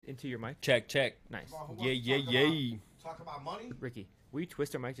into your mic? Check. Nice. Yeah. Talk about money? Ricky, will you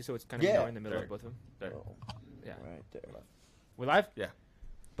twist our mic just so it's kind of more in the middle There. of both of them? There. Yeah. Right there. We're live? Yeah.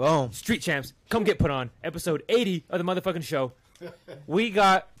 Boom. Street Champs, come get put on. Episode 80 of the motherfucking show. We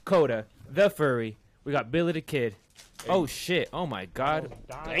got Coda, the furry. We got Billy the Kid. Oh, shit. Oh, my God.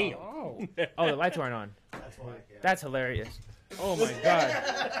 Damn. Oh, the lights aren't on. That's why. Yeah. That's hilarious. Oh, my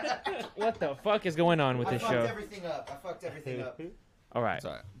God. What the fuck is going on with this I show? fucked everything up. All right.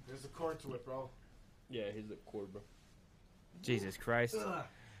 Sorry. There's a cord to it, bro. Yeah, here's the cord, bro. Jesus Christ. Ugh.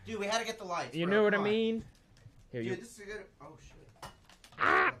 Dude, we had to get the lights. You bro. know what I Come on. mean? Here, you. Dude, this is good. Oh, shit.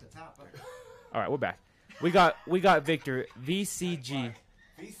 At the top. All right, we're back. We got Victor, VCG.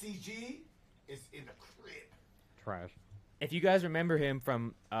 VCG is in the crib. Trash. If you guys remember him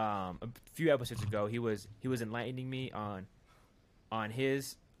from a few episodes ago, he was enlightening me on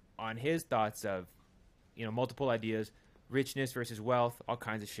his thoughts of, multiple ideas, richness versus wealth, all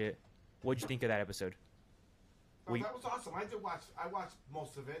kinds of shit. What'd you think of that episode? Oh, that was awesome. I watched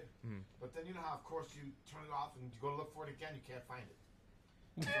most of it, but then you know how, of course, you turn it off and you go to look for it again, you can't find it.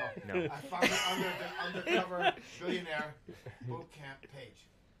 So No. I found it under the undercover billionaire boot camp page.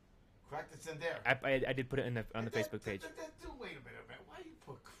 Correct? It's in there. I did put it on the Facebook page. Wait a minute, man. Why you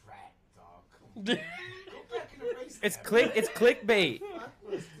put crack, dog? Come on. Go back and erase that. It's clickbait,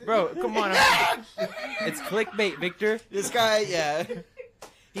 bro. Come on, it's clickbait, Victor. This guy, yeah.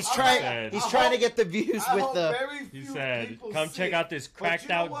 He's trying to get the views I with hope the. very He few said, people "Come see check it." out this But cracked you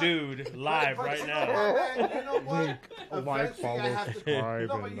know out what? dude live But right you now." know what, man? You know what? Like, Eventually, follow, I have to- subscribe,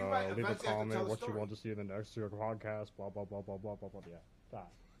 No, but and you're right. leave a Eventually, I have to tell comment the what you story. want to see in the next podcast. Blah blah blah blah blah blah blah yeah. That.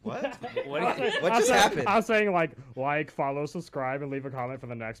 What? What? Just happened? I was saying like, follow, subscribe, and leave a comment for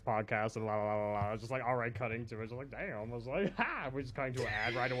the next podcast, and la la la la. I was just like, all right, cutting to it. Just like, damn. I was like, ha. We're just cutting to an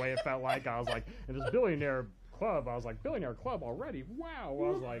ad right away. It felt like I was like, in this billionaire club. I was like, billionaire club already. Wow. I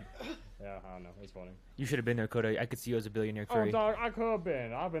was like, yeah, I don't know. It's funny. You should have been there, Coda. I could see you as a billionaire Oh, furry. dog, I could have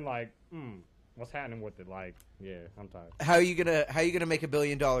been. I've been like, what's happening with it? Like, yeah, I'm tired. How are you gonna make $1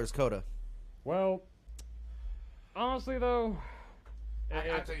 billion, Coda? Well, honestly though,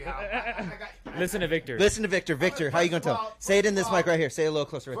 I'll tell you how. Listen to Victor. Listen to Victor. Victor, how you gonna tell? Say it in this mic right here. Say it a little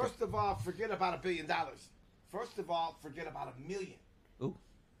closer. Right there. First of all, forget about $1 billion. First of all, forget about $1 million. Ooh.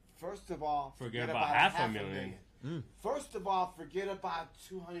 First of all, Forget about half a million. First of all, forget about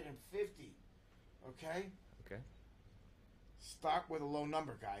 250. Okay? Okay. Start with a low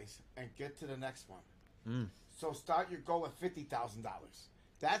number, guys, and get to the next one. So start your goal at $50,000.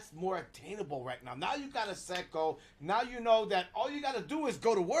 That's more attainable right now. Now you got a set goal. Now you know that all you got to do is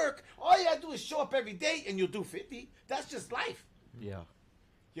go to work. All you got to do is show up every day, and you'll do 50. That's just life. Yeah.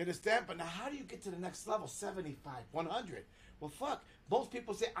 You understand? But now how do you get to the next level? 75, 100. Well, fuck. Most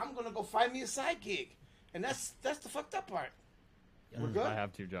people say, I'm going to go find me a side gig. And that's the fucked up part. We're good? I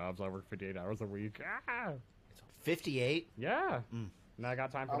have 2 jobs. I work 58 hours a week. Ah! 58. Yeah. And I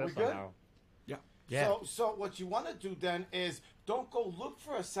got time for Are this we good? now. Yeah. So what you want to do then is don't go look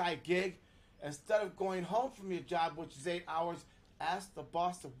for a side gig. Instead of going home from your job, which is 8 hours, ask the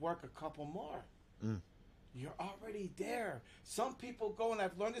boss to work a couple more. You're already there. Some people go, and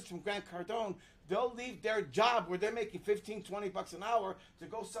I've learned this from Grant Cardone, they'll leave their job where they're making $15, $20 an hour to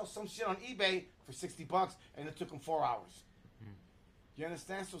go sell some shit on eBay for $60, and it took them 4 hours. You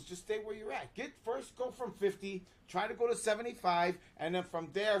understand? So just stay where you're at. Go from 50, try to go to 75, and then from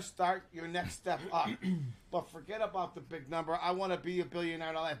there start your next step up. But forget about the big number. I want to be a billionaire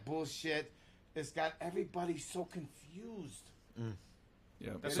and all that bullshit. It's got everybody so confused.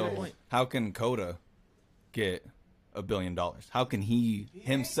 Yeah. That's So the point. how can Coda get $1 billion? How can he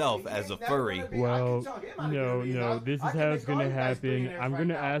himself He as a ain't never furry? gonna be- I Well, can tell him how to get no, $1 million. no. This is I can how it's make all gonna you guys happen. billionaires I'm right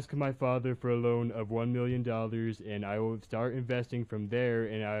gonna now. ask my father for a loan of $1 million, and I will start investing from there.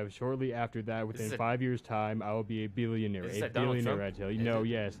 And shortly after that, within a- 5 years' time, I will be a billionaire. Is this A at Donald billionaire, Trump? I tell you. Is No, it?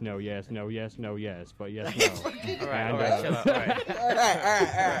 yes, no, yes, no, yes, no, yes, but yes, no. All right, And, all right, chill out. All right. All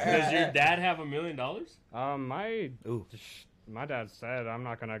right. Does your dad have $1 million? My dad said I'm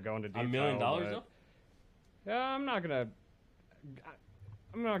not gonna go into detail. $1 million but- though? Yeah, I'm not gonna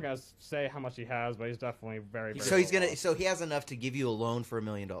say how much he has, but he's definitely very. So he's gonna. So he has enough to give you a loan for $1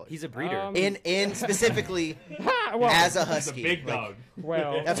 million. He's a breeder. in specifically well, as a He's a husky. big Like, dog.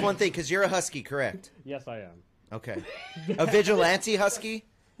 well, that's one thing, because you're a husky, correct? yes, I am. Okay. A vigilante husky?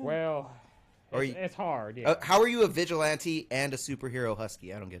 Well, Or it's hard. Yeah. How are you a vigilante and a superhero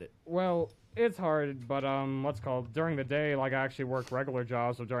husky? I don't get it. Well, it's hard, but what's it called, during the day, like I actually work regular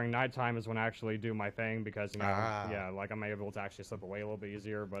jobs, so during nighttime is when I actually do my thing because yeah, like I'm able to actually slip away a little bit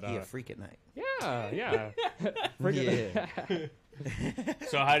easier. But He a freak at night. yeah. Yeah.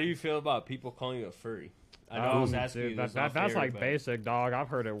 So how do you feel about people calling you a furry? I know I was asking dude, you this that's off air, like but basic, dog. I've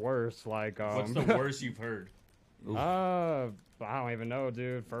heard it worse. Like, what's the worst you've heard? I don't even know,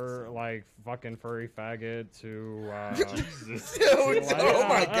 dude. For like fucking furry faggot to Jesus. Dude, oh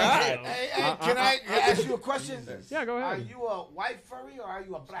my god. Hey, can I ask you a question? yeah, go Are ahead. you a white furry or are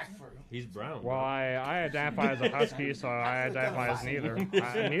you a black furry? He's brown. Well, I identify as a husky, so I identify as neither.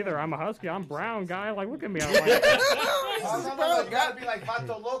 Neither. I'm a husky. I'm brown, guy. Like, look at me. I'm like, No, you gotta be like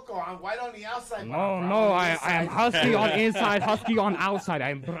Vato Loco. I'm white on the outside. but I'm brown on the I inside. am husky on inside, husky on outside.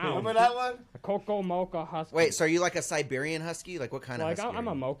 I'm brown. Remember that one? Cocoa mocha husky. Wait, so are you like a Siberian husky? Like what kind of like husky? I'm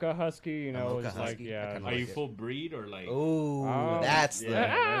a mocha husky, you know. mocha It's like husky? I yeah. kinda Are you like it. full breed or like? Oh, that's the.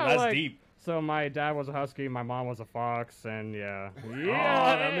 Yeah, that's like- deep. So my dad was a husky, my mom was a fox, and yeah. Oh,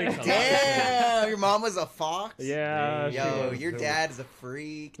 that makes a lot of sense. Damn, your mom was a fox. Yeah. she Yo, was- your it dad is a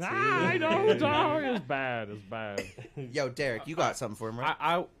freak too. was- I know, dog. It's bad. It's bad. Yo, Derek, you got something for him,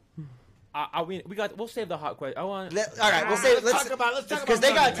 right? We'll save the hot question. I want. All right, we'll say Let's talk about because they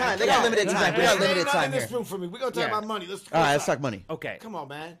got money, time. man. They got limited time. We got limited Ain't time in this here. room for me. We're gonna talk Yeah. about money. Let's All right, let's talk money. Okay. Come on,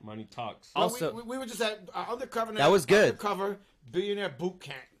 man. Money talks. Well, Also- we were just at undercover. That was good. Undercover billionaire boot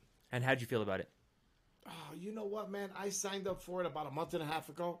camp. And how'd you feel about it? Oh, you know what, man? I signed up for it about a month and a half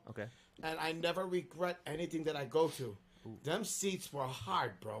ago. Okay. And I never regret anything that I go to. Them seats were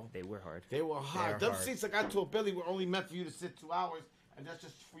hard, bro. They were hard. They were hard. They are Them hard. seats I got to a Billy were only meant for you to sit 2 hours, and that's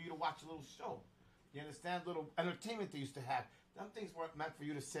just for you to watch a little show. You understand? Little entertainment they used to have. Them things weren't meant for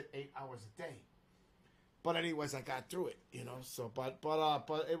you to sit 8 hours a day. But anyways, I got through it, you know. So, but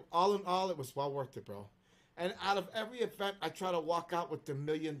all in all, it was well worth it, bro. And out of every event, I try to walk out with the $1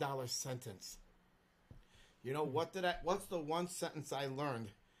 million sentence. You know what's the one sentence I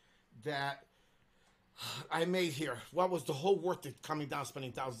learned that I made here? What was the whole worth it coming down,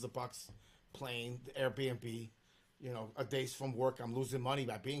 spending thousands of bucks, playing the Airbnb, you know, a days from work. I'm losing money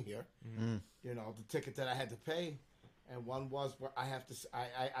by being here. You know, the ticket that I had to pay, and one was where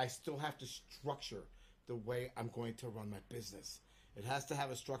I still have to structure the way I'm going to run my business. It has to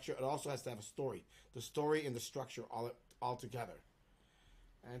have a structure. It also has to have a story. The story and the structure all together.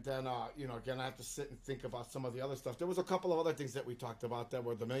 And then, you know, again, I have to sit and think about some of the other stuff. There was a couple of other things that we talked about that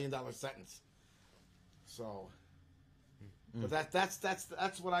were the $1 million sentence. So, but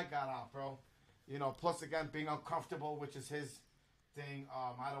that's what I got out, bro. You know, plus again, being uncomfortable, which is his thing.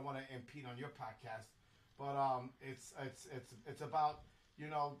 I don't want to impede on your podcast, but it's about, you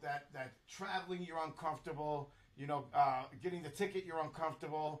know, that traveling, you're uncomfortable. You know, getting the ticket, you're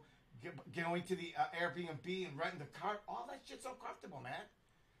uncomfortable. Going to the Airbnb and renting the car, all that shit's uncomfortable, man.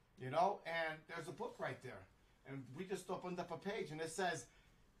 You know, and there's a book right there, and we just opened up a page, and it says,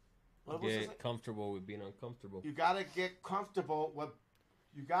 what was Get it? comfortable with being uncomfortable. You gotta get comfortable with.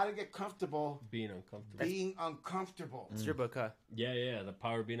 You gotta get comfortable Being uncomfortable. being uncomfortable. It's your book, huh? Yeah. The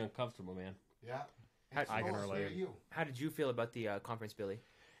power of being uncomfortable, man. Yeah. I So, can so relate. are you. How did you feel about the conference, Billy?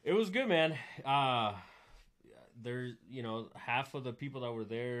 It was good, man. There's, you know, half of the people that were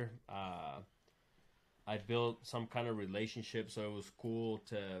there, I built some kind of relationship, so it was cool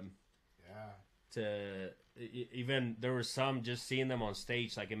even there were some, just seeing them on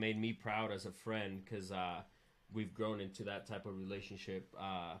stage, like, it made me proud as a friend, because we've grown into that type of relationship,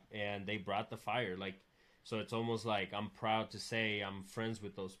 and they brought the fire, like, so it's almost like I'm proud to say I'm friends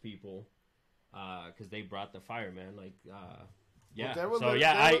with those people, because they brought the fire, man, like, yeah. They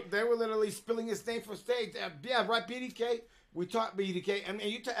were literally spilling his name for stage. Yeah, right, BDK. We talked BDK, and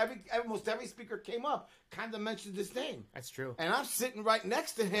almost every speaker came up, kind of mentioned his name. That's true. And I'm sitting right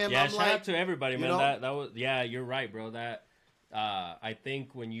next to him. Yeah, I'm shout like, out to everybody, man. know? That was, yeah, you're right, bro. That I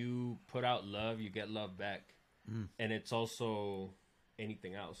think when you put out love, you get love back, and it's also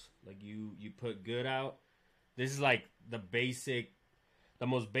anything else. Like you put good out. This is like the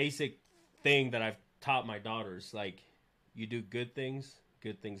most basic thing that I've taught my daughters. Like, you do good things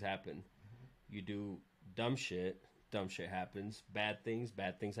happen. You do dumb shit happens. Bad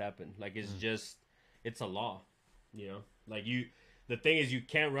things happen. Like, it's just, it's a law, you know? Like, the thing is, you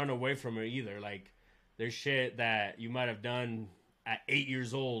can't run away from it either. Like, there's shit that you might have done at 8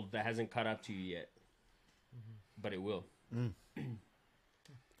 years old that hasn't caught up to you yet. But it will.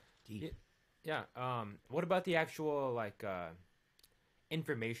 Yeah. What about the actual, like,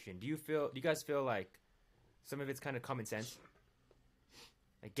 information? Do you guys feel like some of it's kind of common sense?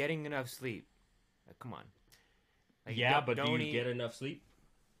 Like getting enough sleep. Like, come on. Like, Yeah, but do don't you eat- get enough sleep?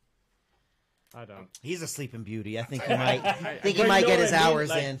 I don't. He's a sleeping beauty. I think he might. But He might you know get his what I mean? hours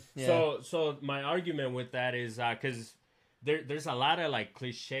Like, in. Yeah. So my argument with that is because there's a lot of like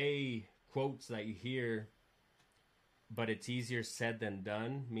cliche quotes that you hear, but it's easier said than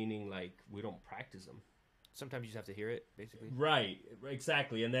done. Meaning, like, we don't practice them. Sometimes you just have to hear it, basically. Right,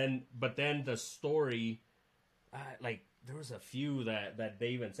 exactly. And then, but then the story like there was a few that they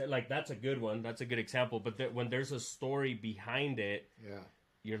even said, like, that's a good one, that's a good example, but when there's a story behind it, Yeah.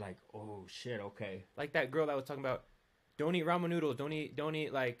 you're like, oh shit, okay. Like that girl that was talking about, don't eat ramen noodles, don't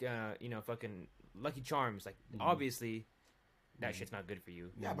eat like fucking Lucky Charms. Like obviously, that shit's not good for you.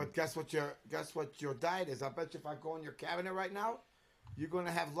 Yeah, but guess what your diet is? I bet you if I go in your cabinet right now, you're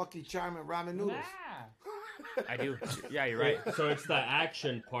gonna have Lucky Charm and ramen noodles. I do. Yeah, you're right. So it's the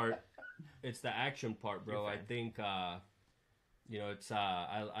action part. It's the action part, bro. I think it's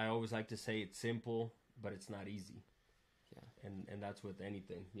I always like to say it's simple, but it's not easy. Yeah. And that's with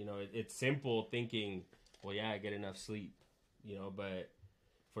anything. It's simple thinking, well, yeah, I get enough sleep, but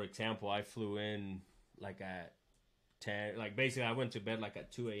for example, I flew in like at 10, like basically I went to bed like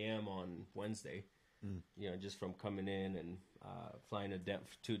at 2 a.m. on Wednesday, just from coming in and flying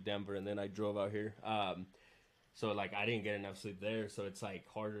to Denver, and then I drove out here. So like I didn't get enough sleep there, so it's like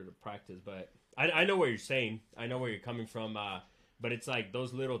harder to practice. But I know what you're saying. I know where you're coming from. But it's like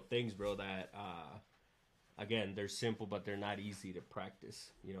those little things, bro, that again, they're simple, but they're not easy to practice.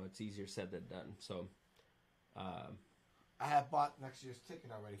 It's easier said than done. So I have bought next year's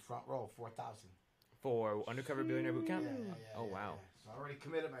ticket already, front row, 4,000. For Undercover Billionaire Bootcamp? Yeah, Oh, wow. So I already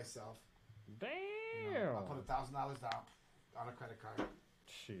committed myself. Damn. I put $1,000 down on a credit card.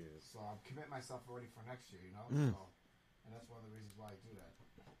 Jeez. So I'm committing myself already for next year, So, and that's one of the reasons why I do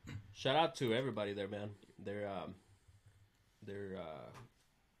that. shout out to everybody there, man. They're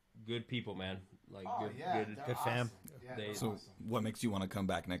good people, man. Like good fam. Awesome. Yeah, They- they're So, awesome. what makes you want to come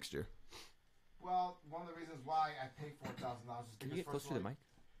back next year? Well, one of the reasons why I paid $4,000 is Can because you get closer to the mic?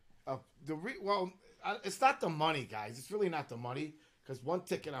 it's not the money, guys. It's really not the money, because one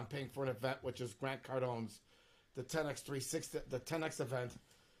ticket I'm paying for an event, which is Grant Cardone's, the 10X360, the 10X event,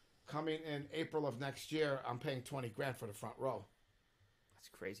 coming in April of next year. I'm paying $20,000 for the front row. That's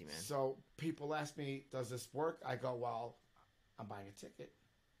crazy, man. So people ask me, "Does this work?" I go, "Well, I'm buying a ticket."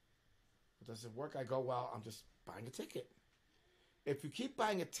 Does it work? I go, "Well, I'm just buying a ticket." If you keep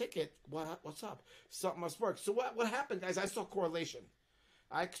buying a ticket, what's up? Something must work. So what happened, guys? I saw correlation.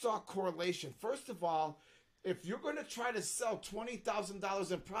 First of all, if you're going to try to sell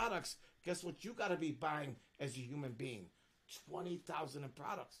 $20,000 in products, guess what you got to be buying as a human being? $20,000 in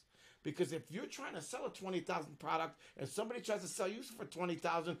products. Because if you're trying to sell a $20,000 product and somebody tries to sell you for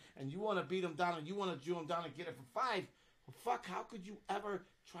 $20,000 and you want to beat them down and you want to Jew them down and get it for $5,000, well, fuck, how could you ever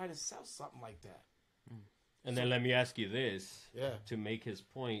try to sell something like that? And then let me ask you this, Yeah. to make his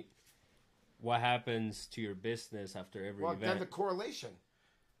point. What happens to your business after every Well, event? then the correlation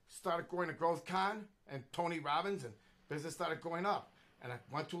started going to Growth Con and Tony Robbins, and business started going up. And I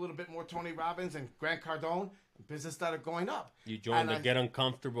went to a little bit more Tony Robbins and Grant Cardone, and business started going up. You joined And the Get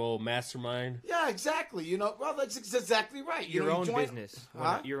Uncomfortable Mastermind. Yeah, exactly. Well, that's exactly right. Your own join- business. Went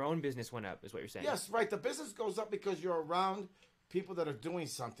Huh? up. Your own business went up, is what you're saying. Yes, right. The business goes up because you're around people that are doing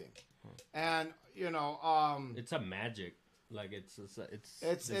something, and It's a magic. Like it's it's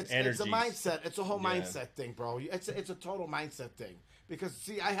there's a energies. mindset. It's a whole Yeah. mindset thing, bro. It's a total mindset thing. Because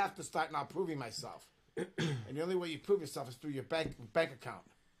see, I have to start now proving myself, and the only way you prove yourself is through your bank account.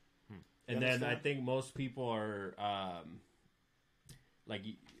 And then I understand? think most people are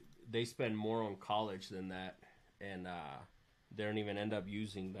they spend more on college than that, and they don't even end up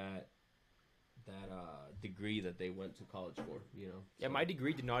using that degree that they went to college for. Yeah, my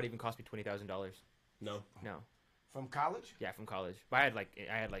degree did not even cost me $20,000. No. No. From college. Yeah, from college. But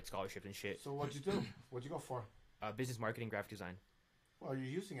I had like scholarships and shit. So what'd you do? What'd you go for? Business marketing, graphic design. Well, you're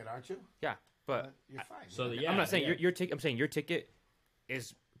using it, aren't you? Yeah, but You're fine. So man. yeah, I'm not saying yeah. your ticket. I'm saying your ticket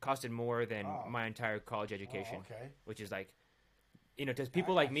is costed more than Oh. my entire college education, okay. which is like, to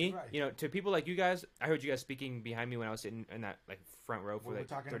people like got me, you right. to people like you guys. I heard you guys speaking behind me when I was sitting in that like front row for What, we're like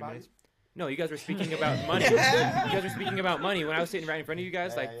talking 30 about minutes. No, you guys were speaking about money. You guys were speaking about money when I was sitting right in front of you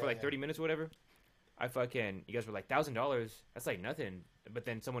guys, for like 30 minutes or whatever. You guys were like $1,000. That's like nothing. But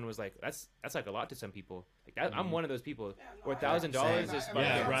then someone was like, that's like a lot to some people. Like that, I'm one of those people. Where $1,000 is fucking.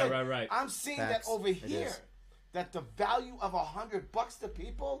 Yeah, right. I'm seeing Facts. that over It here. is. That the value of $100 to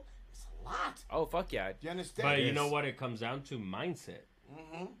people is a lot. Oh fuck yeah! Do you understand? But you Yes. know what? It comes down to mindset.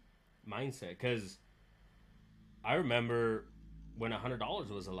 Mindset, because I remember when $100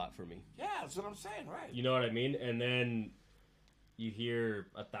 was a lot for me. Yeah, that's what I'm saying, right? You know what I mean? And then you hear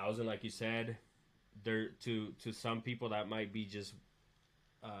 1,000, like you said. There to some people that might be just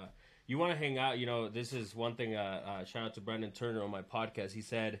you want to hang out. This is one thing. Shout out to Brendan Turner on my podcast. He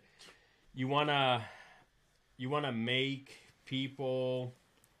said you wanna make people.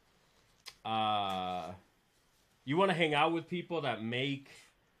 You want to hang out with people that make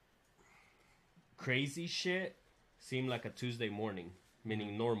crazy shit seem like a Tuesday morning,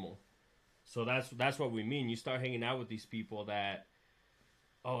 meaning normal. So that's what we mean. You start hanging out with these people that,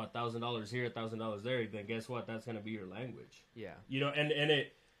 oh, $1,000 here, $1,000 there. Then guess what? That's gonna be your language. Yeah. You know, and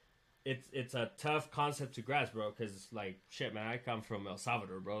it's a tough concept to grasp, bro. Because like shit, man, I come from El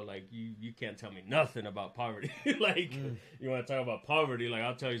Salvador, bro. Like you can't tell me nothing about poverty. Like you want to talk about poverty, like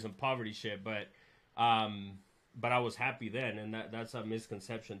I'll tell you some poverty shit. But I was happy then, and that's a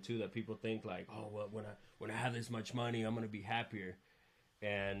misconception too, that people think like, oh, well, when I have this much money, I'm gonna be happier.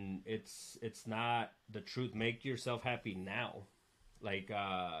 And it's not the truth. Make yourself happy now. Like,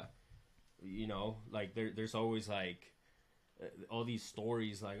 you know, like there's always like all these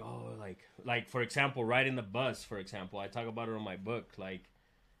stories like, oh, like for example, riding the bus, for example, I talk about it in my book. Like,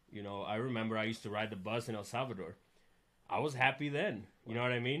 you know, I remember I used to ride the bus in El Salvador. I was happy then. You know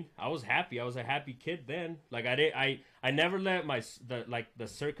what I mean? I was happy. I was a happy kid then. Like I never let the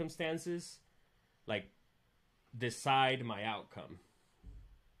circumstances like decide my outcome.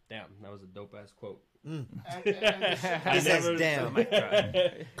 Damn, that was a dope ass quote. He says, "Damn."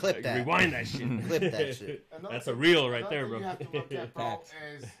 Clip that. Rewind that shit. Clip that shit. That's a reel right there, bro. You have to look at, bro,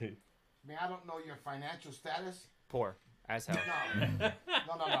 is, I mean, I don't know your financial status. Poor as hell.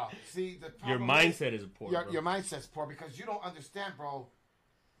 No. See, the Your problem mindset is poor. Bro. Your mindset's poor because you don't understand, bro.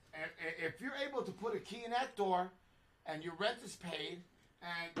 If you're able to put a key in that door, and your rent is paid,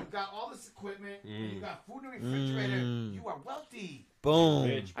 and you got all this equipment, and you got food in the refrigerator, you are wealthy. Boom.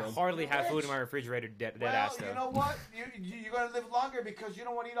 Rich, I bro. hardly have food in my refrigerator. Dead Well, ass though. you know what? You're gonna live longer because you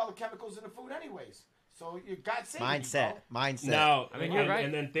don't want to eat all the chemicals in the food, anyways. So you got Mindset. Now, I mean, you're right.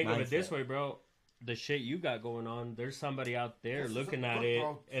 And then think of it this Mindset. way, bro. The shit you got going on, there's somebody out there This is looking a- at look, it,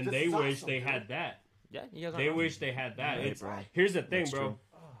 bro, and this they is wish awesome, they dude. had that. Yeah, you guys They aren't wish they had that. Right, It's, bro. here's the thing, That's bro. true.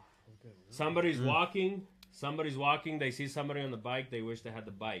 Somebody's walking, they see somebody on the bike, they wish they had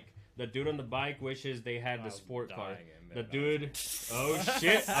the bike. The dude on the bike wishes they had the sport car. The dude, oh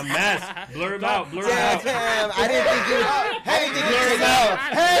shit, a mask. Blur him out, blur him out. Damn, I didn't think you. Blur him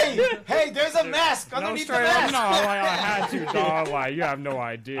out. Hey, there's a mask No, underneath the straight up, mask. no, like, I had to, dog. Like, you have no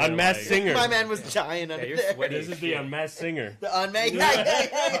idea. Unmasked like, singer. My man was dying under you're there. sweaty. This is the unmasked singer. The unmade.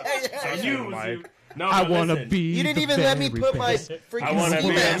 Yeah. So you, Mike. no, I but want to listen. be. You didn't the even let me very put my best. freaking I want to ski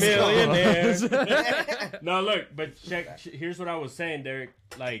be a mask on. millionaire. No, look, but check. Here's what I was saying, Derek.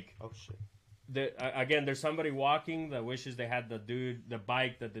 Like, Oh shit. again, there's somebody walking that wishes they had the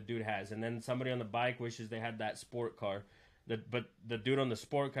bike that the dude has, and then somebody on the bike wishes they had that sport car. But the dude on the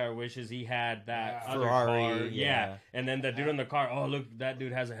sport car wishes he had that other Ferrari, car. yeah. And then the dude on the car, oh look, that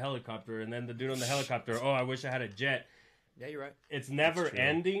dude has a helicopter. And then the dude on the helicopter, oh, I wish I had a jet. Yeah, you're right. It's never true.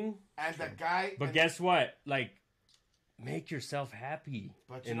 ending. And the guy. But guess what? Like, make yourself happy,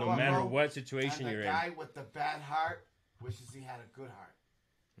 But you in know no what, matter bro? what situation and you're the in. guy with the bad heart wishes he had a good heart.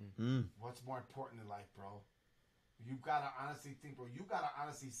 Mm. What's more important in life, bro? You gotta honestly think, bro. You gotta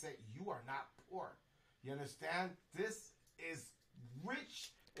honestly say you are not poor. You understand? This is rich.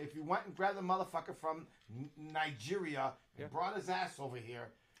 If you went and grabbed a motherfucker from Nigeria and brought his ass over here,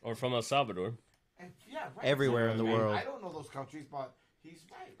 Or from El Salvador. and yeah, right. Everywhere in the Man, world. I don't know those countries, but he's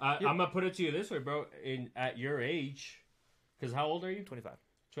right. I'm gonna put it to you this way, bro. At your age, because how old are you? 25.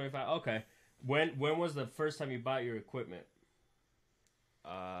 25. Okay. When was the first time you bought your equipment?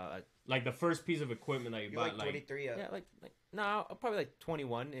 Like the first piece of equipment that you You're bought, like 23. Yeah, like no, probably like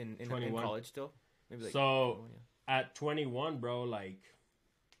 21 in 21. college still. Maybe like So 21, yeah. at 21, bro,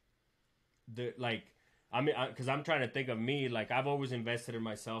 I mean, because I'm trying to think of me. Like, I've always invested in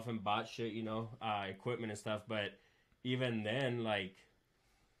myself and bought shit, you know, equipment and stuff. But even then, like,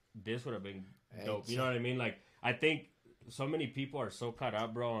 this would have been dope. You know what I mean? Like, I think so many people are so caught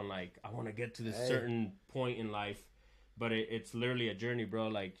up, bro, and like, I want to get to this certain point in life, but it's literally a journey, bro.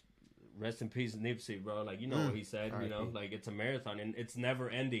 Like, rest in peace, Nipsey, bro. Like, you know what he said, you know, like, it's a marathon and it's never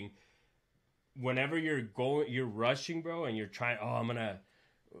ending. Whenever you're rushing, bro, and you're trying,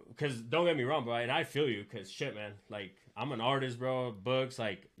 because don't get me wrong, bro, and I feel you, because shit, man, like, I'm an artist, bro, books,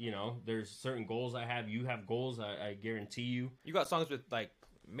 like, you know, there's certain goals I have, you have goals, I guarantee you. You got songs with like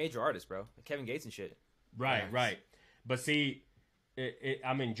major artists, bro, like Kevin Gates and shit. Right, right. But see,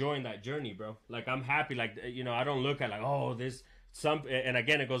 I'm enjoying that journey, bro. Like, I'm happy, like, you know, I don't look at like, oh, and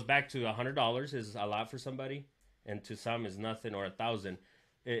again, it goes back to $100 is a lot for somebody, and to some is nothing, or 1,000.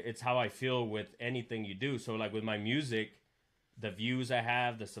 It's how I feel with anything you do. So, like, with my music, the views I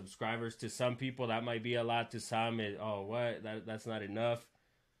have, the subscribers, to some people that might be a lot, to some that's not enough,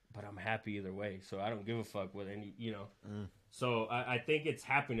 but I'm happy either way, so I don't give a fuck with any, you know. So I think it's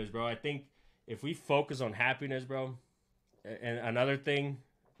happiness, bro. I think if we focus on happiness, bro, and another thing,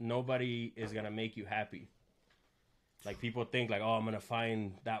 nobody is gonna make you happy. Like, people think like, oh, I'm gonna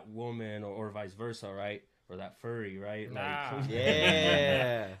find that woman, or vice versa, right? or that furry, right? Nah. Like,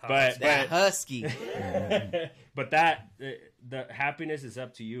 Yeah. but That husky. but that the happiness is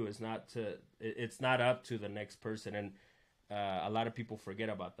up to you. It's not up to the next person, and a lot of people forget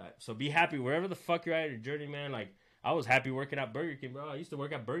about that. So be happy wherever the fuck you're at your journey, man. Like I was happy working at Burger King, bro. I used to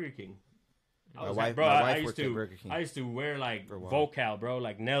work at Burger King. My wife worked at Burger King. I used to wear like for a while. Vocal, bro,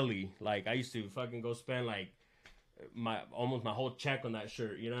 like Nelly. Like I used to fucking go spend like almost my whole check on that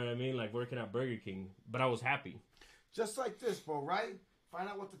shirt. You know what I mean? Like working at Burger King, but I was happy. Just like this, bro, right? Find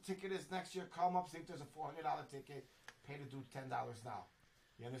out what the ticket is next year. Call them up, see if there's a $400 ticket. Pay the dude $10 now.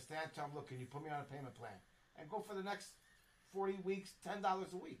 You understand? Tell him, look, can you put me on a payment plan? And go for the next 40 weeks,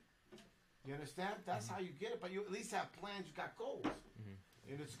 $10 a week. You understand? That's how you get it. But you at least have plans. You got goals.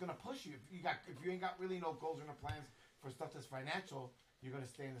 And it's gonna push you. If you ain't got really no goals or no plans for stuff that's financial, you're gonna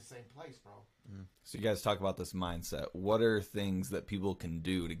stay in the same place, bro. So you guys talk about this mindset. What are things that people can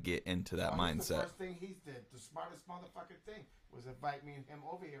do to get into that The mindset? first thing he did, the smartest motherfucking thing, was invite me and him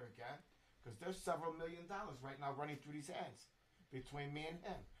over here again, because there's several $1 million right now running through these hands between me and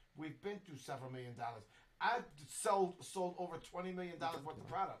him. We've been through several $1 million. I've sold over $20 million worth of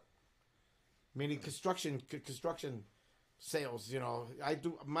product. Meaning construction sales. You know, I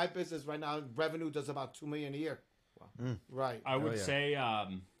do my business right now. Revenue does about $2 million a year. Wow. Right. I would say I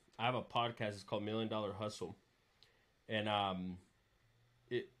have a podcast. It's called $1 Million Hustle, and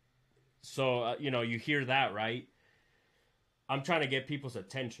you hear that, right? I'm trying to get people's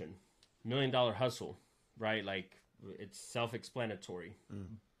attention. $1 Million Hustle, right? Like it's self-explanatory,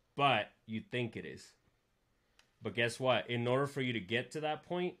 but you think it is. But guess what? In order for you to get to that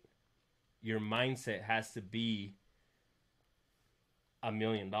point, your mindset has to be $1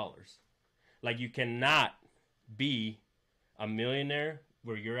 million. Like you cannot be a millionaire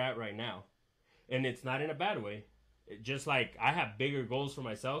where you're at right now, and it's not in a bad way. Just like I have bigger goals for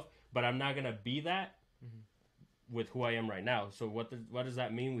myself, but I'm not gonna be that with who I am right now. So what does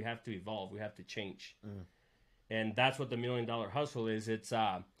that mean? We have to evolve. We have to change, and that's what the $1 Million Hustle is. It's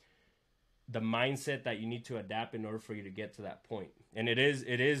the mindset that you need to adapt in order for you to get to that point. And it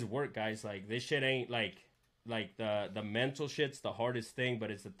is work, guys. Like this shit ain't like the mental shit's the hardest thing,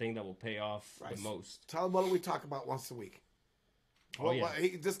 but it's the thing that will pay off the most. Tell him what do we talk about once a week. Oh, yeah.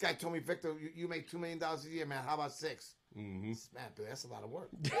 This guy told me, Victor, you make $2 million a year, man. How about 6? Man, dude, that's a lot of work.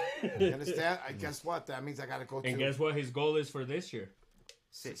 You understand? Guess what? That means I got to go. And guess what? His goal is for this year.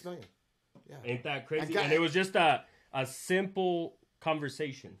 6 million. Yeah. Ain't that crazy? And it was just a simple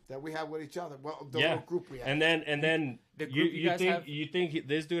conversation that we have with each other. Well, the little group we have. And then The group you guys have- you think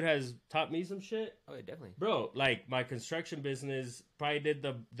this dude has taught me some shit? Oh, yeah, definitely. Bro, like my construction business probably did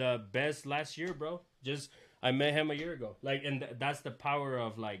the best last year, bro. I met him a year ago. Like, and that's the power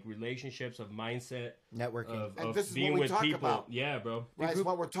of like relationships, of mindset, Networking. And of this is being what we with talk people. about. Yeah, bro. Right, it's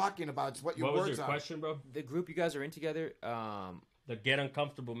what we're talking about. It's what your What words was your are. question, bro? The group you guys are in together, The Get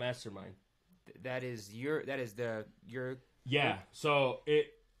Uncomfortable Mastermind. your Yeah. So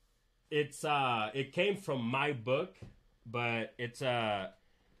it came from my book, but it's a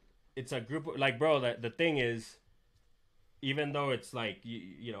group of, like, bro, the thing is, even though it's like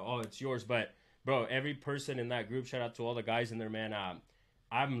you know, oh, it's yours, but bro, every person in that group, shout out to all the guys in there, man.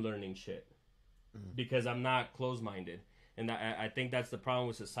 I'm learning shit because I'm not closed-minded. And I think that's the problem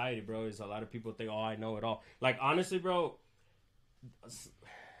with society, bro, is a lot of people think, oh, I know it all. Like, honestly, bro,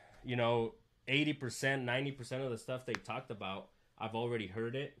 you know, 80%, 90% of the stuff they talked about, I've already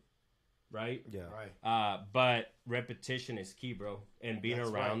heard it, right? Yeah. Right. But repetition is key, bro, and being That's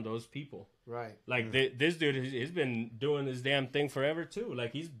around right. those people. Right. Like, this dude, he's been doing this damn thing forever, too.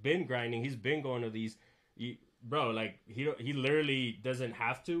 Like, he's been grinding. He's been going to these... Bro, like, he literally doesn't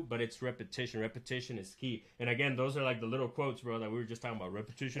have to, but it's repetition. Repetition is key. And again, those are like the little quotes, bro, that we were just talking about.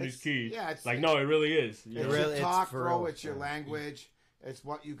 Repetition is key. Yeah, it's like, no, it really is. You It's know? your It's talk, for bro. real. It's your language. It's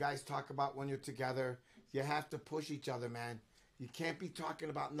what you guys talk about when you're together. You have to push each other, man. You can't be talking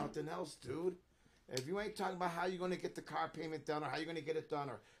about nothing else, dude. If you ain't talking about how you're going to get the car payment done, or how you're going to get it done,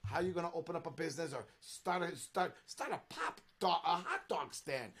 or how you're going to open up a business, or start a hot dog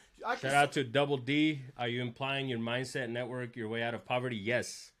stand. Shout out to Double D. Are you implying your mindset network your way out of poverty?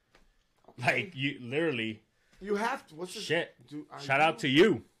 Yes. Like, you literally... You have to. What's this? Shit. Dude, Shout out to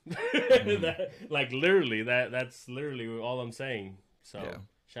you. Like, literally, that's literally all I'm saying. So, Yeah.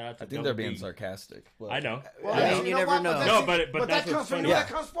 shout out to I think Double they're being D. sarcastic. But I know. Well, I I mean, you never know. No, but that that's comes what's from funny. you. That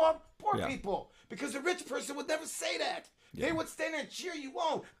comes from poor Yeah. people. Because the rich person would never say that. They would stand there and cheer you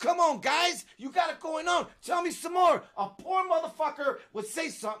on. Come on, guys. You got it going on. Tell me some more. A poor motherfucker would say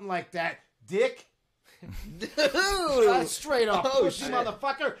something like that. Dick. That's straight up. Oh, Pushy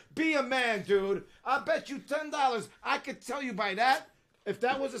motherfucker. Be a man, dude. I bet you $10. I could tell you by that. If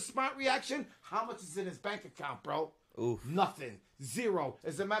that was a smart reaction, how much is in his bank account, bro? Oof. Nothing. Zero.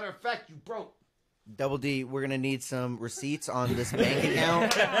 As a matter of fact, you broke. Double D, we're gonna need some receipts on this bank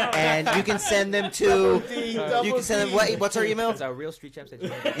account, and you can send them to. You can send them. What's our email? It's our real street chaps.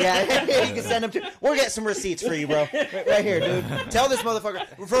 Yeah, you can send them to. We'll get some receipts for you, bro. Right here, dude. Tell this motherfucker.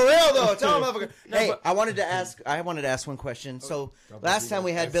 For real though, tell him, motherfucker. Hey, I wanted to ask one question. So last time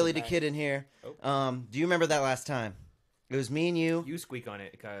we had Billy the Kid in here, do you remember that last time? It was me and you. You squeak on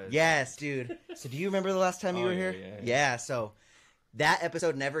it because Yes, dude. So do you remember the last time you were here? Yeah. So that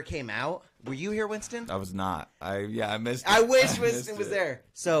episode never came out. Were you here, Winston? I was not. I missed it. I wish missed Winston was it. there.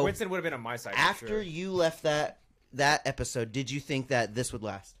 So Winston would have been on my side. after for sure. you left that episode, did you think that this would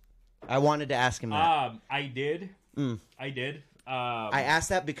last? I wanted to ask him that. I did. I did. I asked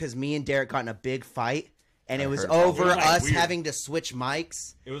that because me and Derek got in a big fight, and it was heard over that. It was, like, us weird. having to switch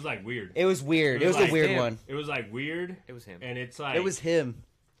mics. It was like weird. It was weird. It was like a weird him. one. It was like weird. It was him. And it's like It was him.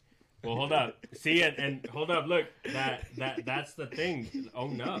 Well, hold up. See it and hold up. Look, that's the thing.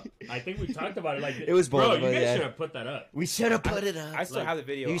 Own up. I think we talked about it. Like It was both bro. of You us, guys yeah. should have put that up. We should have put it up. I still like, have the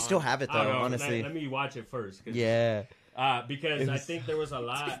video. You on. still have it I don't though, know. honestly. Let me watch it first. 'Cause, Yeah. because I think there was a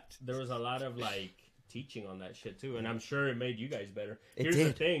lot. There was a lot of like teaching on that shit too, and I'm sure it made you guys better. It Here's the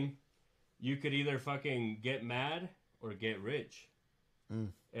did. thing: you could either fucking get mad or get rich,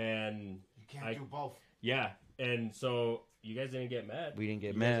 and You can't I- do both. yeah, and so you guys didn't get mad. We didn't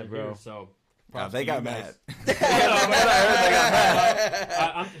get You mad, guys are bro. here, so Yeah, props they to got you mad. guys.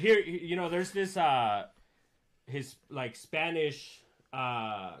 I'm here. You know, there's this his like Spanish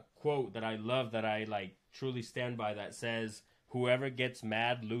quote that I love that I like truly stand by that says, "Whoever gets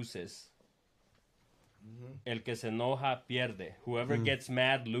mad loses. El que se enoja pierde. Whoever gets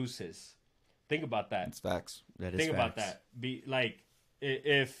mad loses." Think about that. It's facts. That is Think about facts. that. Be like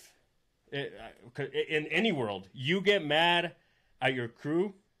if in any world you get mad at your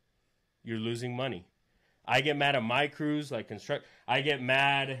crew, you're losing money. I get mad at my crews, like construct. I get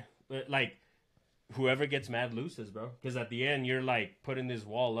mad, like whoever gets mad loses, bro. Because at the end, you're like putting this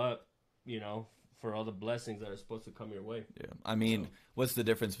wall up, you know, for all the blessings that are supposed to come your way. Yeah. I mean, what's the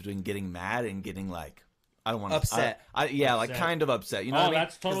difference between getting mad and getting like, I don't want to Upset. like Upset. kind of upset. You know Oh, what I mean?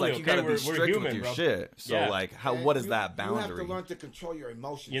 that's 'Cause, totally like, you okay. gotta be We're strict human, with your bro. shit. So Yeah. like, how And what is you- that You have boundary? to learn to control your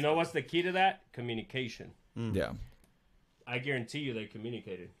emotions. You know what's the key to that? Communication. Yeah. I guarantee you they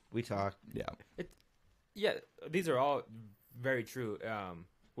communicated. We talked. Yeah. Yeah, these are all very true.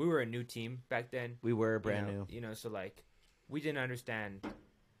 We were a new team back then. We were brand you know, new. You know, so like we didn't understand.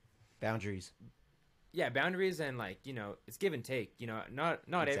 Boundaries. Yeah, boundaries and like it's give and take. Not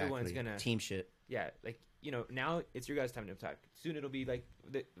everyone's Exactly. gonna. Team shit. Yeah, like now it's your guys' time to talk. Soon it'll be like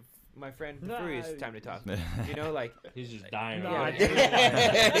my friend Furious time to talk. Like He's just dying. No, already.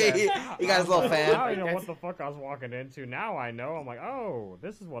 He got his little I fan. don't even know what the fuck I was walking into. Now I know. I'm like, oh,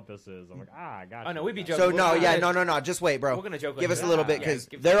 this is what this is. I'm like, I got. Oh, no, we'd be So joking. no, We're yeah, gonna- no. Just wait, bro. We're gonna joke. Give like us a that. little bit Yeah, because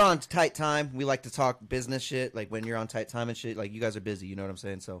give- they're on tight time. We like to talk business shit. Like when you're on tight time and shit. Like you guys are busy. You know what I'm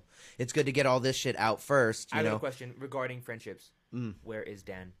saying? So it's good to get all this shit out first. I You have a know. question regarding friendships. Where is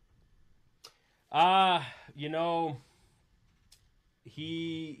Dan?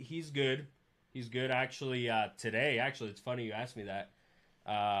 He's good. He's good actually. Today, it's funny you asked me that.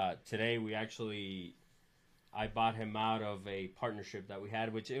 Today I bought him out of a partnership that we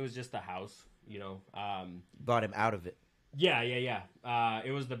had, which it was just a house, Bought him out of it. Yeah.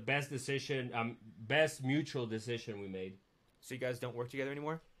 It was the best decision, best mutual decision we made. So you guys don't work together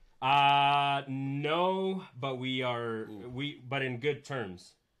anymore? No, but but in good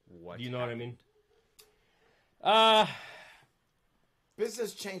terms. What? You know what I mean?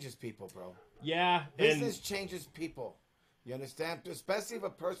 Business changes people, bro. Yeah. Business changes people. You understand? Especially if a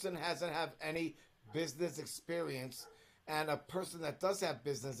person hasn't have any business experience, and a person that does have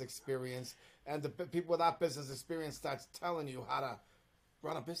business experience, and the people without business experience starts telling you how to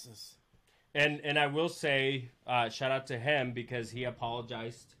run a business. And I will say, shout out to him because he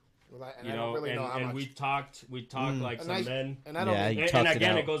apologized. I don't really know how and much. we talked like some men. And I don't Yeah, mean, you And talked it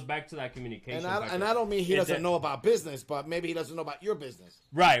again, out. it goes back to that communication. factor. and I don't mean he It's doesn't a- know about business, but maybe he doesn't know about your business.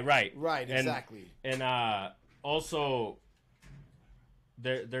 Right. Right, And- exactly. And also,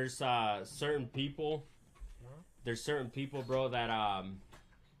 there's certain people. There's certain people, bro, that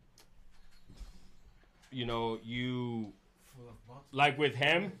you like with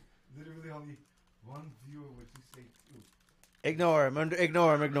him. Literally only one viewer would you say two. Ignore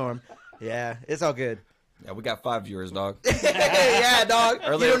him. Yeah, it's all good. Yeah, we got 5 viewers, dog. Yeah, dog.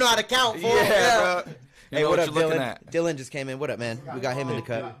 Earlier- You don't know how to count, fool. Yeah, bro. You Hey, know what up, you're looking Dylan? at. Dylan just came in. What up, man? We got him in the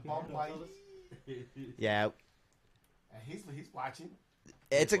cut. Yeah, And he's watching.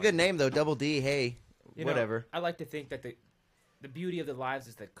 it's a good name though. Double D. Hey, You know, whatever. I like to think that the beauty of the lives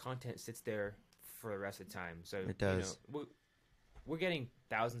is that content sits there for the rest of the time. So It does. You know, we're getting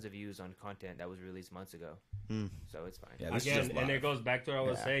thousands of views on content that was released months ago. So it's fine. Yeah, this is Again, just and live. it goes back to what I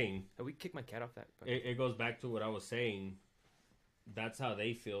was saying. Have we kicked my cat off that? It goes back to what I was saying. That's how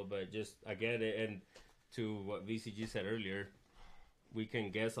they feel, but just again, and to what VCG said earlier, we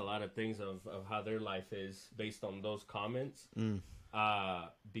can guess a lot of things of how their life is based on those comments.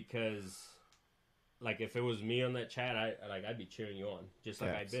 Because, like, if it was me on that chat, I'd be cheering you on, just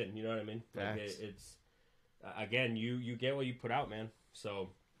like I've been. You know what I mean? Like it's again, you get what you put out, man. So,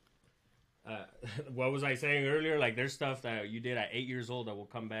 what was I saying earlier? Like, there's stuff that you did at 8 years old that will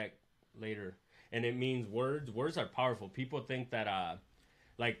come back later. And it means words. Words are powerful. People think that,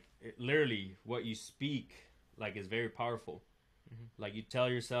 literally, what you speak, like, is very powerful. Like, you tell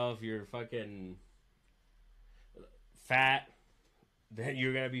yourself you're fucking fat, then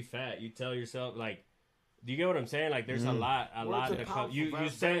you're gonna be fat. You tell yourself, like, do you get what I'm saying? Like, there's a lot Words are that powerful, you very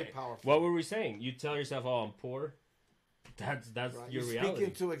say. powerful. What were we saying? You tell yourself, "Oh, I'm poor." That's Right. your You reality. speak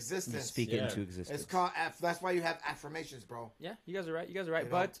into existence. Speak Yeah. into existence. It's called. That's why you have affirmations, bro. Yeah, you guys are right. You guys are right. You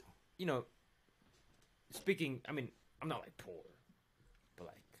know? But you know, speaking, I mean, I'm not like poor, but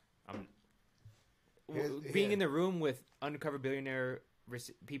like I'm being in the room with undercover billionaire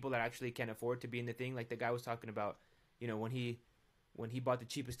people that actually can afford to be in the thing. Like the guy was talking about, you know, when he bought the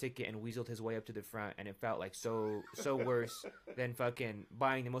cheapest ticket and weaseled his way up to the front, and it felt like so worse than fucking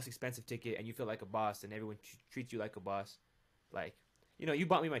buying the most expensive ticket, and you feel like a boss, and everyone treats you like a boss. Like, you know, you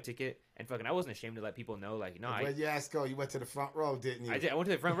bought me my ticket, and fucking, I wasn't ashamed to let people know, like, no, Where'd your ass go? You went to the front row, didn't you? I did. I went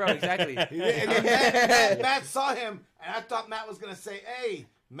to the front row, exactly. And then Matt saw him, and I thought Matt was gonna say, "Hey."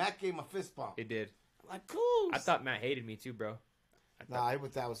 Matt gave him a fist bump. It did. I'm like, cool. I thought Matt hated me too, bro. That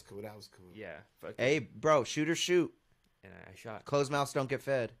was cool. That was cool. Yeah. Fuck Hey, bro, shoot or shoot. And I shot. Closed mouths don't get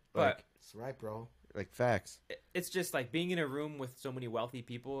fed. But That's right, bro. Like facts. it's just like being in a room with so many wealthy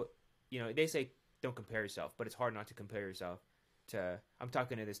people. You know, they say don't compare yourself, but it's hard not to compare yourself to. I'm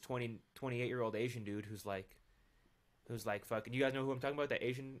talking to this 28-year-old Asian dude who's like fucking. You guys know who I'm talking about? That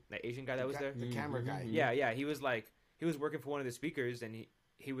Asian guy that was there. The camera guy. Yeah. He was working for one of the speakers, and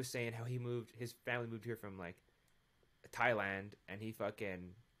he was saying how his family moved here from like Thailand, and he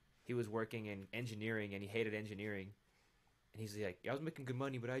was working in engineering, and he hated engineering. And he's like, I was making good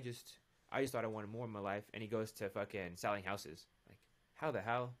money, but I just thought I wanted more in my life. And he goes to fucking selling houses. Like, how the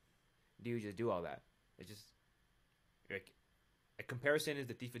hell do you just do all that? It's just like a comparison is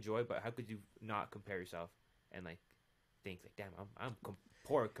the thief of joy. But how could you not compare yourself and like think like, damn, I'm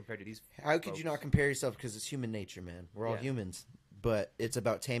poor compared to these? How could you folks. not compare yourself? Because it's human nature, man. We're all Yeah. humans. But it's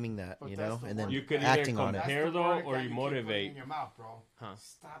about taming that, But you that's know, the and then word. You could acting either on it. compare That's the though, word or that you keep putting motivate. in your mouth, bro. Huh.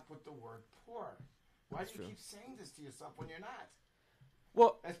 Stop with the word poor. Why do you keep saying this to yourself when you're not?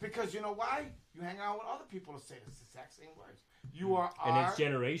 Well, It's because you know why? You hang out with other people to say the exact same words. You are, And it's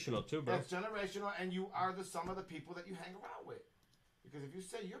generational too, bro. That's generational, and you are the sum of the people that you hang around with. Because if you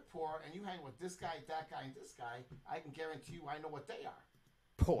say you're poor and you hang with this guy, that guy, and this guy, I can guarantee you I know what they are.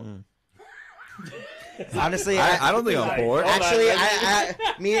 poor. Honestly, I don't think I'm poor. Actually,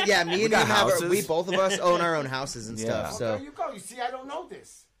 me and him got have houses. both of us own our own houses and Yeah. stuff. Well, So there you go. You see, I don't know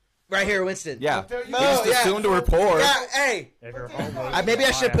this. right here, Winston. Yeah. There you You go. just yeah. assumed we're poor. Yeah, hey, If you're maybe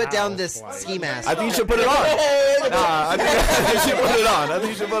I should buy a put down house, this like- ski mask. I think you should put it on. Nah, I think you should put it on. I think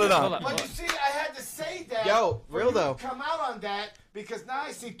you should put it hold on. up. But you see, I had to say that. Yo, for real you to though. Come out on that because now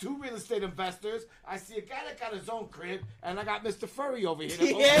I see two real estate investors. I see a guy that got his own crib, and I got Mr. Furry over here.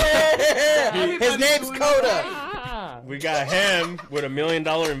 Yeah, his Everybody's name's doing Coda. Ah, We got him with $1 million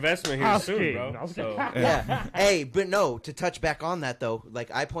investment here I'll soon, ski. bro. I'll ski. So, Yeah. Hey, but no, to touch back on that though, like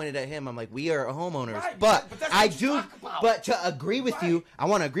I pointed at him, I'm like, we are homeowners. Right, but but that's I what you do, talk about. but to agree with you, Right. I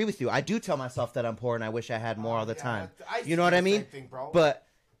want to agree with you. I do tell myself that I'm poor and I wish I had more all the Yeah, time. I You know what see I the mean? same thing, bro. But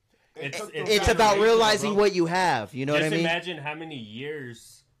it's it's about generational, realizing bro. what you have. You know Just what I mean? imagine how many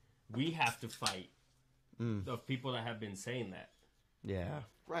years we have to fight of people that have been saying that. Yeah.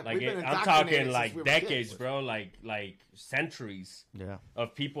 Right, Like we've been I'm indoctrinated talking since like we were decades, kids. bro. Like centuries Yeah.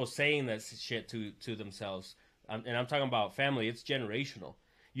 of people saying that shit to themselves. And I'm talking about family. It's generational.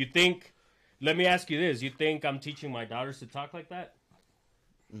 You think? Let me ask you this: you think I'm teaching my daughters to talk like that?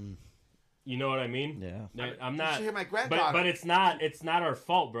 You know what I mean? Yeah. I'm You not. should hear my granddaughter. But it's not. It's not our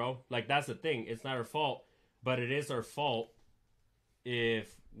fault, bro. Like that's the thing. It's not our fault. But it is our fault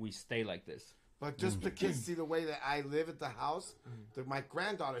if we stay like this. But just the kids see the way that I live at the house. My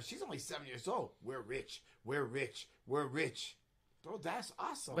granddaughter, she's only 7 years old. We're rich. We're rich. We're rich. Bro, that's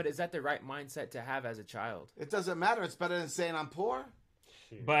awesome. But is that the right mindset to have as a child? It doesn't matter. It's better than saying I'm poor.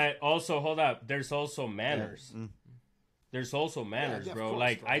 But also, hold up. There's also manners. There's also manners, yeah, of bro. course,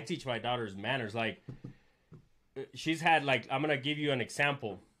 Like bro. I teach my daughters manners. Like she's had like, I'm gonna give you an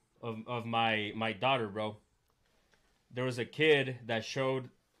example of my daughter, bro. There was a kid that showed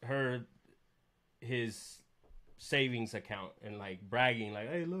her his savings account and like bragging, like,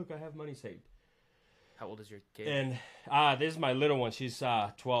 "Hey, look, I have money saved." How old is your kid? And this is my little one. She's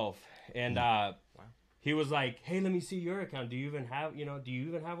 12, and he was like, "Hey, let me see your account. Do you even have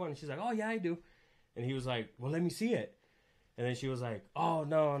one?" And she's like, "Oh yeah, I do." And he was like, "Well, let me see it." And then she was like, "Oh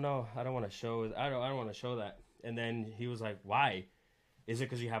no, I don't want to show it. I don't want to show that." And then he was like, "Why? Is it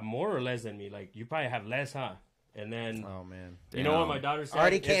because you have more or less than me? Like you probably have less, huh?" And then, oh man, you know what my daughter said?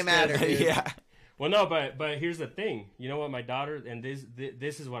 Already came at her, dude. Yeah. Well, no, but here's the thing. You know what my daughter, and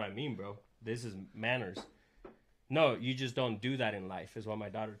this is what I mean, bro. This is manners. No, you just don't do that in life, is what my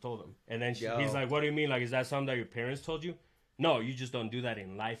daughter told him. And then he's like, "What do you mean? Like, is that something that your parents told you?" "No, you just don't do that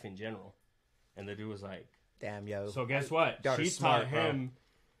in life in general." And the dude was like, damn, yo. "So guess what? She smart, taught him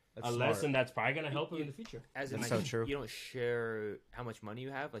That's a smart. lesson that's probably gonna help him in the future." As in, That's like, so true. You don't share how much money you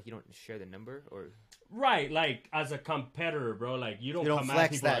have. Like you don't share the number, or Right, like as a competitor, bro. Like you don't come flex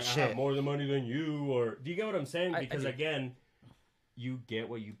at people that like, "I shit." have more than money than you," or do you get what I'm saying? I Because do. again, you get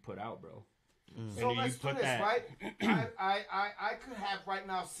what you put out, bro. So And let's you do put this, that. right? I could have right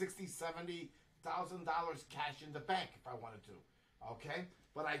now $60,000-$70,000 cash in the bank if I wanted to, okay?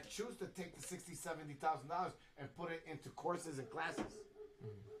 But I choose to take the $60,000-$70,000 and put it into courses and classes.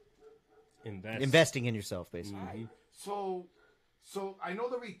 Investing in yourself, basically. Right. So I know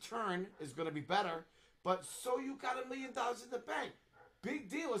the return is going to be better, but so you got $1 million in the bank. Big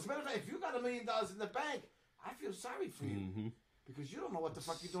deal. As a matter of fact, if you got $1 million in the bank, I feel sorry for you because you don't know what the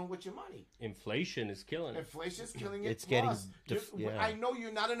fuck you're doing with your money. Inflation is killing it. Inflation's killing it. It's getting Plus, I know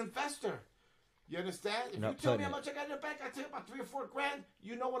you're not an investor. You understand? If you Not tell me putting how much I got in the bank, I tell you about $3 or $4 grand.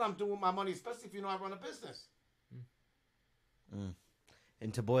 You know what I'm doing with my money, especially if you know I run a business.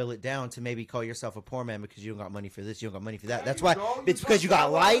 And to boil it down, to maybe call yourself a poor man because you don't got money for this, you don't got money for that. There That's you why go. it's You because you talk got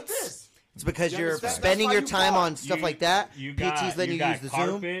about lights. this. It's because You you're understand? spending That's your why you time bought. on stuff like that. PT's letting you use the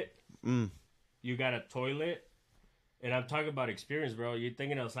Zoom. carpet, You got a toilet, and I'm talking about experience, bro. You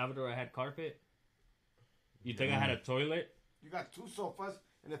think in El Salvador I had carpet? You think I had a toilet? You got 2 sofas,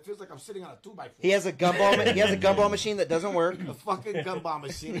 and it feels like I'm sitting on a 2x4. He has a gumball. He has a gumball machine that doesn't work. a fucking gumball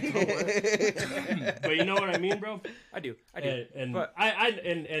machine. Don't worry. But you know what I mean, bro? I do. And But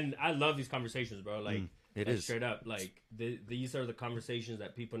I love these conversations, bro. Like It like, is. straight up. Like these are the conversations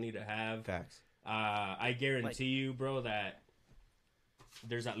that people need to have. Facts. I guarantee you, bro, that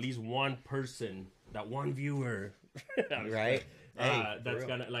there's at least one person, that one viewer, Right? Hey, for that's real.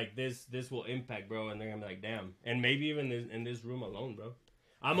 gonna like this will impact, bro, and they're gonna be like, damn. And maybe even in this room alone, bro.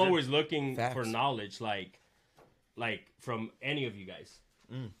 I'm always looking Facts. for knowledge, like from any of you guys.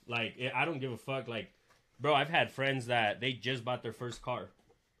 Like I don't give a fuck. Like, bro, I've had friends that they just bought their first car.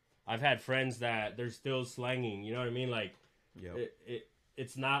 I've had friends that they're still slanging. You know what I mean? Like,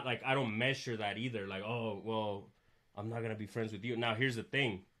 it's not like I don't measure that either. Like, oh well, I'm not gonna be friends with you. Now here's the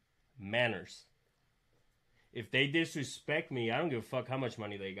thing, manners. If they disrespect me, I don't give a fuck how much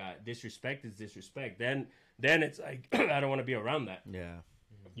money they got. Disrespect is disrespect. Then it's like I don't want to be around that. Yeah.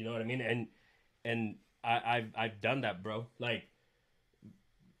 You know what I mean? And I've done that, bro. Like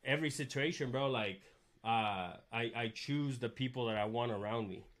every situation, bro. Like I choose the people that I want around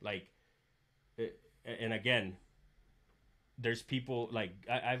me. Like, and again, there's people like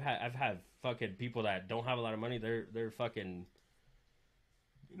I've had fucking people that don't have a lot of money. They're fucking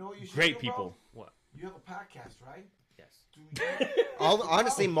You know what you should great do, bro? people. what? You have a podcast, right? Yes. Do you,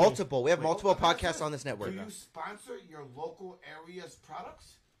 Honestly, multiple. We have multiple Hold on, podcasts on this network. Do you sponsor your local area's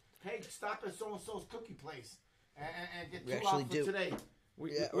products? Hey, stop at so-and-so's cookie place and get We 2 actually out for do. today.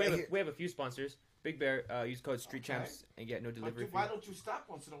 We, Yeah, we, right have here. we have a few sponsors. Big Bear, use code Street Champs and get no But delivery fee. why don't you stop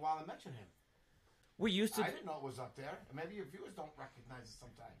once in a while and mention him? We used to. I didn't know it was up there. And maybe your viewers don't recognize it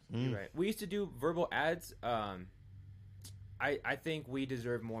sometimes. You're right. We used to do verbal ads. I think we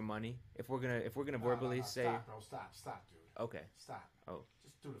deserve more money if we're gonna verbally No, say Stop, bro. Stop, dude. okay. Stop. Oh.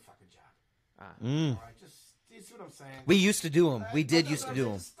 Just do the fucking job. Mm. All right? Just, you see what I'm saying? We used to do them. We did No, used to no, do no,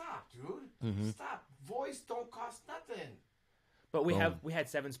 them. Stop, dude. Stop. Voice don't cost nothing. But we Boom. had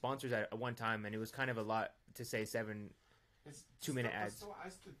 7 sponsors at one time, and it was kind of a lot to say 7. It's 2-minute still- ads. still- I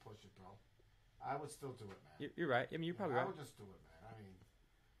still push it, bro. I would still do it, man. You're right. I mean, you're probably I right. would just do it, man. I mean,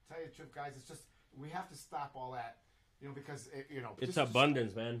 tell you the truth, guys. It's just we have to stop all that, because It's just-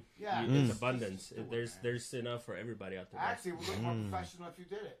 abundance, man. Yeah, It's just abundance. do it, there's man. there's enough for everybody out there. man. Actually, it would look more professional if you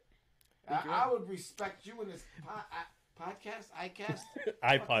did it. Think you're I right. would respect you in this podcast, iCast,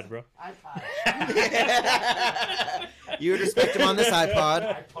 iPod, bro. iPod, You would respect him on this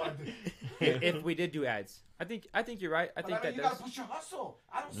iPod. iPod. if we did do ads. I think you're right. I think But that you does. gotta push your hustle.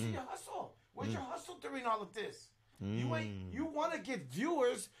 I don't see your hustle. Where's your hustle during all of this? You want to get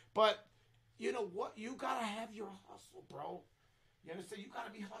viewers, but you know what? You gotta have your hustle, bro. You understand? You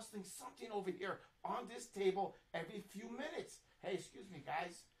gotta be hustling something over here on this table every few minutes. Hey, excuse me,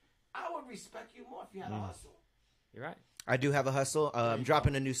 guys. I would respect you more if you had a hustle. You're right. I do have a hustle. I'm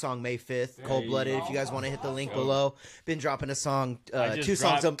dropping a new song May 5th, Cold Blooded. go. If you guys want to hit the link Hustle. below. Been dropping a song, I just two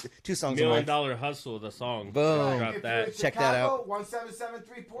songs dropped a $1 month. Million Hustle, the song. Boom. Drop If that. you're in Check that Chicago, out.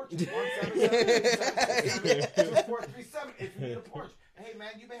 1773 Porches. 1773 if you need a porch. Hey,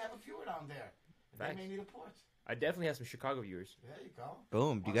 man, you may have a viewer down there. They Facts. may need a porch. I definitely have some Chicago viewers. There you go.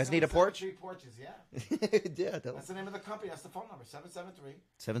 Boom. Do you guys need a porch? 1773 Porches, yeah. Yeah. That's the name of the company. That's the phone number. 773.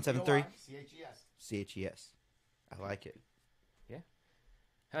 773 CHES. CHES. I like it.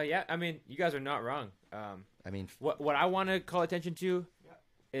 Hell yeah. I mean, you guys are not wrong. I mean, What I want to call attention to Yeah.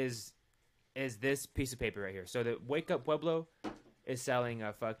 is this piece of paper right here. So the Wake Up Pueblo is selling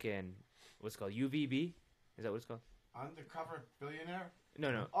a fucking what's it called UVB. Is that what it's called? Undercover billionaire.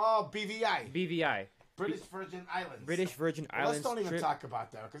 No. Oh, BVI. BVI. British Virgin Islands. British Virgin Well, Islands. let's don't even trip. talk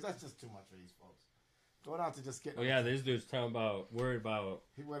about that because that's just too much for these folks. Going out to just get. Oh yeah, this dude's talking about worried about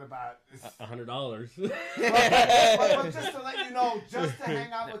He went about. $100. but just to let you know, just to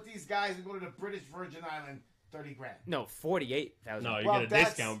hang out with these guys and go to the British Virgin Island, $30 grand. No, 48,000. No, you Well, get a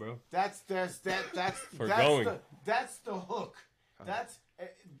that's- discount, bro. That's For that's going. that's the hook. That's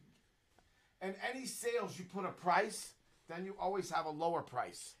and any sales you put a price, then you always have a lower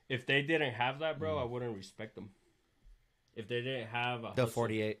price. If they didn't have that, bro, I wouldn't respect them. If they didn't have the hustle,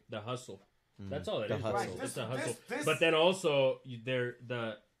 48. the hustle. That's all it The is. bro. hustle. Right, It's a hustle. this- But then also they're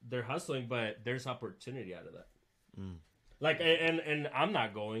hustling, but there's opportunity out of that. Like and I'm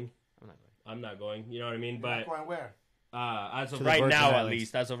not going. I'm not going. You know what I mean? You're not But going where? as of To the right Virgin now, at Islands.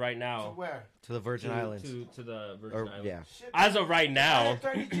 least, as of right To now, where? To the Virgin Islands. to the Virgin Or, Islands. yeah. Shit, As of right now, at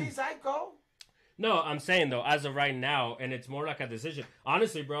 30 G's, I go. no, I'm saying though, as of right now, and it's more like a decision.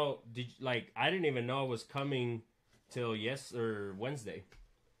 Honestly, bro, I didn't even know it was coming till Wednesday.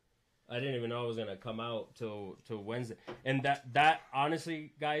 I didn't even know it was gonna come out till Wednesday. And that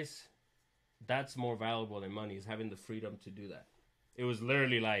honestly, guys, that's more valuable than money, is having the freedom to do that. It was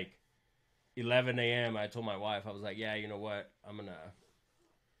literally like 11 a.m. I told my wife, I was like, yeah, you know what, I'm gonna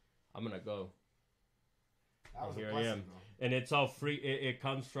go. That was Here a I blessing, am. though. And it's all free. It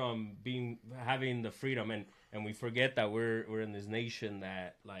comes from having the freedom, and we forget that we're in this nation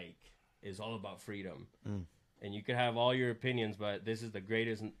that like is all about freedom. And you can have all your opinions, but this is the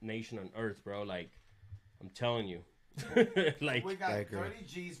greatest nation on earth, bro. Like, I'm telling you, like We got I agree. 30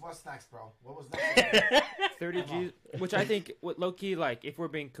 G's. What's next, bro? What was next? 30 G's, which I think, low key, like, if we're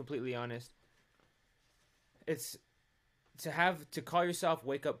being completely honest, it's to call yourself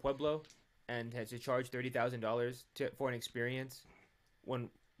Wake Up Pueblo and to charge $30,000 for an experience when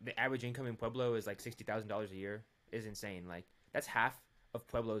the average income in Pueblo is like $60,000 a year is insane. Like, that's half of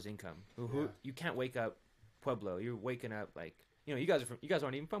Pueblo's income. Yeah. You can't wake up Pueblo. You're waking up like, you guys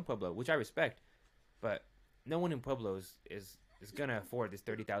aren't even from Pueblo, which I respect, but no one in Pueblo is gonna afford this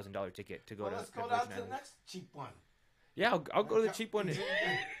 $30,000 ticket to go Well, to let's the go Virgin down to the Islands. next cheap one. Yeah, I'll go to the cheap one.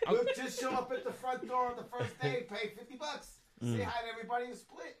 We'll just show up at the front door on the first day, pay $50, say hi to everybody, and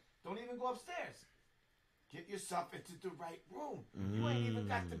split. Don't even go upstairs. Get yourself into the right room. You ain't even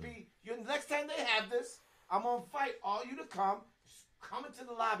got to be. Next time they have this, I'm gonna fight all you to come into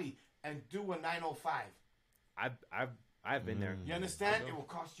the lobby and do a 905. I've been there. You understand? It will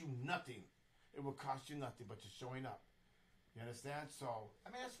cost you nothing. It will cost you nothing, but you're showing up. You understand? So I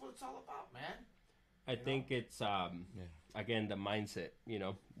mean, that's what it's all about, man. I think it's again the mindset.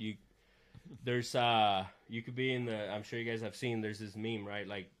 There's you could be in the. I'm sure you guys have seen. There's this meme, right?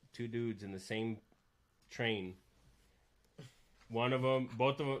 Like two dudes in the same train. One of them,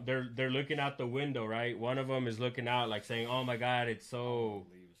 both of them, they're looking out the window, right? One of them is looking out, like saying, "Oh my God, it's so."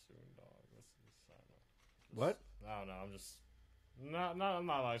 What? I don't know. I'm just I'm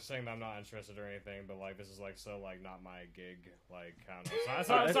not like saying that I'm not interested or anything, but like this is like so like not my gig. Like I don't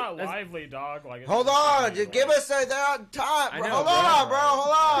know. It's not lively, dog. Like Hold on, just give us a time. I Bro. know, Hold bro. on, bro.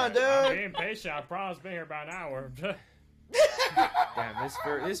 Hold on, I'm dude. being patient. I promise. Been here about an hour.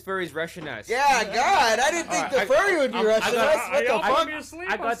 Damn, this furry's rushing us. Yeah, God, I didn't think the furry would be I rushing got- us. What the y'all fuck? put me to sleep.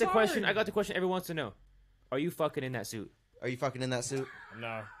 I I'm got the sorry. question. I got the question everyone wants to know. Are you fucking in that suit? Are you fucking in that suit?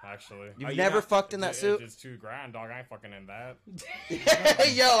 No, actually. You've never fucked in that suit? It's $2,000, dog. I ain't fucking in that.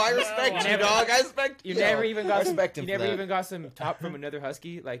 Yo, I respect you, dog. I respect You yo, never even got I some. respect him You for never that. even got some top from another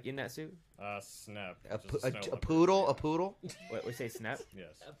husky like in that suit. Snap. A Just snow leopard. poodle? A poodle? What we say, snap?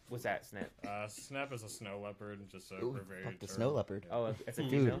 Yes. What's that, snap? Snap is a snow leopard, just a Ooh, very fuck the snow leopard. Oh, it's a Dude.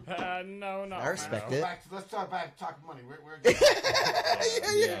 female. No, not I respect now. it. Let's talk about talk money. We're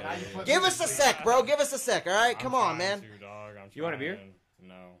Yeah. Give us a sec, bro. Give us a sec, all right? Come on, man. You want a beer?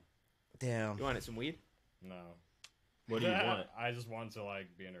 No. You Damn. want some weed? No. What do you want? I just want to like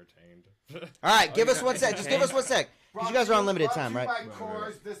be entertained. All right, give you us got one sec. Just give us one sec. 'Cause you guys are on limited time, right? Buy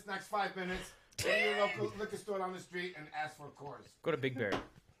Coors this next 5 minutes. Go to your local liquor store down the street and ask for Coors. Go to Big Bear.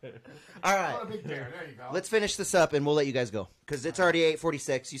 All Go right. to Big Bear. There you go. Let's finish this up and we'll let you guys go because it's already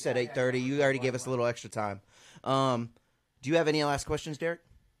 8:46. You said 8:30. You already gave us a little extra time. Do you have any last questions, Derek?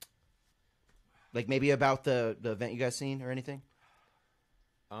 Like maybe about the event you guys seen or anything?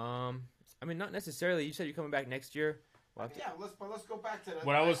 I mean, not necessarily. You said you're coming back next year. We'll have to- Yeah, let's go back to the.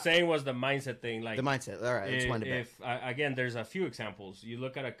 What I was saying was the mindset thing. Like The mindset. All right, let's wind it back. Again, there's a few examples. You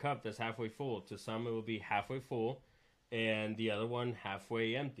look at a cup that's halfway full. To some, it will be halfway full, and the other one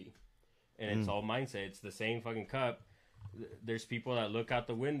halfway empty. And it's all mindset. It's the same fucking cup. There's people that look out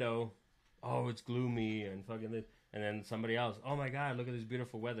the window. Oh, it's gloomy and fucking this. And then somebody else. Oh my God, look at this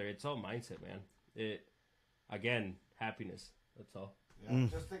beautiful weather. It's all mindset, man. Again, happiness. That's all. Yeah,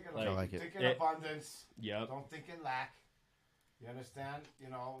 just think in, I like it. think in abundance. Yep. Don't think in lack. You understand? You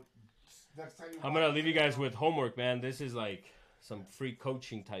know, next time you. I'm gonna leave you guys with homework, man. This is like some free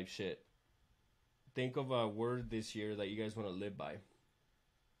coaching type shit. Think of a word this year that you guys want to live by.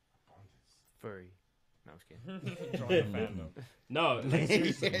 Furry. No, I was kidding. Join the fandom. No, like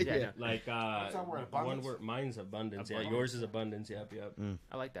seriously. Yeah, no. Like What's that word, one abundance? word. Mine's abundance. Yeah, Abundance. yours is abundance. Yep.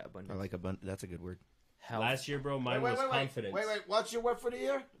 I like that I abundance. like abundant. That's a good word. Health. Last year, bro, mine was confidence. Wait. What's your word for the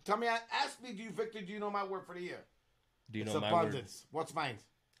year? Tell me. Ask me, Victor, do you know my word for the year? Do you It's know my abundance. What's mine?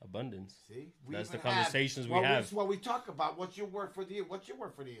 word? Abundance. See? That's the even have- conversations we well, have. It's what we talk about. What's your word for the year? What's your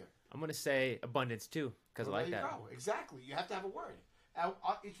word for the year? I'm gonna say abundance too, because I Well, like there that. you go. Exactly. You have to have a word.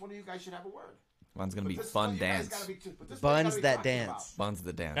 Each one of you guys should have a word. Mine's gonna But be this is fun what you guys dance. gotta be but this is what you Buns gotta be that talking dance. Buns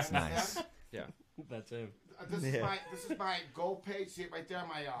the dance. Nice. Yeah. That's him. about. This is my goal page. See it right there.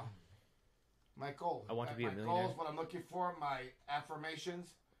 My goal. I want to be a my millionaire. goals. What I'm looking for. My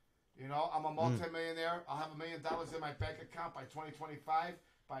affirmations. You know, I'm a multimillionaire. I'll have $1 million in my bank account by 2025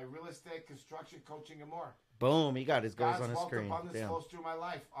 by real estate, construction, coaching, and more. Boom, he got his goals God's on his wealth screen. abundance Damn. flows through my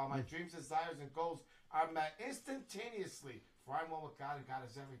life. All my dreams, desires, and goals are met instantaneously. For I'm one with God, and God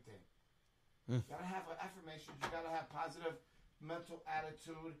is everything. You gotta have affirmations. You gotta have positive mental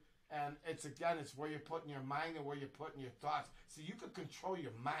attitude, and it's where you're putting your mind and where you're putting your thoughts. So you can control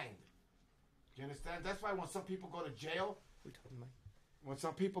your mind. You understand? That's why when some people go to jail, when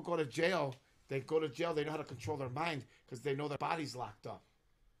some people go to jail, they know how to control their mind because they know their body's locked up.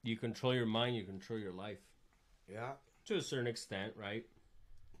 You control your mind. You control your life Yeah. to a certain extent, right?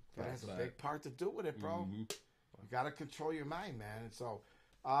 That has a big part to do with it, bro. Mhm. You gotta control your mind, man. And so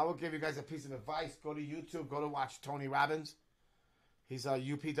I will give you guys a piece of advice. Go to YouTube. Go to watch Tony Robbins. He's a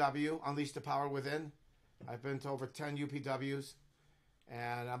UPW, Unleash the Power Within. I've been to over 10 UPWs,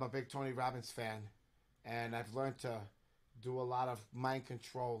 and I'm a big Tony Robbins fan. And I've learned to do a lot of mind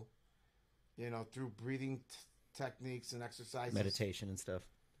control, through breathing techniques and exercises. Meditation and stuff.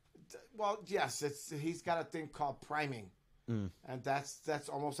 Well, yes, he's got a thing called priming, and that's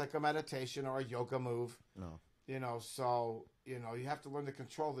almost like a meditation or a yoga move. No. So you have to learn to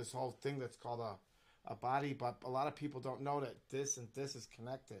control this whole thing that's called a body. But a lot of people don't know that this and this is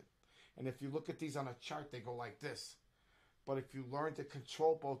connected. And if you look at these on a chart, they go like this. But if you learn to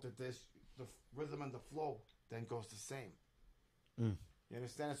control both of this, the rhythm and the flow then goes the same. You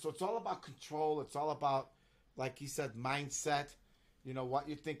understand? So it's all about control. It's all about, like he said, mindset. What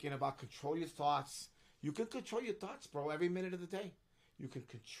you're thinking about. Control your thoughts. You can control your thoughts, bro, every minute of the day. You can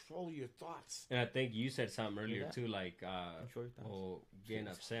control your thoughts. And I think you said something earlier too, like Control your thoughts. oh, getting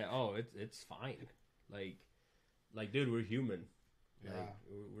upset. Oh, it's fine. Like, dude, we're human. Yeah. Like,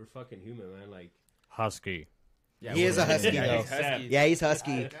 we're fucking human, man. Like, Husky. Yeah, He is a husky, yeah, though. he's husky. Yeah, he's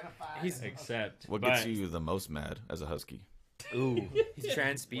husky. Identify. accept. What But gets you the most mad as a husky? Ooh. He's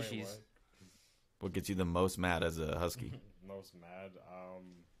trans species. What gets you the most mad as a husky? Most mad.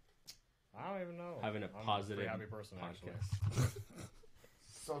 I don't even know. Having a I'm positive pretty happy person, actually. podcast.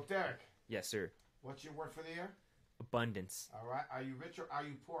 So, Derek, Yes, sir. what's your word for the year? Abundance. All right. Are you rich or are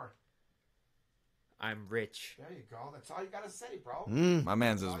you poor? I'm rich. There you go. That's all you gotta say, bro. My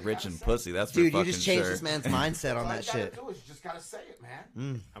man's as Oh, you rich gotta and say it. pussy. That's Dude, for you fucking just changed sure. this man's mindset on All that you shit. gotta do is you just gotta say it,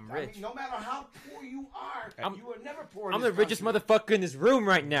 man. I'm I rich. mean, no matter how poor you are, you were never poor. in I'm this the richest country. motherfucker in this room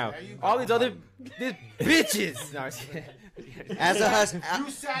right now. There you All go. these other these bitches. No, I'm just- As a husband, You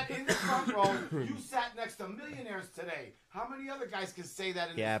sat in the front row. You sat next to millionaires today. How many other guys can say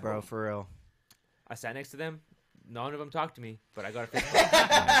that? In yeah, this bro, room? for real. I sat next to them. None of them talked to me, but I got a fist.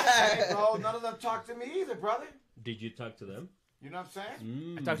 Hey, bro, none of them talk to me either, brother. Did you talk to them? You know what I'm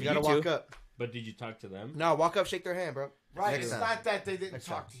saying? I talked to You gotta you walk too. up. But did you talk to them? No, walk up, shake their hand, bro. Right. Next It's time. not that they didn't Next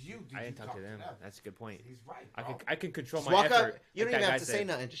talk time. to you. Did I you didn't talk to them. them? That's a good point. He's right, I bro. can control Just my walk effort. up. You don't like even that have guy to say said.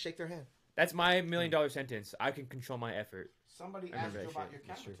 nothing. Just shake their hand. That's my $1 million sentence. I can control my effort. Somebody I asked remember you that about shit. your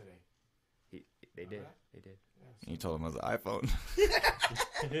That's camera true. today. They did. They did. You told him it was an iPhone.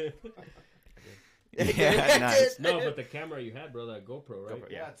 Yeah, yeah, nice. No, but the camera you had, bro, that GoPro, right?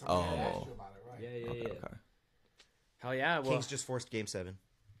 GoPro, Yeah, Yeah. somebody Oh. asked you about it, right? Yeah. Okay. Hell yeah. Well, Kings just forced Game 7.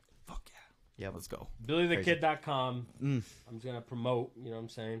 Fuck yeah. Yeah, Let's go. BillyTheKid.com. I'm just gonna promote. You know what I'm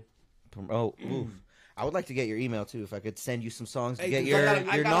saying? Oh, oof. I would like to get your email too. If I could send you some songs to Hey, get 'cause your I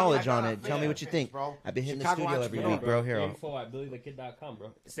got knowledge a on it. Tell me what you fan think. page, bro. I've been hitting Chicago the studio every entrepreneur, week, bro. Here, Info@BillyTheKid.com,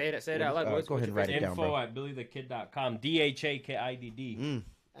 bro. say it out loud. go ahead What's and your write it first down, bro. Info@BillyTheKid.com. DHAKIDD.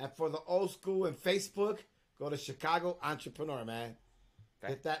 And for the old school and Facebook, go to Chicago Entrepreneur, man.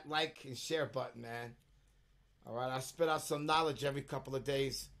 Hit that like and share button, man. All right, I spit out some knowledge every couple of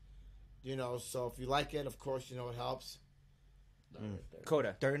days. You know, so if you like it, of course, you know it helps.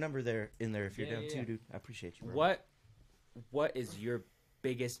 Coda? Throw your number there in there if you're Yeah, down yeah, too, yeah. dude. I appreciate you, bro. What is your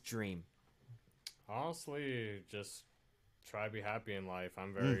biggest dream? Honestly, just try to be happy in life.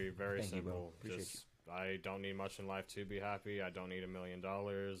 I'm very, very Thank you, bro. simple. Appreciate Just I don't need much in life to be happy. I don't need $1 million.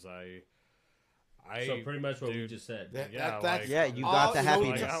 I So pretty much what we dude, just said. Yeah, that's like- Yeah, you all- got the you know,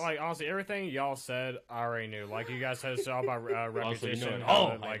 happiness. Like honestly, everything y'all said, I already knew. Like you guys said, it's all about reputation. know, how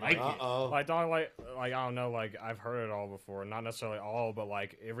oh, that, I like it. Uh-oh. like dog, like I don't know, like I've heard it all before. Not necessarily all, but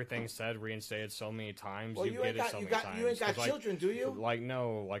like everything said, reinstated so many times. Well, you you get ain't it got so you many got times. you ain't got 'Cause, like, children, do you? Like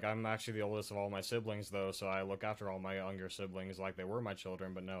no, like I'm actually the oldest of all my siblings though, so I look after all my younger siblings like they were my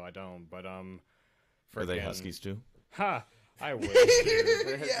children. But no, I don't. But Are they freaking- Huskies too? Ha! I wish.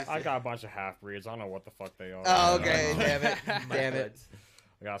 Dude. I got a bunch of half breeds. I don't know what the fuck they are. Oh, okay. Damn it. Damn it.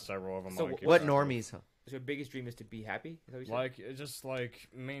 I got several of them. So I keep What track of. normies? Huh? So your biggest dream is to be happy? Is that what you said? Like it just like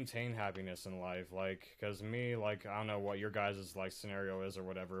maintain happiness in life, like because me, like I don't know what your guys' like scenario is or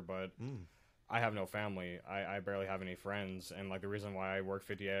whatever, but I have no family. I barely have any friends, and like the reason why I work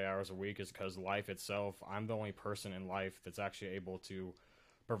 58 hours a week is because life itself. I'm the only person in life that's actually able to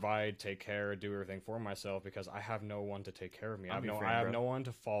provide, take care, do everything for myself because I have no one to take care of me. I I'm have your no, friend, I have bro. no one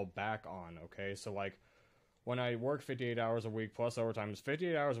to fall back on. Okay, so like. When I work 58 hours a week plus overtime,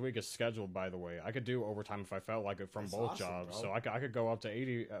 58 hours a week is scheduled, by the way. I could do overtime if I felt like it from That's both awesome, jobs. bro. So I could go up to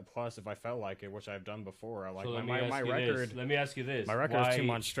 80 plus if I felt like it, which I've done before. I like So let me my ask you record. this. Let me ask you this. My record why, is 2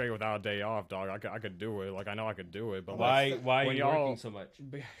 months straight without a day off, dog. I could do it. Like I know I could do it, but Why are when you y'all- working so much?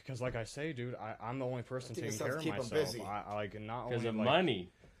 because like I say, dude, I'm the only person think taking it's tough care to of keep 'em myself. busy. I like not Because only of like, money.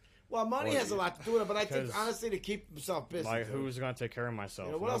 Well, money Well, has a lot to do with it, but I think 'cause- honestly to keep himself busy. like dude. who's gonna take care of myself?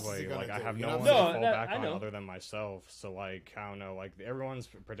 You know, what else is Nobody. he gonna Like I do? have You no know one what to I'm saying? fall No, back I on know. other than myself. So like I don't know. Like everyone's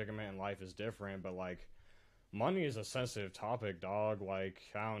predicament in life is different, but like money is a sensitive topic, dog. Like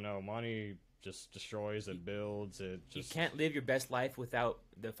I don't know, money just destroys. It builds. It you just can't live your best life without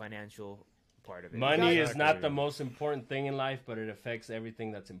the financial part of it. Money is not Exactly. the most important thing in life, but it affects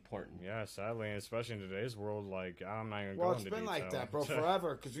everything that's important. Yeah, sadly, and especially in today's world, like I'm not even Well, going it's to been like detail. that, bro,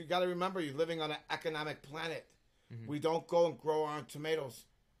 forever. Because you got to remember, you're living on an economic planet. Mm-hmm. We don't go and grow our own tomatoes.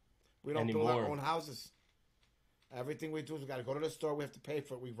 We don't build our Anymore. own houses. Everything we do is we got to go to the store. We have to pay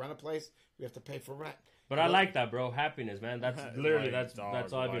for it. We rent a place. We have to pay for rent. But I like that, bro. Happiness, man. That's literally Like, that's all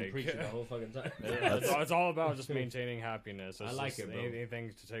I've been like- preaching the whole fucking time. It's all about just maintaining happiness. It's I like just it, bro.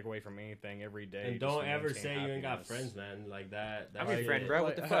 Anything to take away from anything every day. And just don't to ever maintain say you ain't got happiness. friends, man. Like that. I'm your shit- friend, bro.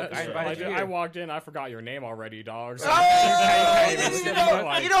 What the fuck? I Like, invited you I here. walked in, I forgot your name already, dog. So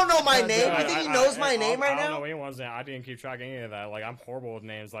You don't know my name. You think he knows my name right I don't know now? anyone's name. I didn't keep track of any of that. Like I'm horrible with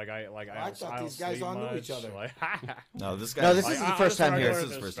names. Like I thought these don't guys sleep all knew much. each other. Like, No, this guy. No, this like, is his I'm first just a time here. regular This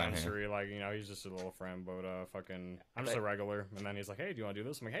is his first time here. dispensary, like he's just a little friend, but fucking, I'm just a regular. And then he's like, "Hey, do you want to do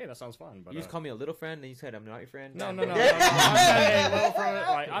this?" I'm like, "Hey, that sounds fun." But You just call me a little friend, and you said I'm not your friend. no. I'm saying, hey, little friend.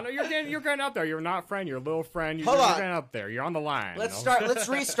 Like I know you're getting up there. You're not friend. You're a little friend. You're, Hold you're on. getting up there. You're on the line. Let's you know? start. Let's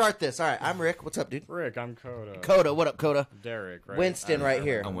restart this. All right, I'm Rick. What's up, dude? Rick, I'm Coda. Coda. What up, Coda? Derek, right? Winston right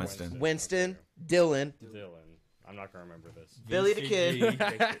here. I'm Winston. Winston, Dylan, Dylan. I'm not gonna remember this. Billy the Kid.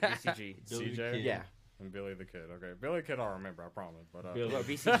 BCG. Billy the CJ? Kid. Yeah. And Billy the Kid. Okay, Billy the Kid, I'll remember. I promise. But Billy. Well,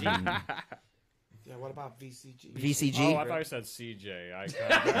 BCG. Yeah, what about VCG? VCG. Oh, I thought you said CJ. I was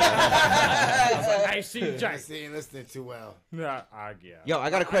like, hey, I CJ. see you listening too well. Yeah, yeah. Yo, I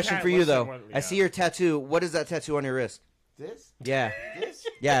got a question can't for you listen though. when- I see your tattoo. What is that tattoo on your wrist? This? Yeah, This?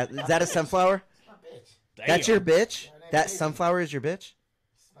 yeah. Is that a sunflower? It's my bitch. That's your bitch. Yeah, That Daisy. sunflower is your bitch.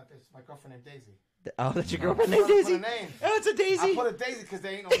 It's my bitch. My girlfriend named Daisy. Oh, that's your girlfriend named Put a Daisy. name. Oh, it's a I Daisy. put a Daisy because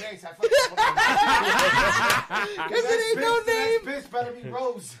they ain't no names. I put Because it ain't no The name. next bitch better be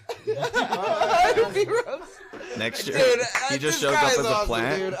Rose. Next year, Dude, he this just shows up guy's as a awesome,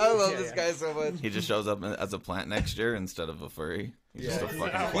 plant. Dude, I love this guy so much. He just shows up as a plant next year instead of a furry. He's just a fucking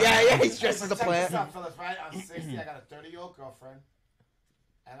plant. Yeah, he's dressed as a Check plant. this out, fellas, right? I'm 60. I got a 30-year-old girlfriend.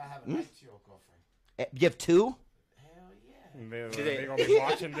 And I have a 19-year-old girlfriend. You have two? Hell yeah. They're gonna be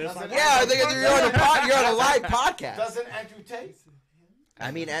watching this. Doesn't- Yeah, I think you're on a live podcast. Doesn't Andrew Tate?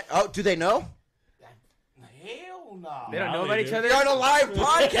 I mean, oh, do they know? Hell no. They don't know Now about they each do. other. You're on a live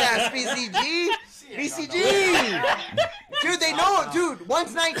podcast, BCG. BCG. Dude, they know. Dude,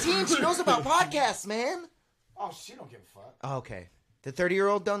 one's 19. She knows about podcasts, man. Oh, she don't give a fuck. Oh, okay. The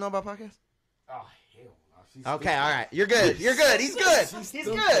 30-year-old don't know about podcasts? Oh, hell no. She's Okay, all right. You're good. You're good. He's good. He's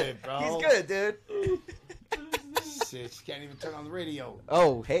stupid, good. bro. He's good, dude. Shit, she can't even turn on the radio.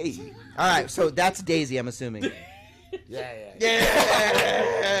 Oh, hey. All right, so that's Daisy, I'm assuming. Yeah.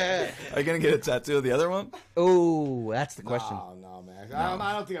 Yeah. Are you gonna get a tattoo of the other one? Oh, that's the question. No, man.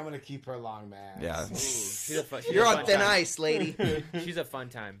 I don't think I'm gonna keep her long, man. Yeah. She's a fun, You're on thin ice, lady. She's a fun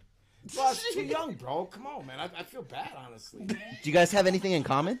time. Well, she's too young, bro. Come on, man. I feel bad, honestly. Do you guys have anything in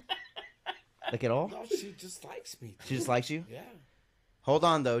common? Like at all? No, she just likes me. She just likes you? Yeah. Hold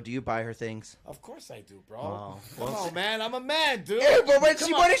on, though. Do you buy her things? Of course I do, bro. Oh. Come on, man. I'm a man, dude. Yeah, but what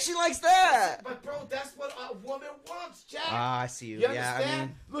Come on. if she likes that? But, bro, that's what a woman wants, Jack. Ah, I see you. You Yeah, understand? I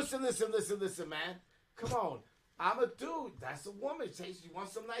mean, Listen, man. Come on. I'm a dude. That's a woman. Say she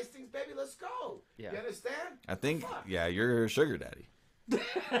wants some nice things, baby. Let's go. Yeah. You understand? I think, Fuck. yeah, you're a sugar daddy. That's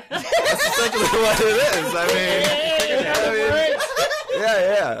essentially what it is. I mean,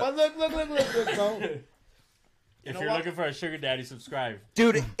 yeah. But look, bro. If know you're what? looking for a sugar daddy, subscribe.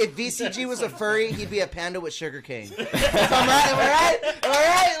 dude, if VCG was a furry, he'd be a panda with sugar cane. Am I right? All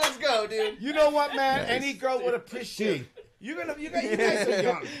right, let's go, dude. You know what, man? Any girl would appreciate. You guys are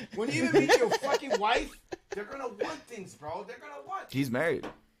young. When you even meet your fucking wife, they're gonna want things, bro. They're gonna want. He's married.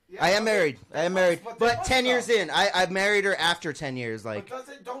 Yeah, I am but married. they I am want- married. they But want 10 years stuff. in. I married her after 10 years. Like,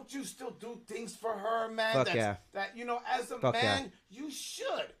 But don't you still do things for her, man? Fuck yeah. That as a Fuck man, you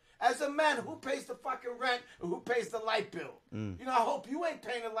should. As a man, who pays the fucking rent and who pays the light bill? Mm. I hope you ain't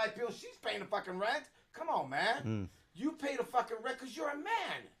paying the light bill. She's paying the fucking rent. Come on, man. Mm. You pay the fucking rent because you're a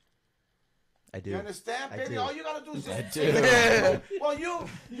man. I do. You understand, I baby? do. All you gotta do is just do. Well,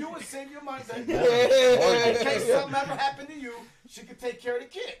 you would save your money. In case something ever happened to you, she could take care of the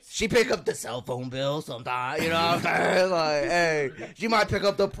kids. She pick up the cell phone bill sometimes, you know what I'm saying? Like, hey, she might pick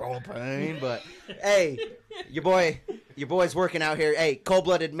up the propane, but hey, your boy's working out here. Hey,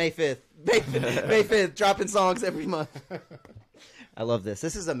 cold-blooded May 5th. May 5th, dropping songs every month. I love this.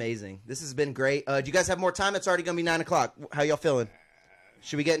 This is amazing. This has been great. Do you guys have more time? It's already going to be 9 o'clock. How y'all feeling?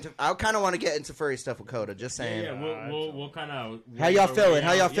 Should we get into... I kind of want to get into furry stuff with Coda, just saying. Yeah, we'll kind of. How y'all feeling?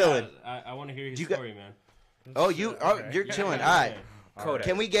 How y'all feeling? I want to hear his You got- story, man. Oh, you're chilling. All right. Coda.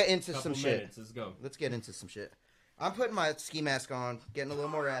 Can we get into Couple some shit? minutes. Let's go. Let's get into some shit. I'm putting my ski mask on, getting a little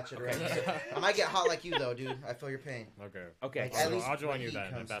more ratchet right now. I might get hot like you, though, dude. I feel your pain. Okay. Okay. At So least I'll join when you he then,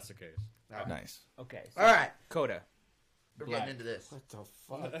 comes. if that's the case. Nice. Okay. All right. Coda. We're Black. getting into this. What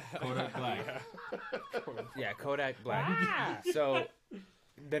the fuck? Kodak Black. Yeah, Kodak Black. So,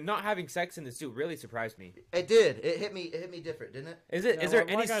 the not having sex in the suit really surprised me. It did. It hit me different, didn't it? Is it? Yeah, Is there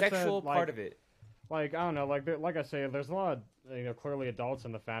like any I said, sexual like- part of it? Like, I don't know, like I say, there's a lot of, clearly adults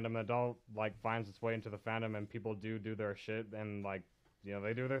in the fandom. Adult, finds its way into the fandom, and people do their shit, and,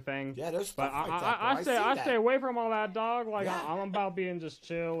 they do their thing. Yeah, there's But stuff like that, bro. I see stay that. away from all that, dog. Like, Yeah. I'm about being just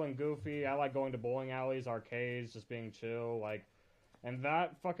chill and goofy. I like going to bowling alleys, arcades, just being chill, and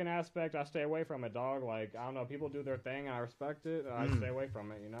that fucking aspect, I stay away from it, dog. Like, I don't know, people do their thing, and I respect it, and I stay away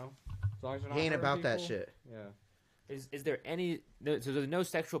from it, As long as you're not He ain't hurting about that people. shit. Yeah. Is there any? So there's no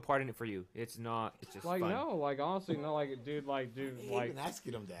sexual part in it for you. It's not. It's just fun. No, honestly, no, dude, I ain't even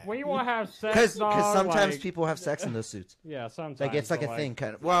asking him that. when you want to have sex, Because dog, sometimes like- people have sex in those suits. Yeah, sometimes. Like, it's like but, a thing,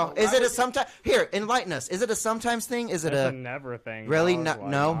 kind of. Well, is it a sometimes? Here, enlighten us. Is it a sometimes thing? Is it It's a a... never thing. Really? dog.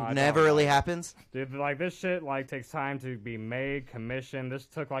 No, I never don't really know. happens? Dude, this shit takes time to be made, commissioned. This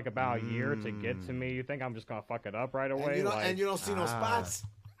took about a year to get to me. You think I'm just gonna fuck it up right away? And you don't see no spots.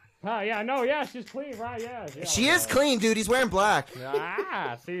 Yeah, no, yeah, she's clean, right? Yeah. She is clean, dude. He's wearing black.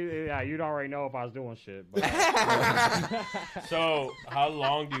 See, yeah, you'd already know if I was doing shit. But, So, how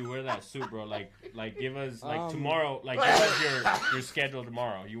long do you wear that suit, bro? Like, give us tomorrow. Like, give us your schedule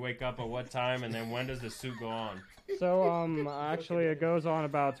tomorrow. You wake up at what time, and then when does the suit go on? So, actually, it goes on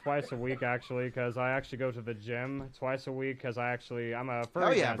about twice a week, actually, because I actually go to the gym twice a week, because I'm a furry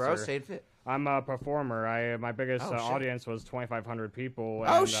Oh yeah, dancer. bro. Stayed fit. I'm a performer. My biggest Oh, shit. audience was 2,500 people.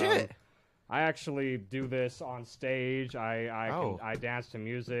 Oh And, shit. I actually do this on stage. I dance to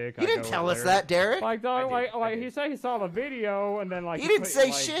music. You didn't tell us that, Derek. Like, he said he saw the video, and then like He didn't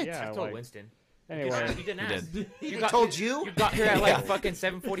say like, shit. Yeah, I told Winston. Anyway, You didn't ask. He told you? You got here at like fucking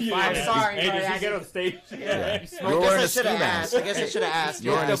 7:45. I'm sorry. Hey, did I you get on stage? Yeah. You're wearing a ski mask. I guess I should have asked.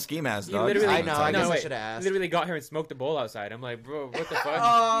 You're wearing Yeah. a ski mask, You dog. literally- I know, I guess I wait. should've asked. Literally got here and smoked a bowl outside. I'm like, bro, what the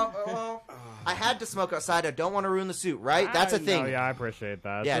fuck? Well, I had to smoke outside. I don't want to ruin the suit, right? That's a thing. Yeah, I appreciate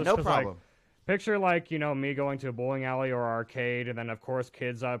that. Yeah, Just no 'cause, problem. Picture me going to a bowling alley or arcade, and then of course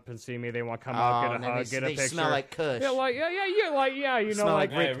kids up and see me. They want to come up, get a and then hug, get a they picture. smell like Kush. Yeah, you know, Smell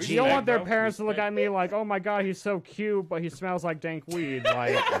like like Rick you don't G. want their Bro, parents to look respect. at me like, oh my god, he's so cute, but he smells like dank weed.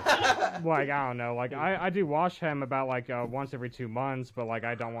 Like, like I don't know. Like I do wash him about like once every 2 months, but like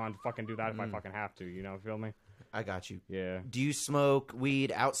I don't want to fucking do that if I fucking have to. You know, feel me? I got you. Yeah. Do you smoke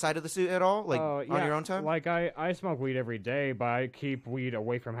weed outside of the suit at all? Like on Yeah, your own time? Like I smoke weed every day, but I keep weed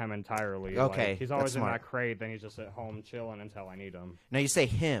away from him entirely. Okay, Like, he's that's always in smart. that crate, then he's just at home chilling until I need him. Now you say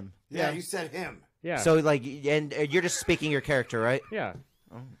him. Yeah, you said him. Yeah. So like, and you're just speaking your character, right? yeah.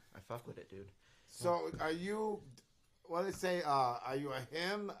 Oh, I fuck with it, dude. So are you? What did they say? Are you a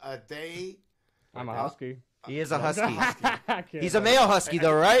him, a they? I'm a husky. He is a husky. Kid, He's a like- male husky,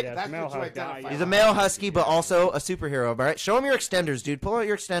 though, right? Yeah, That's male what you husky. identify. He's a male husky, but also a superhero. All right, show him your extenders, dude. Pull out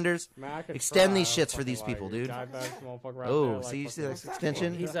your extenders. Man, I could Extend try. these shits for Fucking, these people, like, dude. guy bags, motherfucker right Oh, there, like, see, you see fucking- that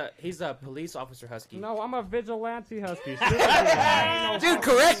extension? He's a police officer husky. No, I'm a vigilante husky. Super Dude,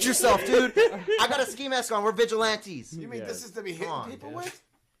 correct yourself, dude. I got a ski mask on. We're vigilantes. You mean Yeah. this is to be hitting on, people dude. with?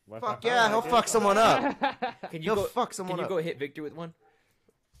 What Fuck the yeah, fuck? he'll fuck someone up. Can He'll you go fuck someone Can you up. go hit Victor with one?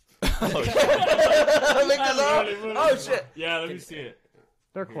 Victor's arm? Oh shit. Yeah, let me see it.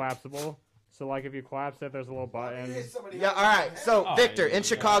 They're collapsible. So like if you collapse it, there's a little button. Hit somebody Yeah, else. all right. So, Oh, Victor, yeah, in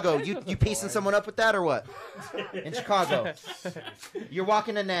Chicago, you piecing someone up with that or what? In Chicago, you're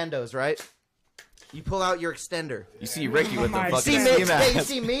walking to Nando's, right? You pull out your extender. You see Ricky with the You You fucking see me, ski yeah, you mask.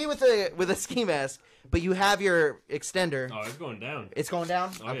 see me with a ski mask, but you have your extender. Oh, it's going down. It's going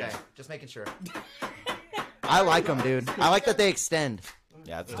down. Oh, Okay, yeah. just making sure. I like them, dude. I like that they extend.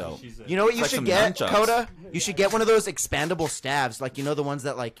 Yeah, it's dope. She's a- You know what you like should some get, nunchucks. Coda? You should get one of those expandable staves, like you know the ones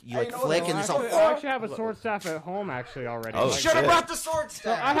that like you Hey, like you know what, flick though? and it's all. I actually have a sword staff at home actually already. Oh, Like, Should have shit. brought the sword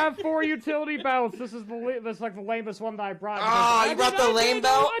staff. I have 4 utility belts. This is this is like the lamest one that I brought. Oh, because you I brought didn't- the I lame didn't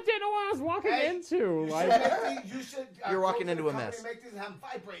belt? know- I didn't know what I was walking Hey, into. Like, You should. You're go walking to into the a company, mess. Make these and have them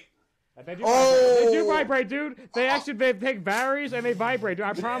vibrate. they do, Oh! vibrate. They do vibrate, dude. They take varies and they vibrate, dude.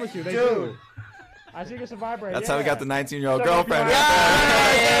 I promise you, they Dude. do. I think it's a vibrate. That's yeah. how we got the 19-year-old So girlfriend. if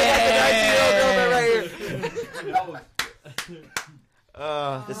you right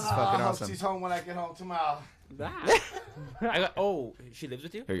This is fucking I hope awesome. she's home when I get home tomorrow. She lives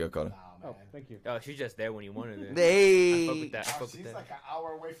with you? Here you go, Coda. Oh, thank you. Oh, she's just there when you wanted her. I fuck with They. that. I Oh, fuck with she's that. like an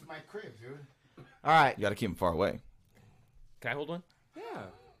hour away from my crib, dude. All right. You got to keep him far away. Can I hold one? Yeah.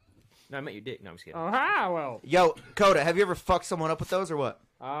 No, I meant your dick. No, I'm just kidding. Oh, hi. Well, Yo, Coda, have you ever fucked someone up with those or what?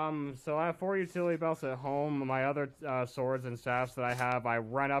 so I have 4 utility belts at home. My other swords and staffs that I have, I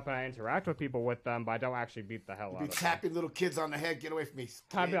run up and I interact with people with them, but I don't actually beat the hell Be out of them. tapping little kids on the head. Get away from me.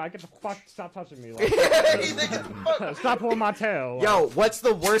 I'd be like, get the fuck, stop touching me. Like, You think it's fuck- stop pulling my tail. Like, Yo, what's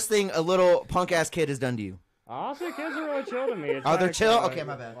the worst thing a little punk ass kid has done to you? honestly, kids are really chill to me. It's Oh, they're like, chill? Okay,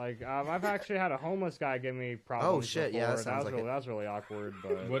 my bad. Like, I've actually had a homeless guy give me problems. Oh, shit, yeah, that before. sounds like was it. that was really awkward.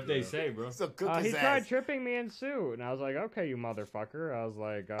 But What'd they say, bro? So cook he his tried ass. tripping me in suit, and I was like, "Okay, you motherfucker." I was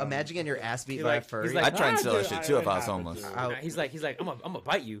like, Imagine getting your ass beat He's by a like- furry. he's like- I'd try and "Ah, steal that dude, shit too if I was happen homeless. to." Ow. He's like, I'm gonna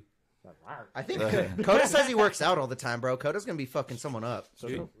bite you. I think Coda says he works out all the time, bro. Coda's gonna be fucking someone up. So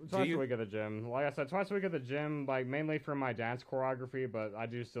Do- twice do you- a week at the gym. Like I said, twice a week at the gym, like mainly for my dance choreography, but I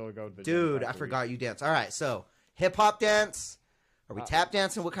do still go to the gym. Dude, twice I a week. forgot you dance. All right, so hip hop dance. Are we tap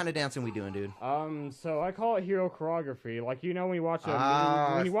dancing? What kind of dancing we doing, dude? So I call it hero choreography. Like when you watch a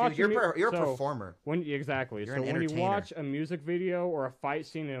when you dude, watch you're a so, performer. Exactly. You're so an when you entertainer. watch a music video or a fight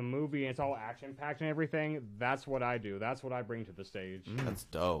scene in a movie and it's all action packed and everything, that's what I do. That's what I bring to the stage. That's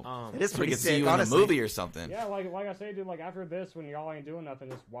dope. It is We pretty could see sick, you in a honestly. movie or something. Yeah, like I say, dude. Like after this, when y'all ain't doing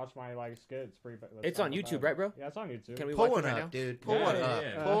nothing, just watch my like skit. It's pretty. It's on YouTube, right, bro? Yeah, it's on YouTube. Can we Pull watch one it right up, now? dude. Pull Yeah, one yeah, up.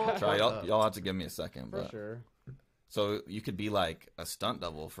 yeah. Pull Try, one y'all, up. y'all have to give me a second, For but sure. So you could be like a stunt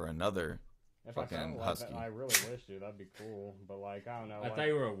double for another If I fucking felt like husky. that, I really wish, dude. That'd be cool. But like, I don't know. I like, thought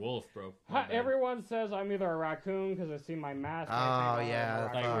you were a wolf, bro. My bad. everyone says I'm either a raccoon because they see my mask. and Oh, they think, yeah, I'm a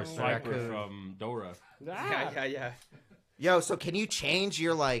I thought you were Foxx, Sniper raccoon. from Dora. Ah! yeah. Yo, so can you change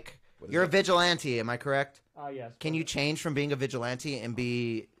your like? You're a vigilante, am I correct? Yes. Can you change from being a vigilante and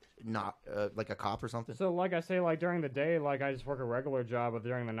be not like a cop or something? So, like I say, like during the day, like I just work a regular job, but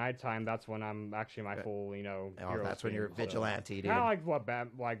during the nighttime, that's when I'm actually my full, Oh, hero that's when you're a speed, so- vigilante, dude. Kind of like what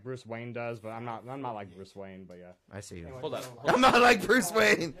like Bruce Wayne does, but I'm not like Bruce Wayne, but yeah. I see you. Anyway, Hold up. so- I'm not like Bruce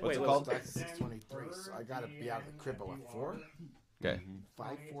Wayne. Wait, It wait. starts at 6:23, so I gotta be out of the crib at 4, Okay.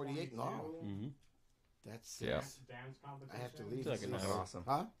 5:48. No, Mm-hmm. that's Yeah. Dance competition. I have to leave. It's like an at hour. 6. Awesome.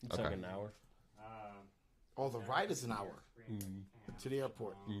 Huh? It's Okay. like an hour. Oh, the ride is an hour to the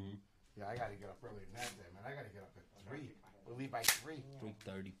airport. Mm-hmm. Yeah, I gotta get up early than that, day, man. I gotta get up at 3. We'll leave by 3.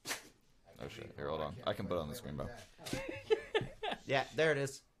 3:30. Oh shit. Here, hold on. I can put it on the screen, bro. Yeah, there it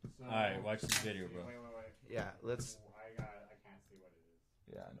is. All right, watch this video, bro. Wait. Yeah, let's. I can't see what it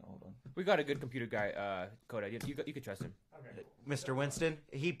is. Yeah, I know. Hold on. We got a good computer guy, Coda. You could trust him. Okay. Mr. Winston,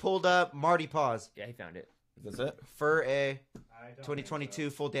 he pulled up Marty Paws Yeah, he found it. Is this it? for a I don't 2022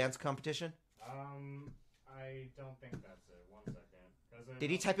 full dance competition. I don't think that's it. 1 second. 'Cause it- Did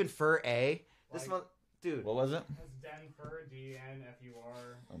he type in fur A? This Like- one, dude. What was it? It's Denver,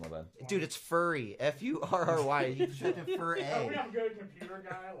 DNFUR. Oh my bad. Dude, it's furry. Furry. You type in fur Oh, we A. have a good computer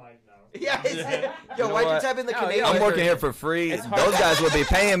guy? Like, no. Yeah. Yo, know why'd you what? type in the No, Canadian? I'm yeah, working here for free. It's Those hard. guys would be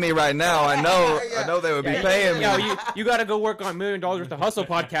paying me right now. I know. I know they would be paying me. Yo, you gotta go work on $1 million worth of hustle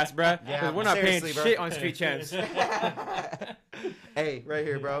podcast, bruh. Yeah, 'Cause we're not paying seriously, bro. shit on street chance. Hey, right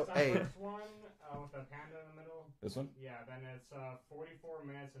here, bro. It's our Hey. first one with the panda in the middle. This one? Yeah, then it's 44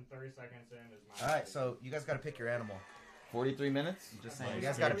 minutes and 30 seconds in is my. All right, so you guys got to pick your animal. 43 minutes? Just saying, you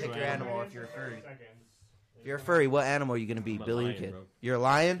guys got to pick your animal if you're a furry. Seconds. If you're a furry, what animal are you gonna be, I'm a Billy the lion, Kid? bro. You're a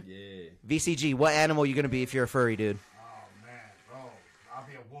lion. Yeah. VCG, what animal are you gonna be if you're a furry, dude? Oh man, bro, I'll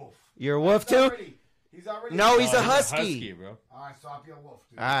be a wolf. You're a wolf too? He's already. No, he's Oh, a husky. bro. All right, so I'll be a wolf,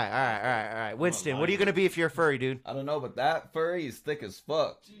 dude. All right. Winston, what are you gonna be if you're a furry, dude? I don't know, but that furry is thick as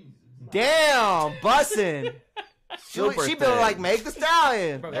fuck. Damn, bussin'. Super She built thick. like Meg the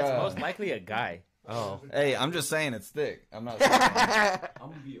Stallion. Bro, that's Yeah. most likely a guy. Oh. Hey, I'm just saying it's thick. I'm not. I'm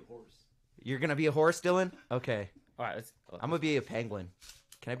gonna be a horse. You're gonna be a horse, Dylan? Okay. All right, let's. I'm gonna be a penguin.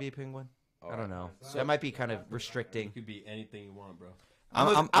 Can I be a penguin? I don't know. That might be kind of restricting. You could be anything you want, bro.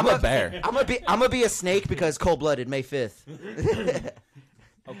 I'm a bear. I'm gonna be a snake because cold blooded May 5th.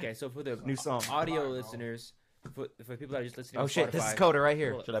 Okay, so for the New song. audio listeners, for people that are just listening. Oh on shit, this is Spotify- Coda right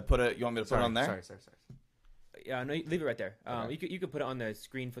here. Should I put it? You want me to put it on there? Sorry. Yeah, no, leave it right there. Okay. You could put it on the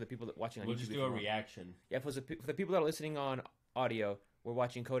screen for the people that watching on We'll YouTube. just if do you a want. reaction. Yeah, for the people that are listening on audio, we're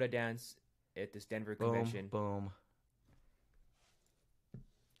watching Coda dance at this Denver Boom, convention. boom.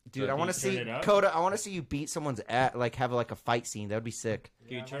 Dude, So I can want you to turn see it up? Coda. I want to see you beat someone's at like have like a fight scene. That would be sick.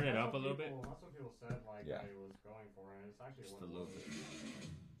 Can you turn it up a little bit? That's what people said. Like Yeah. I was going for, and it's actually Just a one of little those.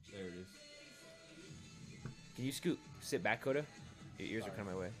 bit. There it is. Can you sit back, Coda? Your ears are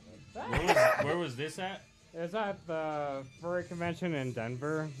coming my way. Where was this at? It's at the furry convention in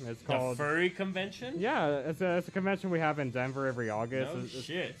Denver. It's The called. furry convention? Yeah, it's a convention we have in Denver every August. No It's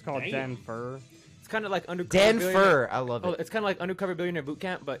shit. It's called Damn. Denver. It's kind of like undercover. Denver, Billionaire- I love Oh, it. it's kind of like undercover billionaire boot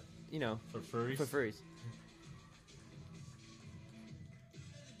camp, but you know, For furries? for furries.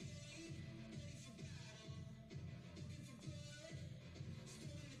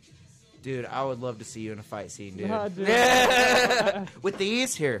 Dude, I would love to see you in a fight scene, dude. Dude. With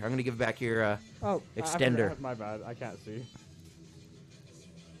these here, I'm gonna give back your. Oh, Extender. I forgot, my bad. I can't see.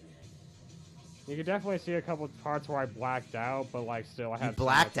 You can definitely see a couple parts where I blacked out, but like still I You had. so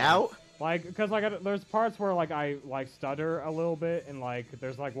blacked much- out? Like, cause like there's parts where like I like stutter a little bit, and like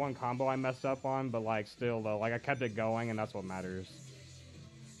there's like one combo I messed up on, but like still though, like I kept it going, and that's what matters.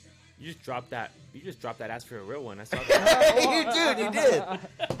 You just dropped that. You just dropped that ass for a real one. I saw that. You did.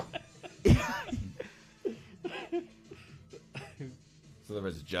 So there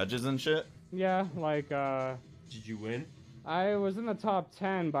was judges and shit. Yeah, like Did you win? I was in the top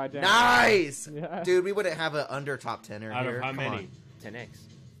 10 by Dan. Nice, Yeah. dude. We wouldn't have an under top 10er Out here. of how Come many? on. 10x.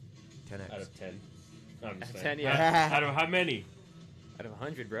 10x. Out of 10. No, I'm just 10, saying. yeah. Out of how many? Out of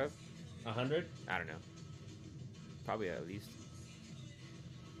 100, bro. 100? I don't know. Probably at least.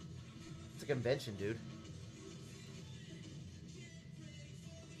 It's a convention, dude.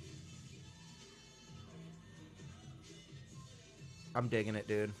 I'm digging it,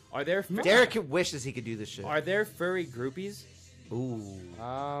 dude. Are there Derek wishes he could do this shit. Are there furry groupies? Ooh.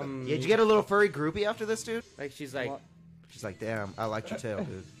 Um. Yeah, did you get a little furry groupie after this, dude? Like she's like, What? She's like, damn, I liked your tail,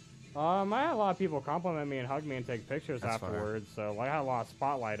 dude. I had a lot of people compliment me and hug me and take pictures That's fire. afterwards. So like I had a lot of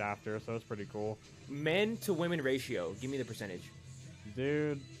spotlight after, so it's pretty cool. Men to women ratio. Give me the percentage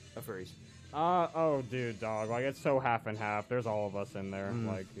Dude. of furries. Oh, dude, dog. Like, it's so half and half. There's all of us in there.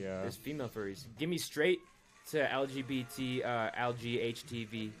 Like, yeah. There's female furries. Give me straight to LGBT,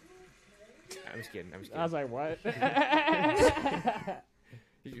 LGHTV. I'm just kidding. I was like, what?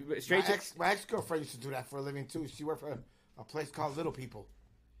 Straight to. My ex-girlfriend used to do that for a living, too. She worked for a place called Little People.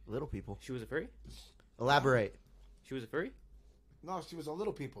 Little people. She was a furry? Elaborate. She was a furry? No, she was a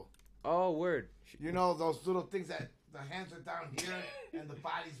Little People. Oh, word. You know those little things that the hands are down here and the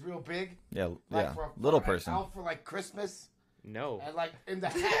body's real big? Yeah, Like yeah. for Little like person. Elf for like Christmas. No. And like in the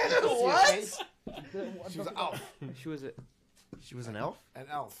hand. you see her What? face. She was an elf. She was a. She was an elf? An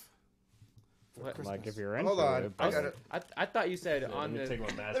elf. For What? Christmas. Like, if you're into Hold on. it. I but- got it. I thought you said Let on me the. take my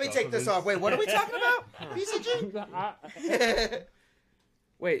mask Let me off take of this off. Wait, what are we talking about? PCG?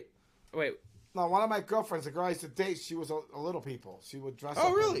 Wait. No, one of my girlfriends, the girl I used to date, she was a Little People. She would dress Oh,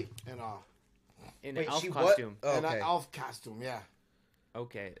 up really? In Wait, an elf she costume. what? Oh, in okay. an elf costume, yeah.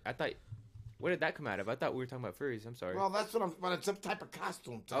 Okay. I thought. Where did that come out of? I thought we were talking about furries. I'm sorry. Well, that's what but it's some type of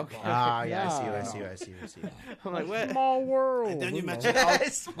costume. Okay. Ah, yeah, Yeah. I see you. I'm like, what? Small world. And then you know. mentioned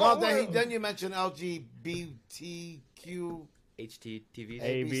Small world. then you mentioned LGBTQ. HTTVs.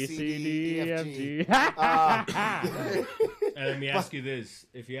 A, B, C, D, E, F, G. And let me ask you this: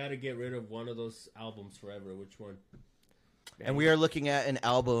 if you had to get rid of one of those albums forever, which one? And we are looking at an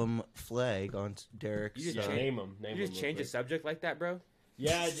album flag on Derek's. You just Yeah, change- name them. Name You just change the subject like that, bro?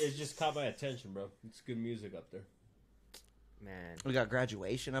 Yeah, it just caught my attention, bro. It's good music up there. Man. We got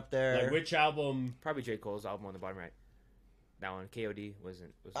Graduation up there. Like which album? Probably J. Cole's album on the bottom right. That one, KOD,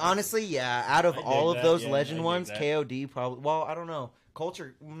 wasn't. Honestly, yeah. Out of I dig all of that, those yeah, I legend dig ones, that. KOD probably. Well, I don't know.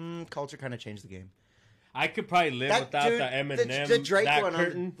 Culture kind of changed the game. I could probably live without dude, the Eminem. the Drake that one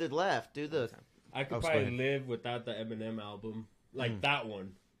curtain. on the left. Do the. I could Oh, probably sorry. live without the Eminem album, like that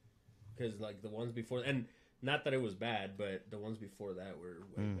one, because like the ones before, and not that it was bad, but the ones before that were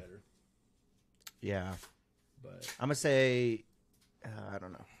way better. Yeah, But I'm gonna say. I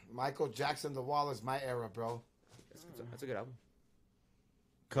don't know. Michael Jackson, The Wall is my era, bro. That's a good album.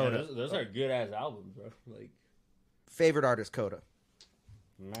 Coda. yeah, those are good ass albums, bro. Like Favorite artist, Coda.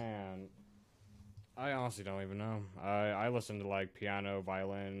 Man, I honestly don't even know. I listen to like piano,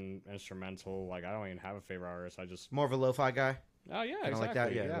 violin, instrumental. Like I don't even have a favorite artist. I just More of a lo-fi guy. oh yeah, Kind of exactly. like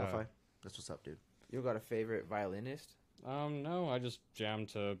that. Yeah, lo-fi. That's what's up, dude. You got a favorite violinist? No, I just jam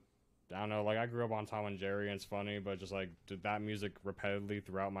to. I don't know. Like I grew up on Tom and Jerry, and it's funny, but just like did that music repetitively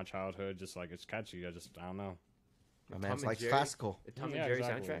throughout my childhood. Just like it's catchy. I don't know. My Tom man and likes Jerry? classical. The Tom Yeah, and Jerry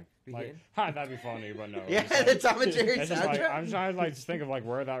exactly. soundtrack? We Like, getting? that'd be funny, but no. Yeah, it's like- the Tom and Jerry it's just like, soundtrack. I'm trying to like just think of like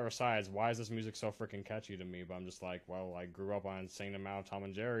where that resides. Why is this music so freaking catchy to me? But I'm just like, well, I grew up on singing them out of Tom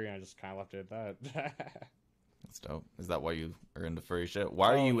and Jerry, and I just kind of left it at that. That's dope. Is that why you are into furry shit?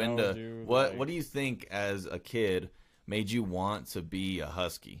 Why are Oh, you no, into dude, what? like- What do you think as a kid made you want to be a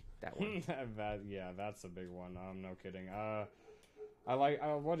husky? That one. That's a big one. No kidding. I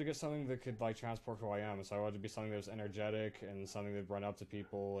wanted to get something that could like transport who I am. So I wanted to be something that was energetic and something that run up to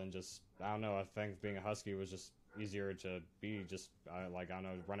people and just I don't know. I think being a husky was just easier to be. Just like I don't know,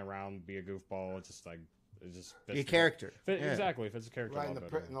 run around, be a goofball. It's just like it just fits Your the- character. Fit, Yeah. Exactly, fits the character Right a in lot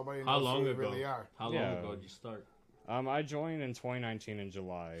the better. nobody knows how long who we ago? really are. How long Yeah. ago did you start? I joined in 2019 in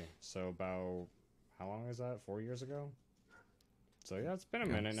July. So about how long is that? 4 years ago. So yeah, it's been a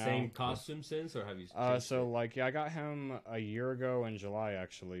minute now. Same costume since, or have you? So like yeah, I got him a year ago in July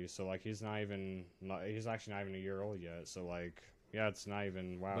actually. So like he's actually not even a year old yet. So like yeah, it's not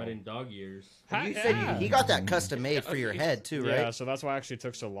even wow. But in dog years, And you said he got that custom made for your head too, right? Yeah, so that's why it actually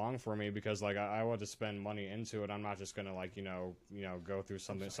took so long for me because like I wanted to spend money into it. I'm not just gonna like you know go through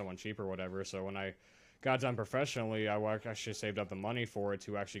someone cheap or whatever. So when I got done professionally, I actually saved up the money for it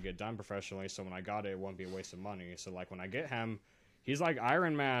to actually get done professionally. So when I got it, it won't be a waste of money. So like when I get him. He's like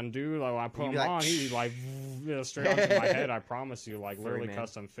Iron Man, dude. Like when I put You'd him be like, on, he's like straight onto my head. I promise you, like Furry literally man.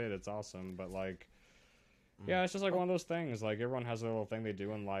 custom fit. It's awesome, but like, yeah, it's just like one of those things. Like everyone has a little thing they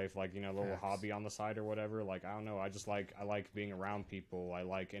do in life, like a little hobby on the side or whatever. Like I don't know. I like being around people. I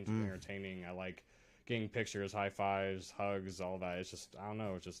like entertaining. I like getting pictures, high fives, hugs, all that. It's just I don't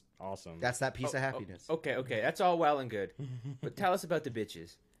know. It's just awesome. That's that piece of happiness. Okay, that's all well and good. But tell us about the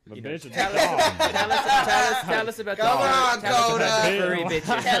bitches. the You know, bitch. tell us about Come the on, tell us about the Coda. furry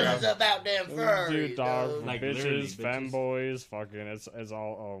bitches. Tell bro. us about them furries, Dude, dog, dude. Like literally, bitches, bitches. femboys, fucking, it's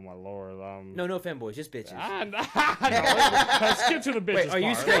all. Oh my lord. No femboys, just bitches. Let's skip to the bitches. Wait, are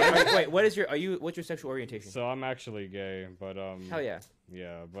you part. straight? Wait, what's your sexual orientation? So I'm actually gay, but Hell yeah.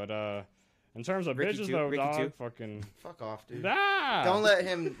 yeah, but In terms of Ricky bitches, too, though, Ricky dog, too. fucking. Fuck off, dude. Ah! Don't let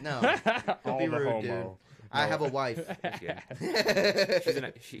him. No. Don't All be the rude, homo. dude. I have a wife. That's good.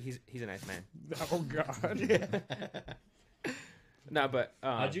 He's a nice man. Oh God. No, but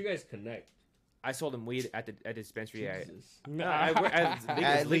How'd you guys connect? I sold him weed at the dispensary. Jesus.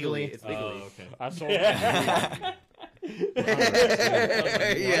 It's legally. Legally. It's legally. Okay. I sold.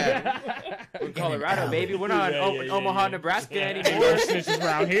 Yeah. We're in Colorado, baby. We're not in Omaha, Nebraska anymore. More snitches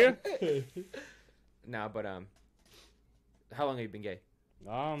around here. No, but how long have you been gay?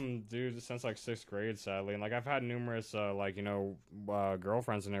 Dude, since like 6th grade, sadly, and like I've had numerous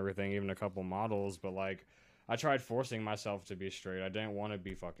girlfriends and everything, even a couple models, but like I tried forcing myself to be straight. I didn't want to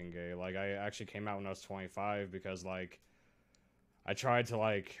be fucking gay. Like I actually came out when I was 25 because like I tried to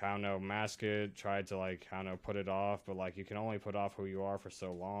like, I don't know, mask it, tried to like, I don't know, put it off, but like you can only put off who you are for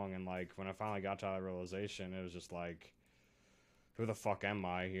so long, and like when I finally got to that realization, it was just like, who the fuck am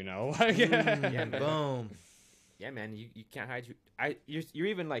I, you know? Like Yeah, man. Boom. Yeah, man. You can't hide. You're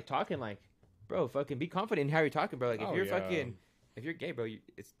even like talking like, bro, fucking be confident in how you're talking, bro. Like if Oh, you're yeah. fucking, if you're gay, bro,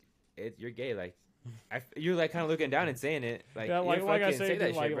 you're gay. Like you're like kind of looking down and saying it. Like yeah, like, you like I fucking say, say that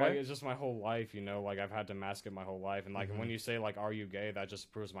dude, like, shit, bro. like it's just my whole life, you know. Like I've had to mask it my whole life, and like when you say like, "Are you gay?" That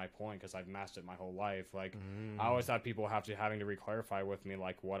just proves my point because I've masked it my whole life. Like I always have people having to re-clarify with me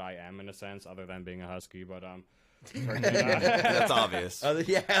like what I am in a sense, other than being a husky. But That's obvious. Other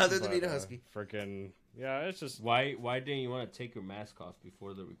than being a husky. Freaking yeah, it's just Why didn't you want to take your mask off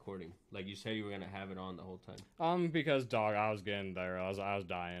before the recording? Like you said you were gonna have it on the whole time. because dog, I was getting there. I was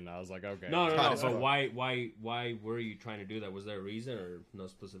dying. I was like, okay, No. as But well. why were you trying to do that? Was there a reason or no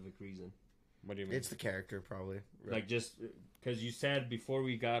specific reason? What do you mean? It's the character, probably. Like just because you said before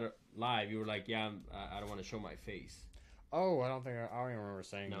we got live, you were like, yeah, I don't want to show my face. Oh, I don't even remember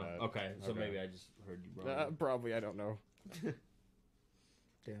saying No. that. Okay. So Okay. maybe I just heard you wrong. Probably, I don't know.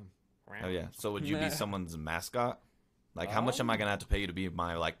 Damn. Oh yeah. So would you be someone's mascot? Like, how much am I gonna have to pay you to be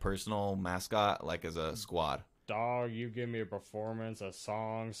my like personal mascot, like as a squad? Dog, you give me a performance, a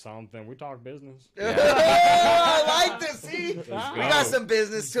song, something. We talk business. I like this. See, we go. got some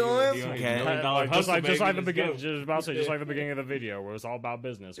business to him. Okay. Just like the beginning, just like the beginning of the video, where it's all about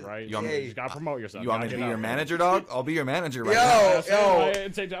business, right? You want me- You just gotta promote yourself. You want me to Gotta be get your out manager, dog? I'll be your manager right now. Yo,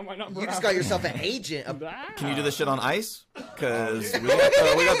 Take down my number. you just got yourself an agent. Can you do this shit on ice? Because we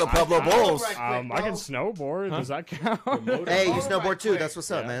got the Pueblo Bulls. Right. I can snowboard. Does that count? Hey, you Hold snowboard right too. quick. That's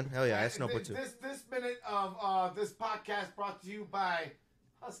what's up, Yeah. man. Hell yeah, I snowboard too. This minute of this podcast brought to you by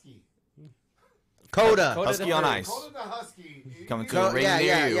Husky. Coda. Husky on ice. Coda the Husky. Coming to a ring Yeah, near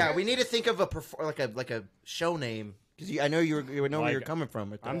yeah, you. yeah. We need to think of a like a show name because I know you know where Like, you're coming from.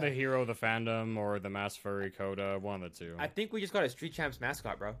 With I'm that. the hero of the fandom or the mass furry Coda, one of the two. I think we just got a Street Champs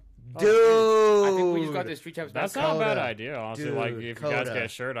mascot, bro. Dude, I think we just got the Street Champs That's mascot. not a bad Coda. idea, honestly. Dude, like, if you Coda. guys get a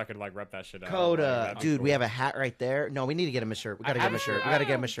shirt, I could like rep that shit out. Coda. Like, that'd be Dude, cool. we have a hat right there. No, we need to get him a shirt. We gotta get him a shirt. We gotta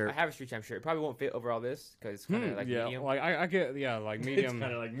get him a I shirt. have a Street Champs shirt. It probably won't fit over all this because it's kind of like yeah, medium. like I get like It's medium.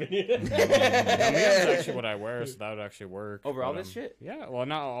 kind of like me. Medium's actually what I wear, so that would actually work. Over all but, this shit? Yeah, well,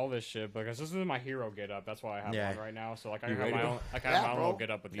 not all this shit, because this is my hero get up. That's why I have Yeah. one right now. So like I You can have ready, my bro? own. I can have Yeah, my own bro. little get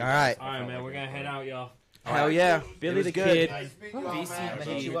up with you. All guys. right. All right, man. We're gonna head out, y'all. Hell yeah, Billy the good. Kid. Nice meeting you all, man.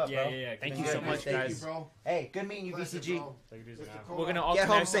 VCG. you up, bro. Yeah. Thank you so much, Thank guys. you, bro. Hey, good meeting you, Pleasure, VCG. bro. Take it easy Mr. now. Cole. We're gonna all Get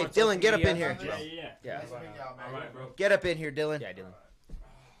home connect safe. on social Dylan, get up in media. here. Yeah. Nice meeting y'all, man. All right, bro. Get up in here, Dylan. Yeah, Dylan.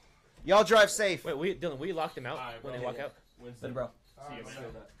 Y'all drive safe. Wait, Dylan, we locked them out All right, when bro. they walk out. Wednesday. Bro. See you, man.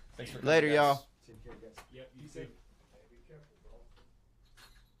 Thanks for Later, y'all. Yep, you too.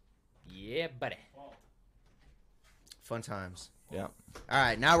 Yeah, buddy. Fun times. Yeah. All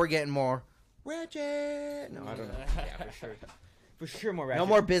right, now we're getting more ratchet. No, I don't know. Yeah, for sure. For sure, more No ratchet.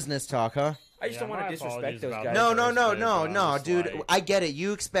 more business talk, huh? I just Yeah, don't want my to disrespect apologies those about guys. No, no, first no, bit, no, but I'm no, just dude. like- I get it.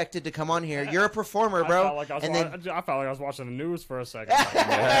 You expected to come on here. You're a performer, I bro. felt like I was And then I felt like I was watching the news for a second.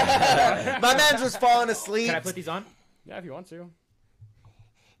 my man's was falling asleep. Can I put these on? Yeah, if you want to.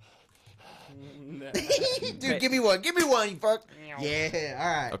 Dude, give me one. Give me one, you fuck. Yeah,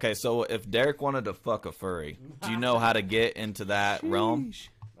 all right. Okay, so if Derek wanted to fuck a furry, do you know how to get into that realm?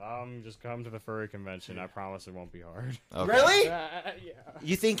 Just come to the furry convention. I promise it won't be hard. Okay. Really? Yeah.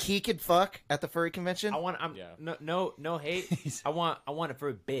 You think he could fuck at the furry convention? I want. Yeah. No hate. I want it for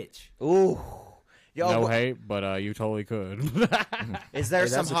a bitch. Ooh. Yo, No hate, but you totally could. is there Hey,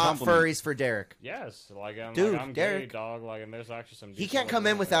 some that's a hot compliment. furries for Derek? Yes, Dude, I'm Derek. gay, dog. Like, and there's actually some. He decent can't come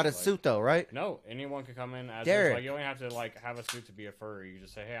in looking without a ones, like- suit, though, right? No, anyone can come in as Derek. is. Like, you only have to like have a suit to be a furry. You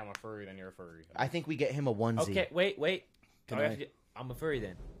just say, "Hey, I'm a furry," then you're a furry. I think we get him a onesie. Okay, wait. Can Oh, I- I'm a furry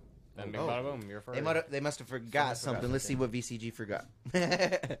then. Then bing Oh. bada boom, you're a furry. They must have forgot something. Let's see what VCG forgot.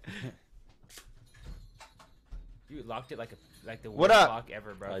 You locked it like the What worst up? lock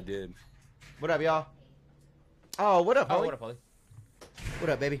ever, bro. I did. What up, y'all? Oh, what up, Oh, Holly? what up, Polly? What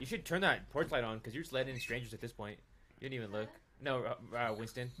up, baby? You should turn that porch light on because you're just letting in strangers at this point. You didn't even look. No,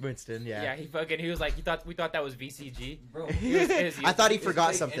 Winston. Winston, Yeah, yeah. he was like, we thought that was VCG. Bro, I thought he It's forgot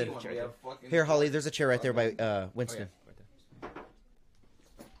like something. anyone, we have fucking- Here, Holly, there's a chair right there by Winston. Right there.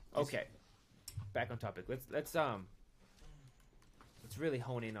 Okay, back on topic. Let's really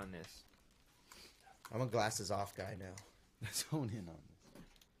hone in on this. I'm a glasses off guy now. Let's hone in on this.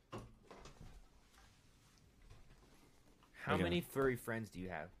 How Okay. many furry friends do you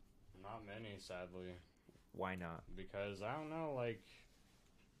have? Not many, sadly. Why not? Because I don't know, like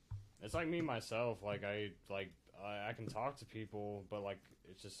it's like me myself. Like I can talk to people, but like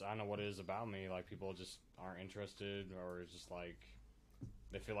it's just I don't know what it is about me. Like people just aren't interested, or it's just like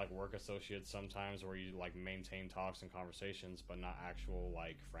they feel like work associates sometimes, where you like maintain talks and conversations, but not actual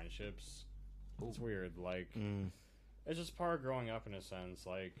like friendships. It's weird. Like it's just part of growing up in a sense.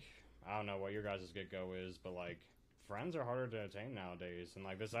 Like I don't know what your guys' get go is, but like friends are harder to attain nowadays, and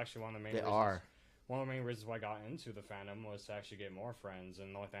like this is actually one of the main reasons. One of the main reasons why I got into the fandom was to actually get more friends,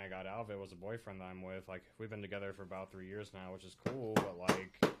 and the only thing I got out of it was a boyfriend that I'm with. Like, we've been together for about 3 years now, which is cool, but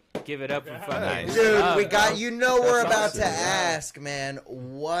like... Give it up for fucking Nice. Dude, love, we bro. got, you know we're about awesome, to yeah. ask, man,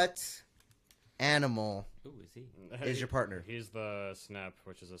 what animal Ooh, is he? is your partner? He's the Snep,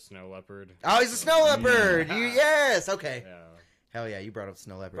 which is a snow leopard. Oh, he's a snow leopard! Yes, okay. Yeah. Hell yeah, you brought up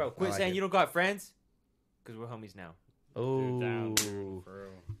snow leopard. Bro, quit saying you don't got friends. Because we're homies now. Dude, down, Oh. dude, for real.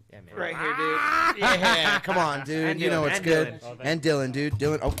 Yeah, man. Right here, dude. Yeah, come on, dude. And You know Dylan, what's and good. Dylan. Oh, thank And Dylan, dude.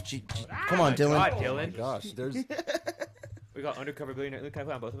 Dylan. Oh, come on, Dylan. God, Dylan. Gosh, there's We got undercover billionaire. Can I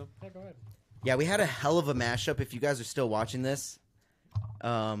put on both of them? Yeah, go ahead. Yeah, we had a hell of a mashup. If you guys are still watching this,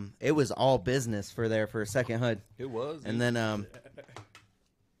 it was all business for a second, HUD. it was. And then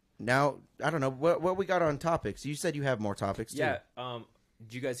now I don't know what we got on topics. You said you have more topics too. Yeah.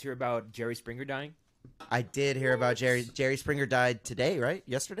 Did you guys hear about Jerry Springer dying? I did hear about Jerry Springer died today, right?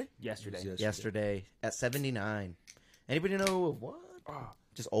 Yesterday? Yesterday. Yesterday at 79. Anybody know what?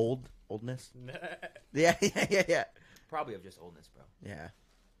 Just oldness. Yeah. Probably of just oldness, bro. Yeah.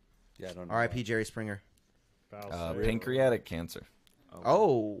 Yeah, I don't know. R.I.P. Jerry Springer. Pancreatic cancer.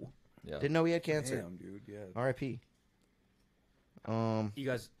 Oh, Yeah. didn't know he had cancer. Damn, dude. Yeah. R.I.P. You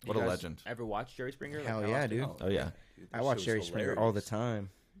guys, What a legend. Ever watch Jerry Springer? Like, Hell how yeah, often? dude. Oh yeah. Dude, I that watch show's Jerry Springer all the time.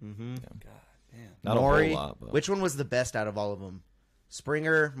 Mm-hmm. God damn. Not Maury. a whole lot, but Which one was the best out of all of them?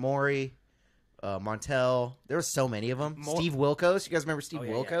 Springer, Maury, Montel. There were so many of them. Steve Wilkos. You guys remember Steve Oh,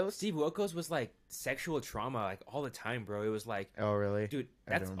 yeah, Wilkos? yeah. Steve Wilkos was like sexual trauma like all the time, bro. It was like, Oh, really? dude,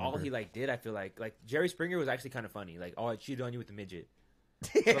 I that's don't all remember. he like did. I feel like Jerry Springer was actually kind of funny. Like, oh, I cheated on you with a midget.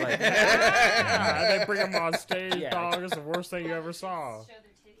 But, like, Yeah, they bring him on stage, Yeah. dog. It's the worst thing you ever saw. Show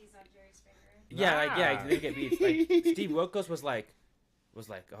their titties on Jerry Springer. yeah, they get beats. Like Steve Wilkos was like,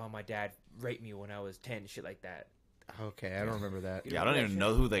 oh, my dad raped me when I was 10, shit like that. Okay, I don't remember that. yeah, I don't even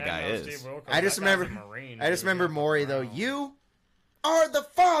know who that guy no, is. Steve Wilkos, I just that guy's remember- a Marine, I just dude. remember He Maury, don't though. fuck around. You are the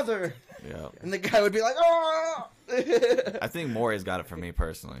father! Yeah. And the guy would be like, oh! I think Maury's got it for me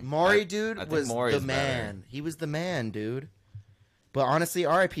personally. Maury, I dude, think was Maury's the man. He was the man, dude. But honestly,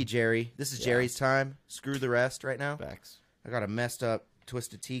 R.I.P. Jerry. This is Yeah. Jerry's time. Screw the rest right now. Facts. I got a messed up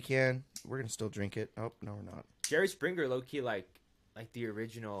Twisted Tea can. We're going to still drink it. Oh, no, we're not. Jerry Springer, low key, like the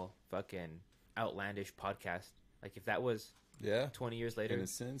original fucking outlandish podcast. Like if that was Yeah. 20 years later, In a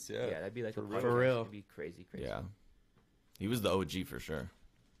sense, yeah. yeah, that'd be like For a real. podcast. For real. It'd be crazy. Yeah. He was the OG for sure.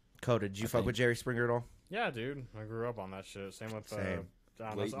 Coda, did you I fuck think- with Jerry Springer at all? Yeah, dude. I grew up on that shit. Same with Same.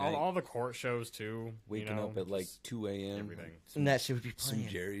 Late night. all the court shows too. Waking you know, up at like just 2 a.m. everything. And that shit would be Some playing.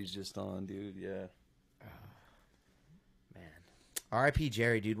 Jerry's just on, dude. Yeah. Man, R.I.P.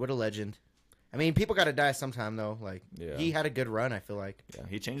 Jerry, dude. What a legend. I mean, people got to die sometime, though. Like, Yeah. he had a good run, I feel like. Yeah,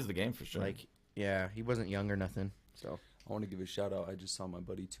 he changed the game for sure. Like, yeah, he wasn't young or nothing. So, I want to give a shout out. I just saw my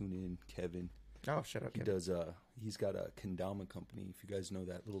buddy tune in, Kevin. oh, shut up. He Kevin. does. He's got a kendama company. If you guys know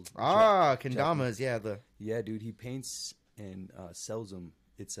that little. Ah, Kendamas, yeah. Yeah, dude. He paints and sells them.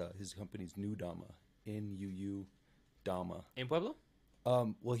 It's his company's New Dama. NUU Dama. in Pueblo.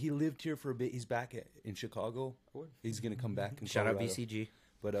 Well, he lived here for a bit. He's back in Chicago. He's gonna come back. In Shout out Colorado. BCG.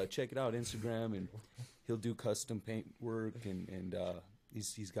 But check it out, Instagram, and he'll do custom paint work, and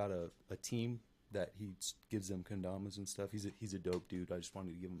he's got a team that he gives them kendamas and stuff. He's a dope dude. I just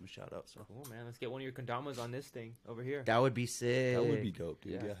wanted to give him a shout out. So Cool, man. Let's get one of your kondamas on this thing over here. That would be sick. that would be dope,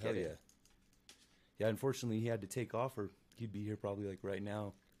 dude. Yeah, Yeah, get hell it. yeah. Yeah, unfortunately he had to take off, or he'd be here probably like right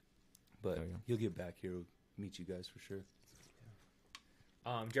now. But There you go. he'll get back here, meet you guys for sure.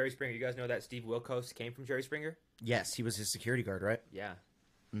 Jerry Springer. You guys know that Steve Wilkos came from Jerry Springer? Yes, he was his security guard, right? Yeah.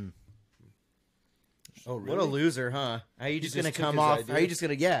 Oh, What a loser, huh? How you just gonna just took come his off? idea? How you just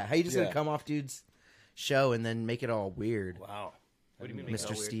gonna How you just Yeah. gonna come off dude's show and then make it all weird, Wow. What do you mean, make it Mr.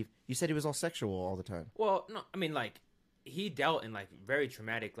 all weird? Steve? You said he was all sexual all the time. Well, no, I mean like he dealt in like very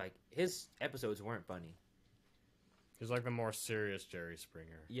traumatic. Like his episodes weren't funny. He's like the more serious Jerry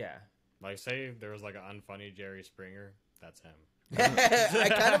Springer. Yeah. Like, say there was like an unfunny Jerry Springer, that's him. I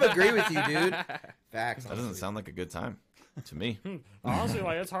kind of agree with you, dude. Facts. That doesn't sound like a good time to me. Honestly,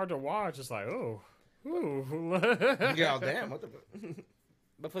 like it's hard to watch. It's like, oh, ooh. Yeah, damn. What the?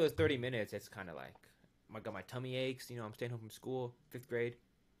 But for those 30 minutes, it's kind of like I got my tummy aches. You know, I'm staying home from school, 5th grade.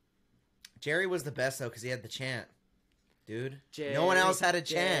 Jerry was the best though because he had the chant, dude. Jerry, No one else had a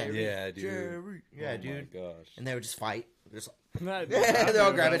chant. Jerry. Yeah, dude. Jerry. Yeah, dude. My gosh. And they would just fight. Just They're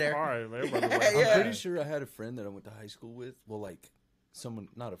all grabbing air. I'm Yeah. pretty sure I had a friend that I went to high school with. Well, like someone,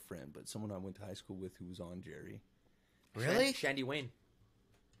 not a friend, but someone I went to high school with who was on Jerry. Really? Shandy Wayne.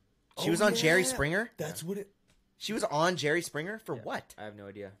 She was on Jerry Springer. That's what it. She was on Jerry Springer for Yeah. what? I have no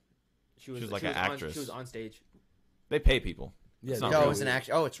idea. She was like an actress. She was on stage. They pay people. Yeah, It's not No, real. it was an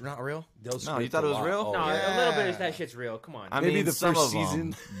action. Oh, it's not real. They'll No, you script thought a it was lot. real? Oh, No, yeah. a little bit of that shit's real. Come on. I Maybe mean, the some first of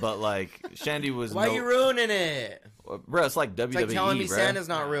season. them, but like Shandy was. Why you ruining it? Bro, it's like WWE, It's like telling me bro. Santa's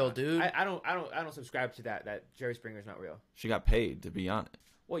not real, dude. I don't subscribe to that. That Jerry Springer's not real. She got paid to be on it.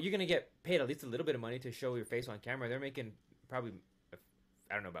 Well, you're gonna get paid at least a little bit of money to show your face on camera. They're making probably,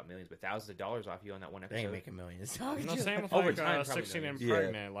 I don't know about millions, but thousands of dollars off you on that one They episode. ain't making millions. I'm not saying with Over like time, probably 16 and Yeah.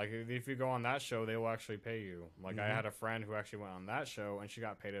 pregnant. Like if you go on that show, they will actually pay you. Like Mm-hmm. I had a friend who actually went on that show and she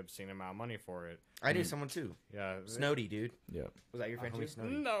got paid an obscene amount of money for it. I knew someone too. Yeah, Snowdy, dude. Yeah. Was that your friend too?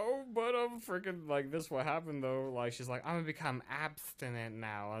 No, but freaking like this. What happened though? Like she's like, I'm gonna become abstinent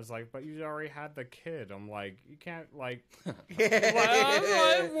now. I was like, but you already had the kid. I'm like, you can't like,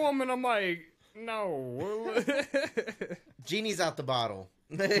 like woman. I'm like, no. Genie's out the bottle.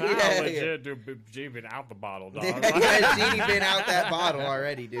 Nah, yeah, legit, dude. G been out the bottle, dog. yeah, Genie been out that bottle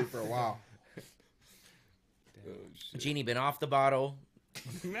already, dude, for a while. Genie been off the bottle.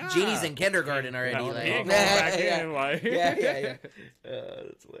 Nah. Genie's in kindergarten already. No, like, he ain't going back yeah, in. Like, yeah.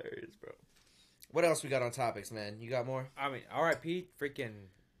 That's hilarious, bro. What else we got on topics, man? You got more? I mean, R.I.P. freaking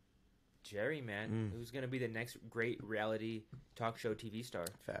Jerry, man. Who's gonna be the next great reality talk show TV star?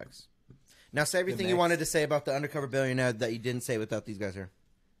 Facts. Now say everything you wanted to say about the undercover billionaire that you didn't say without these guys here.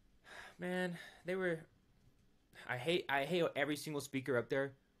 Man, they were. I hate every single speaker up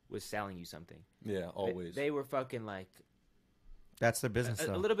there was selling you something. Yeah, always. They were fucking like That's their business, a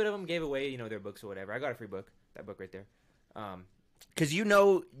though. little bit of them gave away, their books or whatever. I got a free book. That book right there. Because you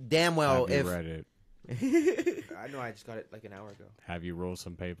know damn well Have you if read it? I know I just got it like an hour ago. Have you rolled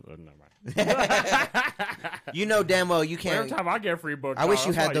some paper? No, mind. you know damn well you Every can't. time I get a free book, I wish dog,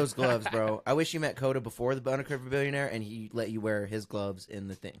 you that's had why those gloves, bro. I wish you met Coda before the undercover billionaire, and he let you wear his gloves in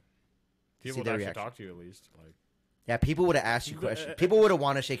the thing. People See would their actually reaction. talk to you at least. Yeah, people would have asked you questions. People would have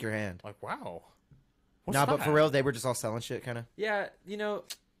wanted to shake your hand. Like wow. What's Nah, but that? for real, they were just all selling shit, kind of. Yeah,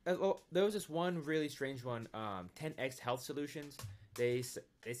 there was this one really strange one. 10X Health Solutions. They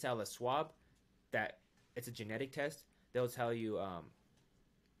sell a swab that it's a genetic test. They'll tell you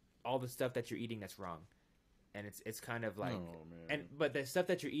all the stuff that you're eating that's wrong, and it's kind of like but the stuff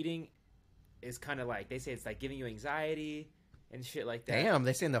that you're eating is kind of like they say it's like giving you anxiety and shit like that. Damn,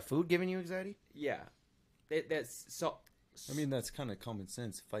 they saying the food giving you anxiety? Yeah, that's so. I mean, that's kind of common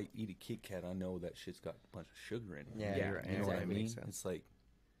sense. If I eat a Kit Kat, I know that shit's got a bunch of sugar in it. Yeah, Yeah, you're right. You know what I exactly. mean? Makes sense. It's like,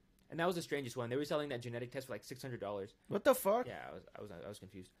 And that was the strangest one. They were selling that genetic test for like $600. What the fuck? Yeah, I was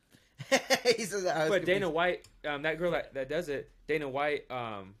confused. he says that. But Dana White, that girl that does it, Dana White,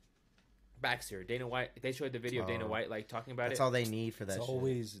 Baxter, Dana White. They showed the video of Dana Oh. White like talking about That's it. all they need for that. it's shit.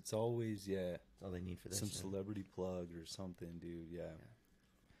 always, yeah, That's all they need for that. some shit. celebrity plug or something, dude. Yeah.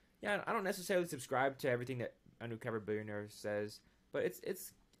 Yeah, I don't necessarily subscribe to everything that Undercover Billionaire says, but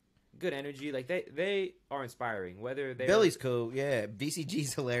it's good energy. Like they are inspiring. Whether they Billy's cool. Yeah,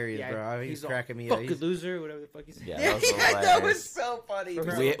 VCG's hilarious, bro. I mean, he's all cracking me up. fucking He's- loser, whatever the fuck he said. Yeah, Yeah, that was that hilarious. was so funny,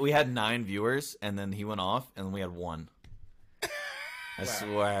 bro. We had 9 viewers, and then he went off, and we had 1. I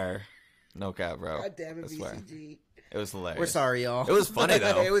swear. No cap, bro. God damn it, I swear. VCG. It was hilarious. We're sorry, y'all. It was funny,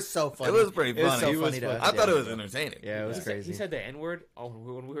 though. it was so funny. It was pretty It was funny. so It was funny to funny. us, I thought yeah. it was entertaining. Yeah, it was He crazy. said the N word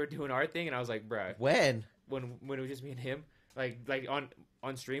when we were doing our thing, and I was like, bruh, When? when it was just me and him, like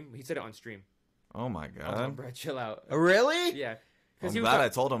on stream, he said it on stream. Oh, my I was God. like, bruh, chill out. Really? Yeah, I'm he was glad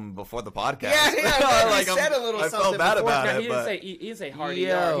like, I told him before the podcast. Yeah, yeah, Like, he said a little I something felt bad before. about no, it, he but didn't say hard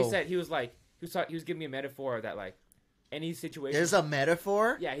Yo. ER. He said he was giving me a metaphor that like any situation. There's a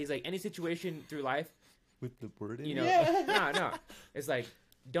metaphor? Yeah, he's like any situation through life, With the word in you it? know. No. It's like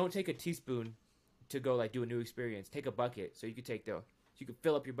don't take a teaspoon to go like do a new experience. Take a bucket so you could take the you can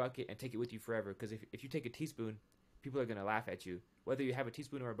fill up your bucket and take it with you forever. Because if you take a teaspoon, people are gonna laugh at you. Whether you have a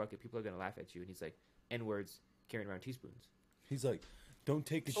teaspoon or a bucket, people are gonna laugh at you. And he's like, N words carrying around teaspoons. He's like, don't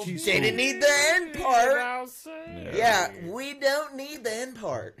take a They teaspoon. didn't need the end part. Yeah. Yeah, we don't need the end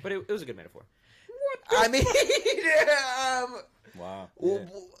part. But it was a good metaphor. I mean, Wow. w- Yeah.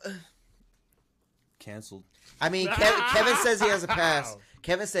 w- Canceled. I mean, Kevin says he has a pass.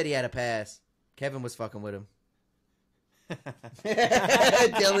 Kevin said he had a pass. Kevin was fucking with him.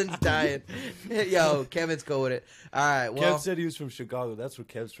 Dylan's dying. Yo, Kevin's cool with it. All right, well. Kev said he was from Chicago. That's where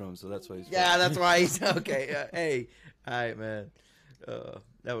Kev's from, so that's why he's Yeah, that's why he's okay. Hey, all right, man.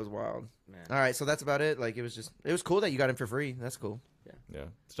 That was wild. Man. All right, so that's about it. Like, it was cool that you got him for free. That's cool. Yeah,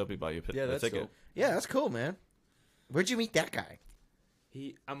 still be buy you Yeah, the that's ticket. dope. Yeah, that's cool, man. Where'd you meet that guy?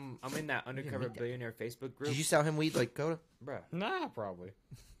 I'm in that undercover billionaire Facebook group. Did you sell him weed? Like, go to. Bruh, Nah, probably.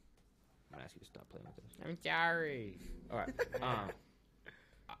 I'm gonna ask you to stop playing with this. I'm sorry. All right.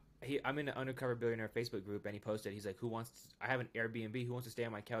 I'm in the undercover billionaire Facebook group, and he posted. He's like, I have an Airbnb. Who wants to stay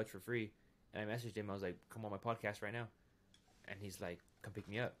on my couch for free? And I messaged him. I was like, come on my podcast right now. And he's like, come pick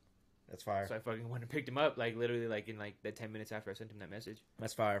me up. That's fire. So I fucking went and picked him up, like literally, like in like the 10 minutes after I sent him that message.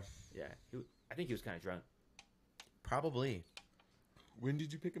 That's fire. Yeah, I think he was kind of drunk. Probably. When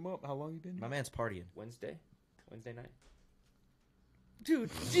did you pick him up? How long you been? My man's partying. Wednesday night.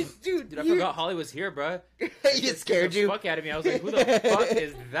 Dude, I forgot Holly was here, bro. It scared you. Fuck out of me. I was like, who the fuck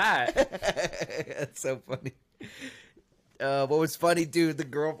is that? That's so funny. What was funny, dude? The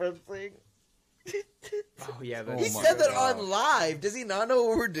girlfriend thing. Oh yeah, He said that on live. Does he not know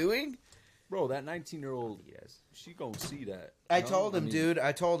what we're doing? Bro, that 19-year-old, Yes. she gonna see that. I No? told him, mean, dude.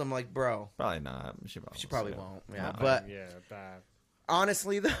 I told him, like, bro. Probably not. She Probably won't. Yeah, No. but Yeah, bad.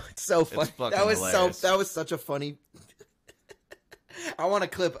 honestly, though, it's so funny. fucking That was hilarious. that was such a funny. I want a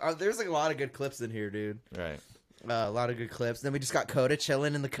clip. There's like a lot of good clips in here, dude. Right. A lot of good clips. Then we just got Coda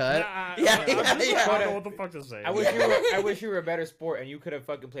chilling in the cut. Nah, Yeah, I yeah. don't know what the fuck to say. I wish you were a better sport, and you could have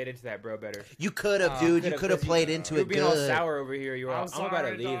fucking played into that, bro, better. You could have, dude. You could've, could have 'cause played you into were it being all good. sour over here. You were all, I'm about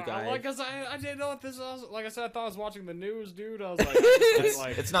to leave, dog. guys. Like, 'cause I didn't know what this was. Like I said, I thought I was watching the news, dude. I was like,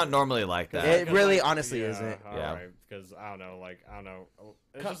 like It's not normally like that. It really, like, honestly, yeah, isn't. Yeah. Because I don't know.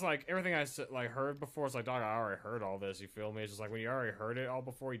 It's just like everything I heard before. It's like, dog, I already heard all this. You feel me? It's just like when you already heard it all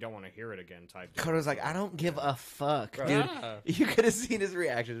before, you don't want to hear it again. Type. Deal. Coda's like, I don't give a fuck, Bro. dude. Yeah. You could have seen his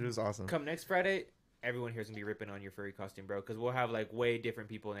reaction. It was awesome. Come next Friday, everyone here's gonna be ripping on your furry costume, bro. Because we'll have like way different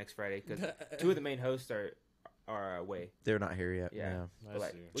people next Friday. Because two of the main hosts are away. They're not here yet. Yeah. Yeah. I But,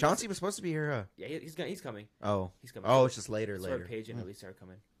 like, see. we Chauncey was supposed to be here, huh? Yeah, he's coming. Oh. He's coming. Oh, it's just later. Sort of Later. Paige and Elisa are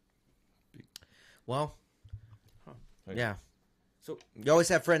coming. Well. Huh. Yeah. So You always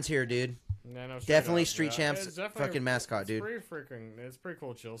have friends here, dude. Yeah, no, straight Definitely up, Street yeah. Champs It's definitely- fucking mascot, dude. It's pretty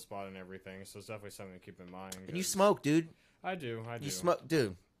cool chill spot and everything. So it's definitely something to keep in mind. And you 'cause smoke, dude. I do. You smoke,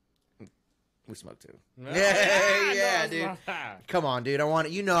 dude. We smoke too. No, Yeah, no, dude. it's not. Come on, dude. I want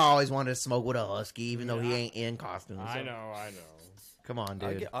it. You know, I always wanted to smoke with a husky, even though he Yeah. ain't in costume. I so- know. Come on,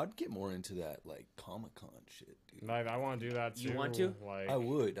 dude. I'd get more into that, like, Comic-Con shit, dude. Like, I want to do that too. You want to? Like, I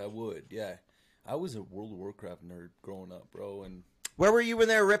would, yeah. I was a World of Warcraft nerd growing up, bro, and... Where were you when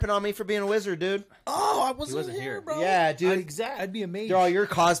they were ripping on me for being a wizard, dude? Oh, I wasn't, wasn't here. bro. Yeah, dude. Exactly. I'd be a mage. They're all your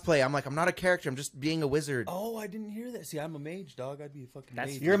cosplay. I'm like, I'm not a character. I'm just being a wizard. Oh, I didn't hear that. See, I'm a mage, dog. I'd be a fucking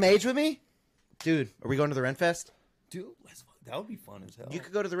That's- mage. You're a mage with me? Dude, are we going to the Renfest? Dude, that would be fun as hell. You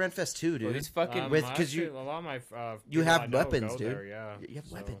could go to the Renfest too, bro, dude. these fucking with- 'cause you- a lot of my you people have I know weapons, go dude. there, yeah, You have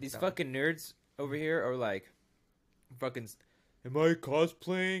so- weapons. these fucking nerds over here are like fucking. Am I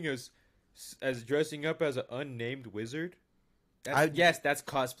cosplaying as dressing up as an unnamed wizard? Yes, that's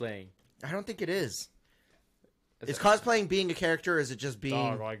cosplaying. I don't think it is. That's Is cosplaying being a character, or is it just being...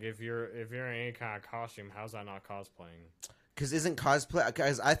 Dog, like if you're in any kind of costume, how's that not cosplaying? Because isn't cosplay...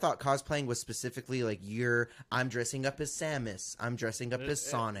 Because I thought cosplaying was specifically like I'm dressing up as Samus. I'm dressing up as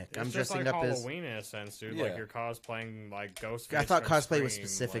Sonic. It's I'm just dressing like up as... Halloween in a sense, dude. Yeah. Like you're cosplaying like Ghostface. I thought from cosplay was Scream,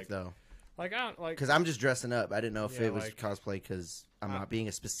 specific, like, though. Like I don't like. Because I'm just dressing up. I didn't know if Yeah, it was like- cosplay because I'm not being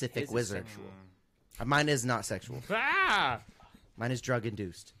a specific His is wizard. sexual. Mine is not sexual. Ah! Mine is drug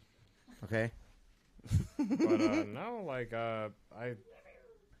induced. Okay. But no, like I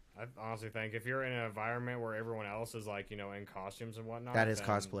honestly think if you're in an environment where everyone else is like in costumes and whatnot, That is then,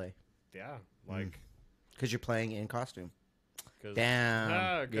 cosplay. Yeah, like Because you're playing in costume. cause, Damn.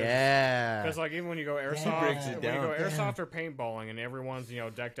 Yeah, Yeah. Because like even when you go airsoft, breaks it when you go down. airsoft or paintballing, and everyone's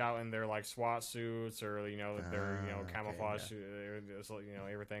decked out in their like SWAT suits or their okay, camouflage, it's,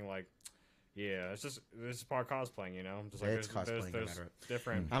 everything like. Yeah, it's just this is part of cosplaying, Just like It's there's cosplaying, no matter what.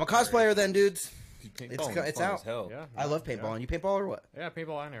 different. I'm a cosplayer then, dudes. It's fun out. as hell. Yeah, I love paintball. And you paintball or what? Yeah,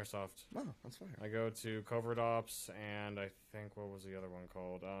 paintball and airsoft. Oh, that's fire. I go to Covert Ops and I think what was the other one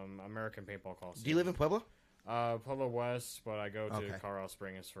called? American Paintball Coliseum. Do you live in Pueblo? Pueblo West, but I go to Okay. Colorado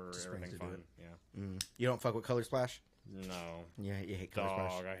Springs for Springs everything to do fun. it. Yeah. You don't fuck with Color Splash? No. Yeah, you hate Color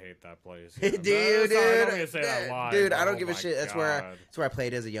Dog, Splash. I hate that place. Do you, That's not- I don't mean dude? to say that live, Dude, but I don't oh give a my shit. That's God. where I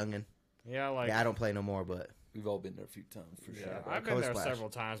played as a youngin. Yeah, like Yeah, I don't play no more, but We've all been there a few times for yeah, sure. I've been Color there Splash. several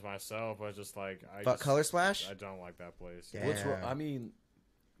times myself, but just like fuck Color Splash. I don't like that place. Yeah. What's wrong? I mean,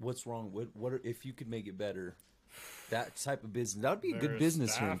 what's wrong? If you could make it better? That type of business, that would be a good Their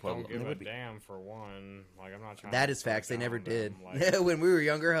business here in staff don't Pueblo. give That a would be. damn for one. Like I'm not trying. That to is facts. They put never down did. them, like, When we were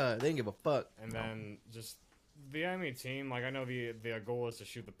younger, they didn't give a fuck. and then just the enemy team. Like I know the goal is to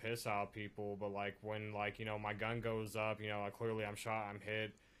shoot the piss out of people, but like when my gun goes up, like clearly I'm shot, I'm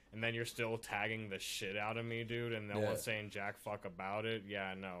hit. And then you're still tagging the shit out of me, dude, and no Yeah. one's saying jack fuck about it.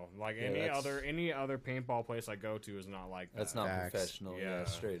 Yeah, no. Like Yeah, any other paintball place I go to is not like that. That's not Facts. professional. Yeah, Yeah.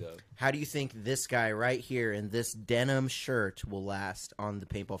 straight up. How do you think this guy right here in this denim shirt will last on the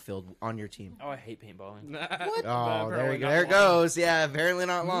paintball field on your team? Oh, I hate paintballing. What? Oh, there it goes. Yeah, apparently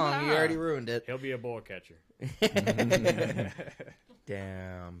not long. You Nah. already ruined it. He'll be a bullet catcher.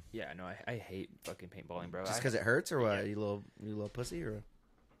 Damn. Yeah, no, I hate fucking paintballing, bro. Just because it hurts or what? You little pussy or?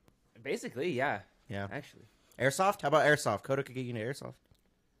 Basically, yeah. Yeah. Actually. Airsoft? How about airsoft? Coda could get you into airsoft.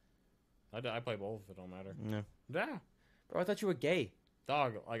 I play both. It don't matter. No. Yeah. Bro, I thought you were gay.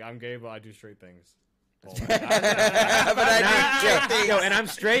 Dog, like I'm gay, but I do straight things. Well, But I do Yo, and I'm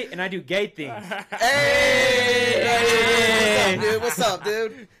straight and I do gay things. Hey! What's up,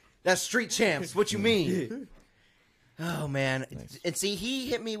 dude? That's Street Champs. What you mean? Oh man. And see, he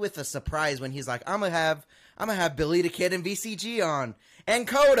hit me with a surprise when he's like, I'm gonna have Billy the Kid and VCG on. And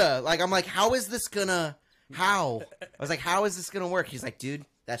Coda. Like, I'm like, how is this gonna how? I was like, how is this gonna work? He's like, dude,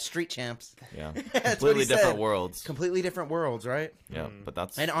 that's Street Champs. Yeah, That's what completely he different said. worlds. Completely different worlds, right? Yeah, but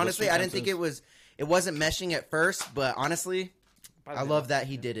that's And what honestly, Street I didn't Champs think is. it wasn't meshing at first, but honestly, I love that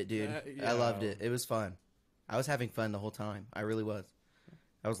he did it, dude. Yeah. I loved it. It was fun. I was having fun the whole time. I really was.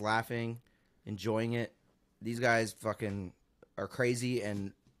 I was laughing, enjoying it. These guys fucking are crazy,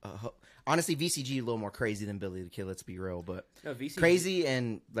 and honestly, VCG a little more crazy than Billy the Kid. Let's be real, but No, VCG. crazy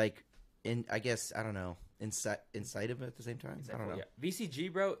and like, I guess I don't know, incisive at the same time. I don't know. Yeah.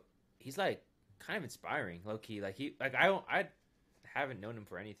 VCG, bro, he's like kind of inspiring, low key. Like I haven't known him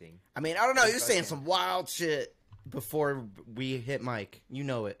for anything. I mean, I don't know. You're saying some wild shit before we hit Mike. You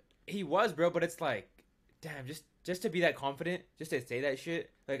know it. He was, bro, but it's like, damn, just to be that confident, just to say that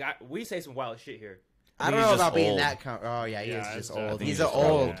shit. Like we say some wild shit here. I think don't he's know just about being old. that. Oh yeah, he Yeah, is it's just definitely- old. think He's he's an just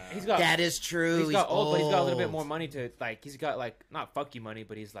old. old. He's got That is true. he's got old, but he's got a little bit old. more money to like. He's got like not fuck you money,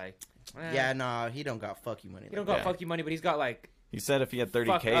 but he's like, Yeah, no, he don't got fuck you money. he don't got Yeah. fuck you money, but he's got like. He said if he had Fuck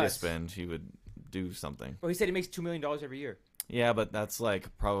 30K to us. spend, he would do something. Bro, he said he makes $2 million every year. Yeah, but that's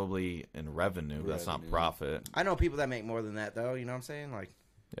like probably in revenue. That's not Revenue. profit. I know people that make more than that though. You know what I'm saying? Like,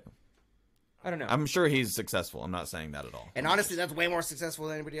 I don't know. I'm sure he's successful. I'm not saying that at all. and honestly, that's way more successful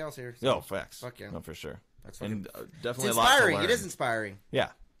than anybody else here. So, No, facts. Fuck yeah. No, for sure. That's fucking. And It's definitely a lot to inspiring. learn. It is inspiring. Yeah,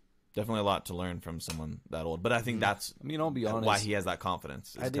 definitely a lot to learn from someone that old. But I think that's I mean, I'll be honest. why he has that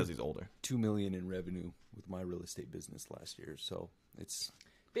confidence. I Is because did- he's older. $2 million in revenue with my real estate business last year, so it's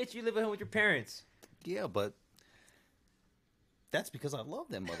Bitch, you live at home with your parents. yeah, but that's because I love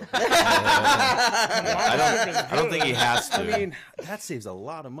them, motherfuckers. I don't think he has to. I mean, that saves a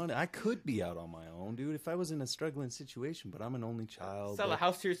lot of money. I could be out on my own, dude, if I was in a struggling situation, but I'm an only child. Sell a but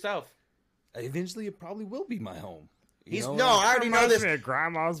house to yourself. eventually, it probably will be my home. You He's know? no, I already know Reminds this. me of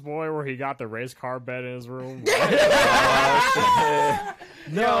Grandma's Boy where he got the race car bed in his room.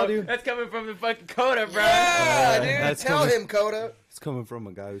 No, dude. That's coming from the fucking Coda, bro. Yeah, dude. that's Tell coming- him, Coda. It's coming from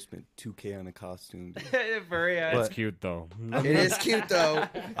a guy who spent $2K on a costume. Dude. For real. But- It's cute though. It is cute though.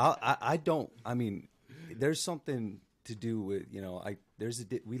 I don't. I mean, there's something to do with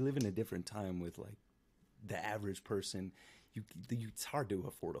we live in a different time with like the average person. It's hard to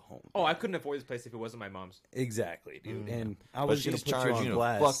afford a home. Oh, I couldn't afford this place if it wasn't my mom's. Exactly, dude. And I But was gonna she's put you charging on you a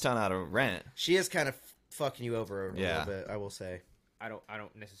blast. fuck ton out of rent. She is kind of fucking you over a Yeah. little bit. I will say. I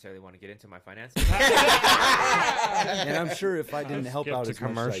don't necessarily want to get into my finances. And I'm sure if I didn't help Skip out to as much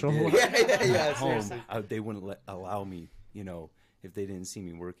commercial. as I did Yeah, at home, seriously. they wouldn't allow me. If they didn't see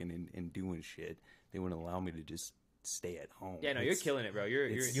me working and doing shit, they wouldn't allow me to just stay at home. Yeah, no, you're It's- killing it, bro. You're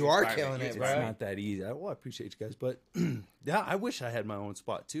You are inspiring. killing You're it, It's bro. inspiring. not that easy. I appreciate you guys, but yeah, I wish I had my own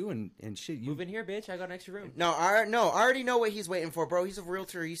spot too. And shit, you Move in here, bitch. I got an extra room. No, I already know what he's waiting for, bro. He's a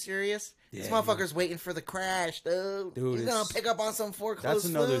realtor. Are you serious? This Yeah, motherfucker's waiting for the crash, dude. Dude, He's gonna it's- pick up on some foreclosed That's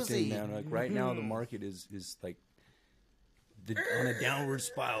another floozy. thing, man. Like right now, the market is like on a downward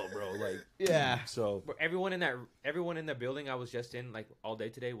spiral, bro. Like, Yeah. So But everyone in the building I was just in, like all day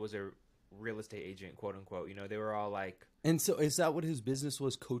today, was a real estate agent, quote unquote. You know, they were all like, and so is that what his business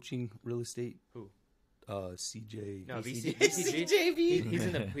was? Coaching real estate. Who? CJ. No, VCG.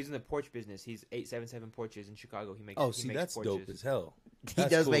 VCG. He's in the porch business. He's 877 Porches in Chicago. He makes. Oh, he see, makes that's porches. dope as hell. He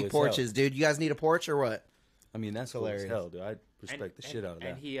That's does cool make as hell. porches, dude. You guys need a porch or what? I mean, that's cool as hilarious. hell, dude. I respect the shit out of that.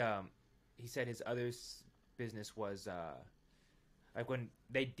 And he said his other business was like when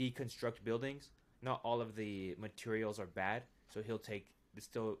they deconstruct buildings, not all of the materials are bad, so he'll take the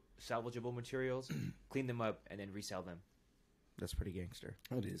still salvageable materials, clean them up, and then resell them. That's pretty gangster.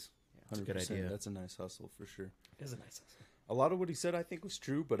 It is. That's a good 100%. idea. That's a nice hustle for sure. It's a nice hustle. A lot of what he said, I think, was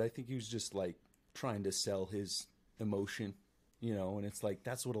true, but I think he was just like trying to sell his emotion, you know. And it's like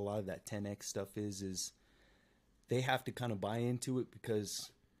that's what a lot of that 10x stuff is they have to kind of buy into it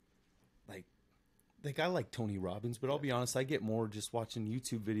because, like I like Tony Robbins, but I'll be honest, I get more just watching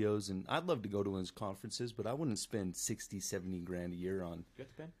YouTube videos, and I'd love to go to his conferences, but I wouldn't spend 60, 70 grand a year on. You got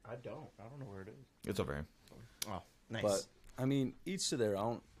the pen? I don't know where it is. It's over here. Oh, nice. But I mean, each to their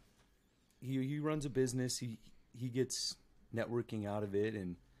own. He runs a business. He gets networking out of it,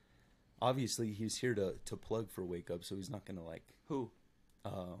 and obviously he's here to plug for Wake Up, so he's not gonna like. Who?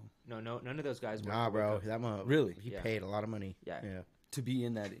 No, none of those guys. work nah, for Wake bro. Up. That Really? He Yeah. paid a lot of money. Yeah. Yeah. to be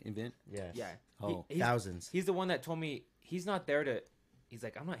in that event. Yes. Yeah. Oh. He's- Thousands. He's the one that told me he's not there to. He's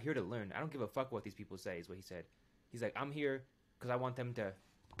like, I'm not here to learn. I don't give a fuck what these people say. Is what he said. He's like, I'm here because I want them to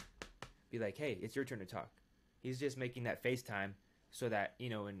be like, hey, it's your turn to talk. He's just making that FaceTime so that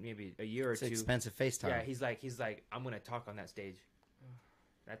in maybe a year or It's two. expensive FaceTime. Yeah, he's like, I'm gonna talk on that stage.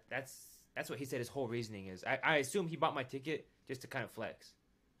 That's what he said. His whole reasoning is. I assume he bought my ticket just to kind of flex,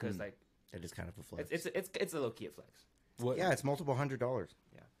 because like It is kind of a flex. it's a low key flex. What? Yeah, it's multiple $100s.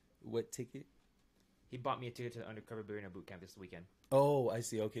 What ticket? He bought me a ticket to the Undercover Billionaire Boot Camp this weekend. Oh, I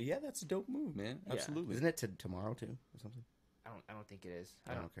see. Okay, yeah, that's a dope move, man. Yeah. Absolutely. Isn't it tomorrow too or something? I don't think it is.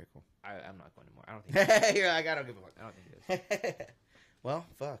 I Oh, don't. okay, cool. I'm not going anymore. I don't think. Yeah, I gotta give a fuck. I don't think it is. Well,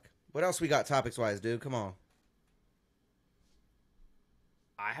 fuck. What else we got topics wise, dude? Come on.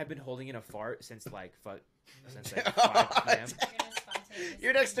 I have been holding in a fart since like 5 p.m.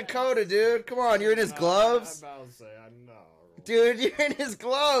 You're next to Coda, dude. Come on, you're in his gloves. I'm about to say, I know. Dude, you're in his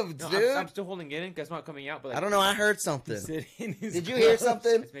gloves, No, dude. I'm still holding it in because it's not coming out. But like, I don't know. I heard something. Sit in his Did you hear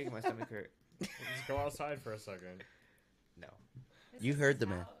something? It's making my stomach hurt. Just go outside for a second. No. You heard the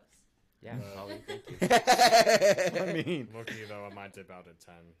man. Yeah. Molly, thank you. I mean, Lucky though, I might dip out at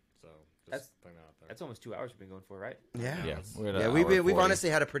 10. So That's- just putting that out there. That's almost 2 hours we've been going for, right? Yeah. Yeah, we're at Yeah, an we've hour we've 40. honestly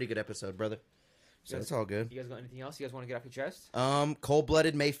had a pretty good episode, brother. So Yes. it's all good. You guys got anything else you guys want to get off your chest? Cold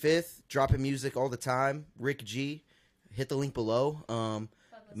Blooded May 5th, dropping music all the time. Rick G, hit the link below.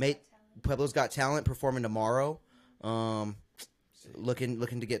 Pueblo's Got Talent performing tomorrow. Looking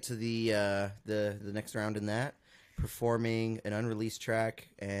to get to the next round in that. Performing an unreleased track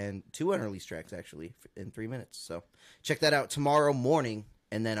and 2 unreleased tracks actually in 3 minutes. So check that out tomorrow morning,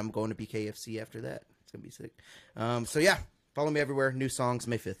 and then I'm going to BKFC after that. It's gonna be sick. So yeah, follow me everywhere. New songs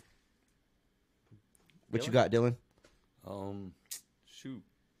May 5th. What you Dylan? got, Dylan? shoot,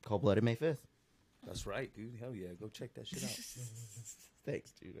 Cold Blooded May 5th. that's right, dude. Hell yeah, go check that shit out.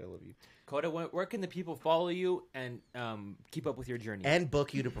 Thanks, dude. I love you. Coda, where can the people follow you and keep up with your journey? And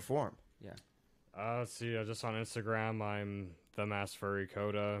book you to perform. Let's see, just on Instagram, I'm the Masked Furry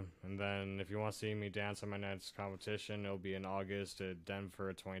Coda. And then if you want to see me dance at my next competition, it'll be in August at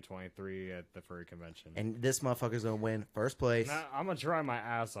Denver 2023 at the Furry Convention. And this motherfucker's gonna win first place. Nah, I'm gonna try my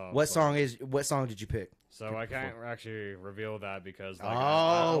ass off. What but- What song did you pick? So I can't actually reveal that because like,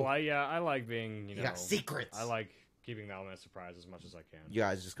 Oh. I like being You got secrets. I like keeping the element of surprise as much as I can. You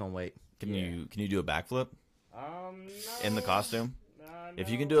guys just gonna wait. Can you do a backflip No, in the costume? If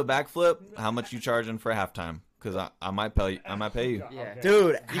you no. can do a backflip, how much you charging for halftime? Because I might pay you. I might pay you. Yeah. Okay.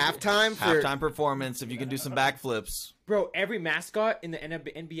 Dude, halftime for Halftime performance. If you can do some backflips, Bro, every mascot in the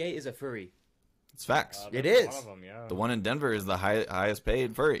NBA is a furry. it's facts. It There's a is. lot of them, yeah. The one in Denver is the highest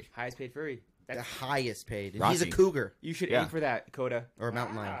paid furry. Highest paid furry. the That's, highest paid. And Rocky. he's a cougar you should Yeah. aim for that, Coda. or a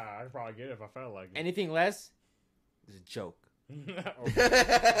mountain lion. I could probably get it if I felt like it. Anything less is a joke.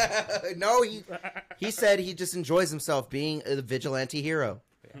 No, he said he just enjoys himself being a vigilante hero.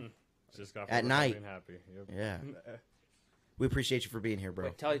 Just got At focused on night. being happy. Yep. Yeah. We appreciate you for being here, bro.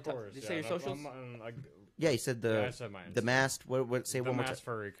 Wait, Of course, did you say your no, socials? Yeah, he said yeah, I said mine. the masked. What? Say The one more Masked time.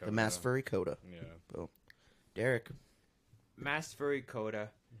 Furry Coda. The masked furry coda. Yeah. Derek. Masked Furry Coda,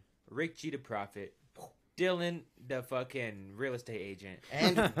 Rick G the Prophet, Dylan the fucking real estate agent,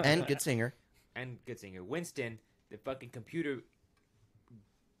 And good singer. and good singer, Winston the fucking computer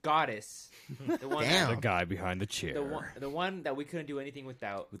goddess, the one, Damn. The guy behind the chair. the one that we couldn't do anything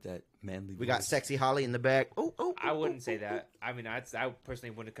without. With that manly. We got voice. sexy Holly in the back. Oh, oh. I wouldn't say that. I mean, I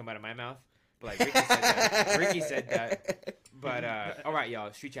personally wouldn't come out of my mouth. But like Ricky said that. Ricky said that. But all right,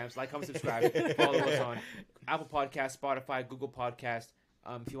 y'all. Street Champs, like, comment, subscribe, follow us on Apple Podcast, Spotify, Google Podcast.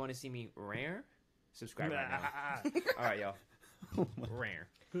 If you want to see me rare, subscribe right now. All right, y'all. Rare.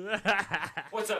 What's up?